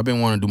been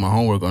wanting to do my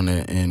homework on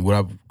that, and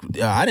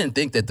I didn't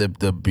think that the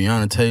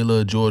Breonna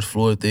Taylor, George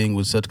Floyd thing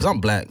was such, because I'm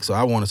black, so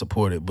I want to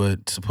support it.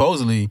 But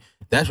supposedly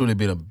that's really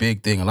been a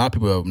big thing. A lot of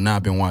people have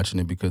not been watching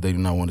it because they do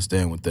not want to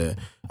stand with that.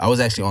 I was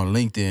actually on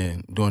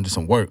LinkedIn doing just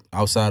some work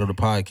outside of the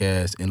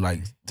podcast, and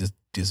like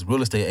this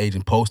real estate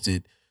agent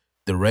posted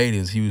the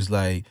ratings. He was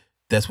like,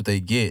 that's what they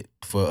get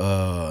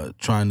for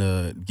trying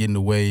to get in the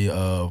way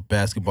of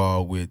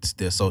basketball with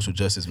their social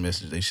justice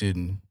message. They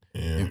shouldn't,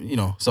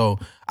 So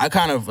I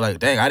kind of like,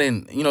 dang, I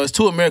didn't, it's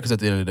two Americas at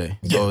the end of the day.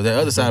 Yeah. So the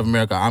other side of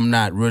America, I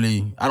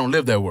don't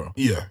live that world.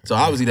 Yeah. So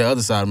obviously the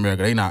other side of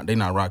America, they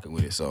not rocking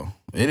with it. So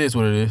it is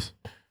what it is.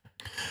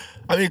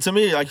 I mean, to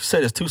me, like you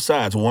said, there's two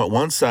sides.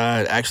 One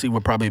side actually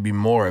would probably be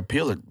more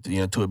appealing,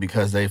 to it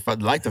because they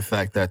like the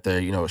fact that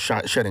they're,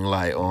 shedding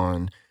light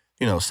on,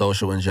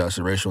 social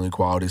injustice, racial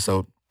inequality.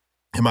 So,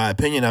 in my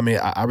opinion, I mean,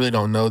 I really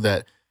don't know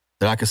that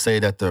I could say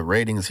that the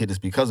ratings hit is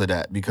because of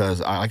that. Because,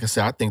 like I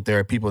said, I think there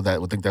are people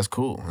that would think that's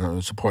cool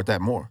and support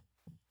that more.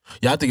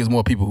 Yeah, I think it's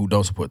more people who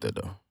don't support that,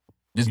 though.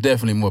 There's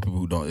definitely more people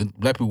who don't.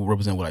 Black people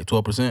represent,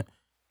 12%?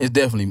 It's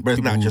definitely But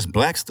it's not just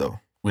blacks,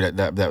 though,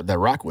 that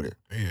rock with it.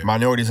 Yeah.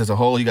 Minorities as a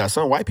whole, you got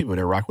some white people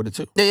that rock with it,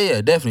 too.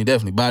 Yeah,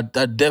 definitely. But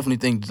I definitely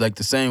think, like,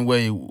 the same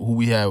way who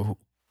we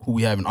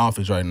have in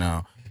office right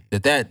now,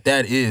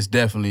 that is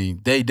definitely,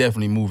 they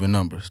definitely move in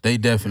numbers. They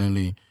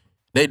definitely...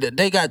 They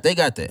got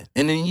that,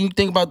 and then you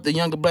think about the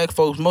younger black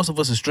folks. Most of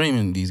us are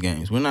streaming these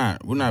games. We're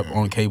not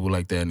on cable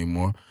like that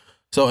anymore.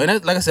 So, and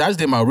that, like I said, I just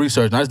did my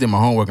research and I just did my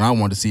homework, and I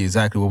wanted to see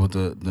exactly what was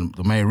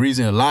the main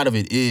reason. A lot of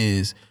it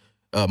is,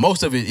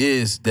 most of it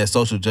is that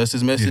social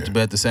justice message,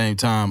 but at the same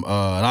time, a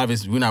lot of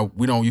it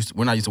we're not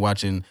used to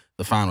watching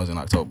the finals in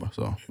October.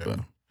 So, but.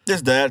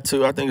 There's that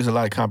too. I think there's a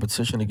lot of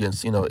competition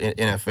against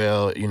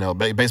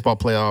NFL, baseball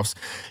playoffs.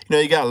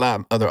 You got a lot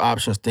of other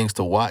options, things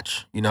to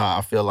watch.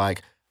 I feel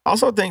like. I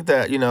also think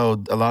that,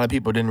 a lot of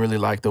people didn't really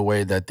like the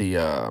way that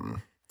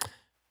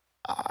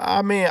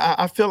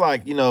I feel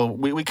like,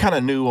 we kind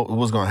of knew what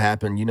was going to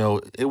happen.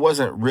 It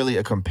wasn't really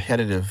a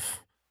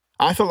competitive.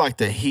 I feel like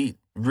the Heat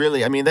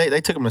really, I mean,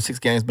 they took them to 6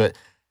 games, but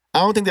I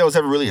don't think there was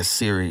ever really a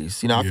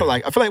series. I feel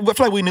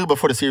like we knew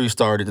before the series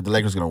started that the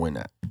Lakers were going to win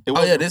that.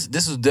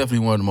 This was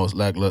definitely one of the most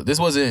lackluster. This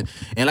wasn't,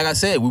 and like I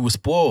said, we were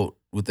spoiled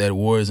with that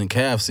Warriors and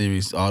Cavs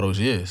series all those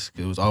years.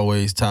 It was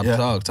always top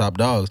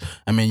dogs.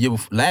 I mean,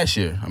 last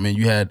year,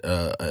 you had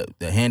the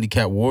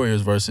handicapped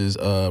Warriors versus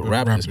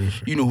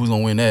Raptors. You knew who was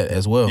going to win that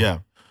as well. Yeah.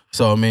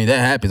 So, that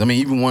happens.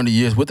 Even one of the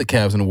years with the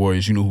Cavs and the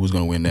Warriors, you knew who was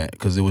going to win that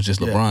because it was just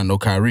LeBron, no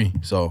Kyrie.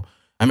 So,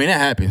 that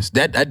happens.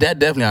 That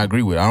definitely I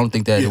agree with. I don't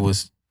think that it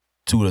was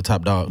two of the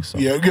top dogs. So.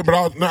 Yeah, but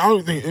I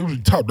don't think it was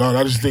top dog.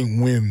 I just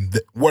think when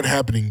what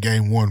happened in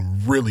game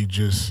 1 really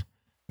just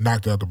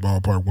knocked out the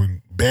ballpark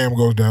when Bam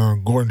goes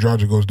down, Gordon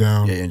Dragic goes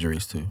down. Yeah,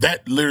 injuries too.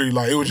 That literally,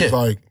 like, it was just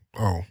like,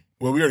 oh,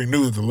 well, we already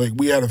knew that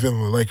we had a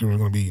feeling the Lakers were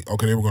going to be,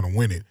 okay, they were going to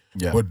win it.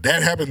 Yeah. But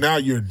that happens now,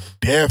 you're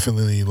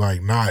definitely,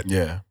 like, not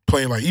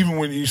playing, like, even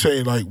when you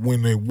say, like,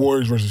 when the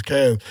Warriors versus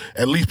Cavs,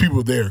 at least people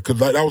were there. Because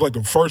like, that was, like,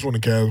 the first one the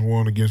Cavs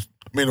won against,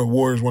 the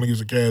Warriors won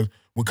against the Cavs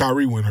when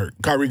Kyrie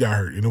got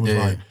hurt. And it was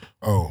like,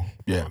 oh,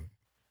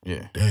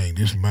 dang,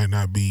 this might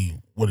not be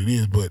what it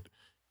is. But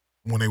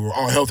when they were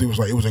all healthy,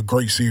 it was a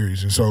great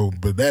series. And so,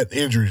 but that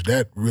injuries,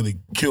 that really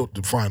killed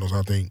the finals,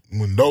 I think.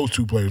 When those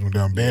two players went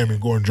down, Bam and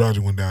Gordon Dragic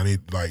went down, it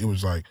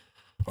was like,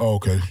 oh,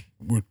 okay,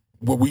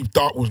 what we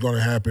thought was going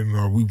to happen,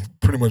 or we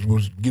pretty much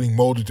was getting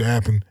molded to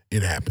happen,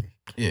 it happened.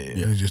 Yeah. And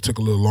it just took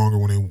a little longer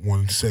when they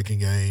won the second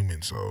game,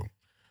 and so.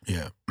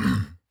 Yeah.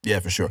 Yeah,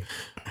 for sure.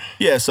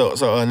 Yeah, so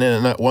and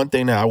then one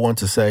thing that I want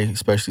to say,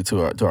 especially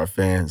to our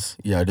fans,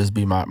 this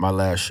be my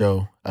last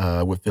show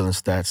with Feeling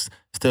Stats.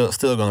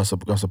 Still gonna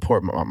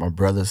support my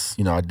brothers.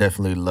 I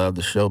definitely love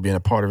the show, being a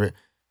part of it.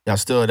 I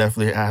still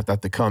definitely have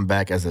to come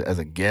back as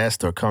a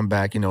guest or come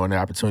back, when the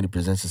opportunity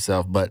presents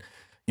itself. But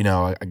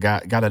I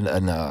got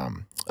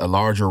a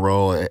larger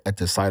role at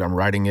the site I'm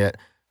writing at.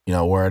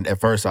 Where at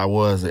first I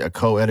was a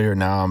co-editor,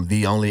 now I'm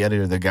the only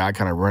editor, the guy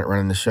kind of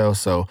running the show.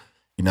 So.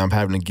 I'm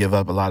having to give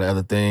up a lot of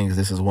other things.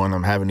 This is one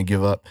I'm having to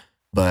give up,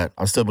 but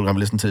I'm still going to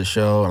listen to the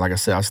show. And like I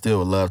said, I still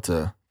would love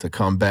to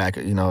come back,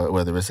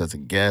 whether it's as a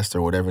guest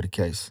or whatever the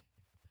case.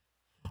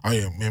 I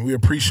am, man. We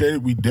appreciate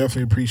it. We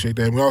definitely appreciate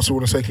that. And we also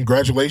want to say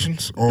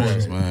congratulations on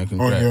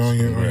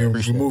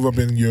your move up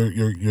in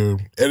your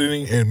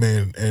editing.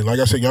 And like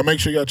I said, y'all make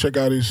sure y'all check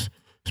out his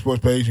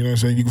sports page. You know what I'm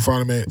saying? You can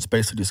find him at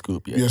Space City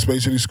Scoop. Yeah,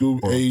 Space City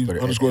Scoop.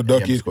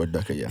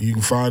 _Duckett. Yeah. You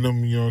can find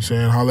him. You know what I'm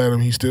saying? Holler at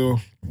him. He still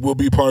will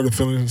be part of the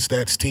Feeling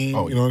Stats team.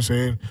 You know what I'm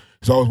saying?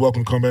 He's always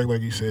welcome to come back.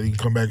 Like you said, he can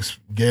come back as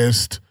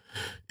guest.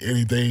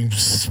 Anything,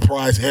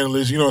 surprise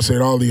analyst, you know what I'm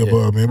saying, all the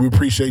above, man. We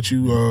appreciate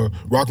you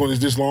rocking with us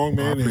this long,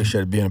 man. I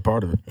appreciate being a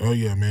part of it. Oh,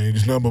 yeah, man.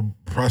 Just nothing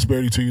but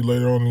prosperity to you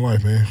later on in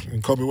life, man.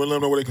 And Kobe, let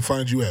them know where they can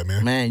find you at,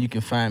 man. Man, you can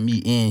find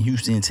me in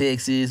Houston,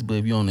 Texas, but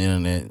if you're on the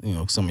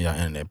internet, some of y'all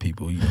internet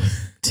people,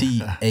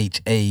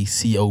 THACOBY.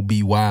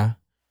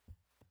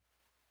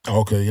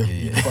 Okay, yeah.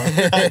 You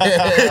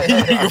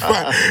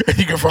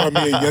can find me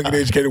at Young and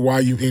Educated,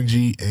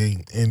 YUNG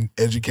and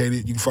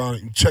Educated. You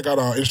can check out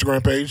our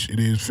Instagram page. It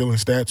is Feeling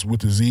Stats with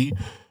the Z.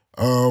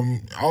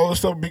 All the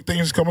stuff, big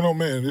things coming on,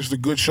 man. This is a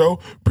good show.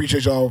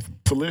 Appreciate y'all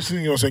for listening.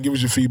 You know what I'm saying? Give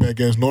us your feedback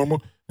as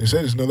normal. And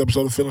said it's another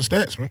episode of Feeling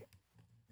Stats, man.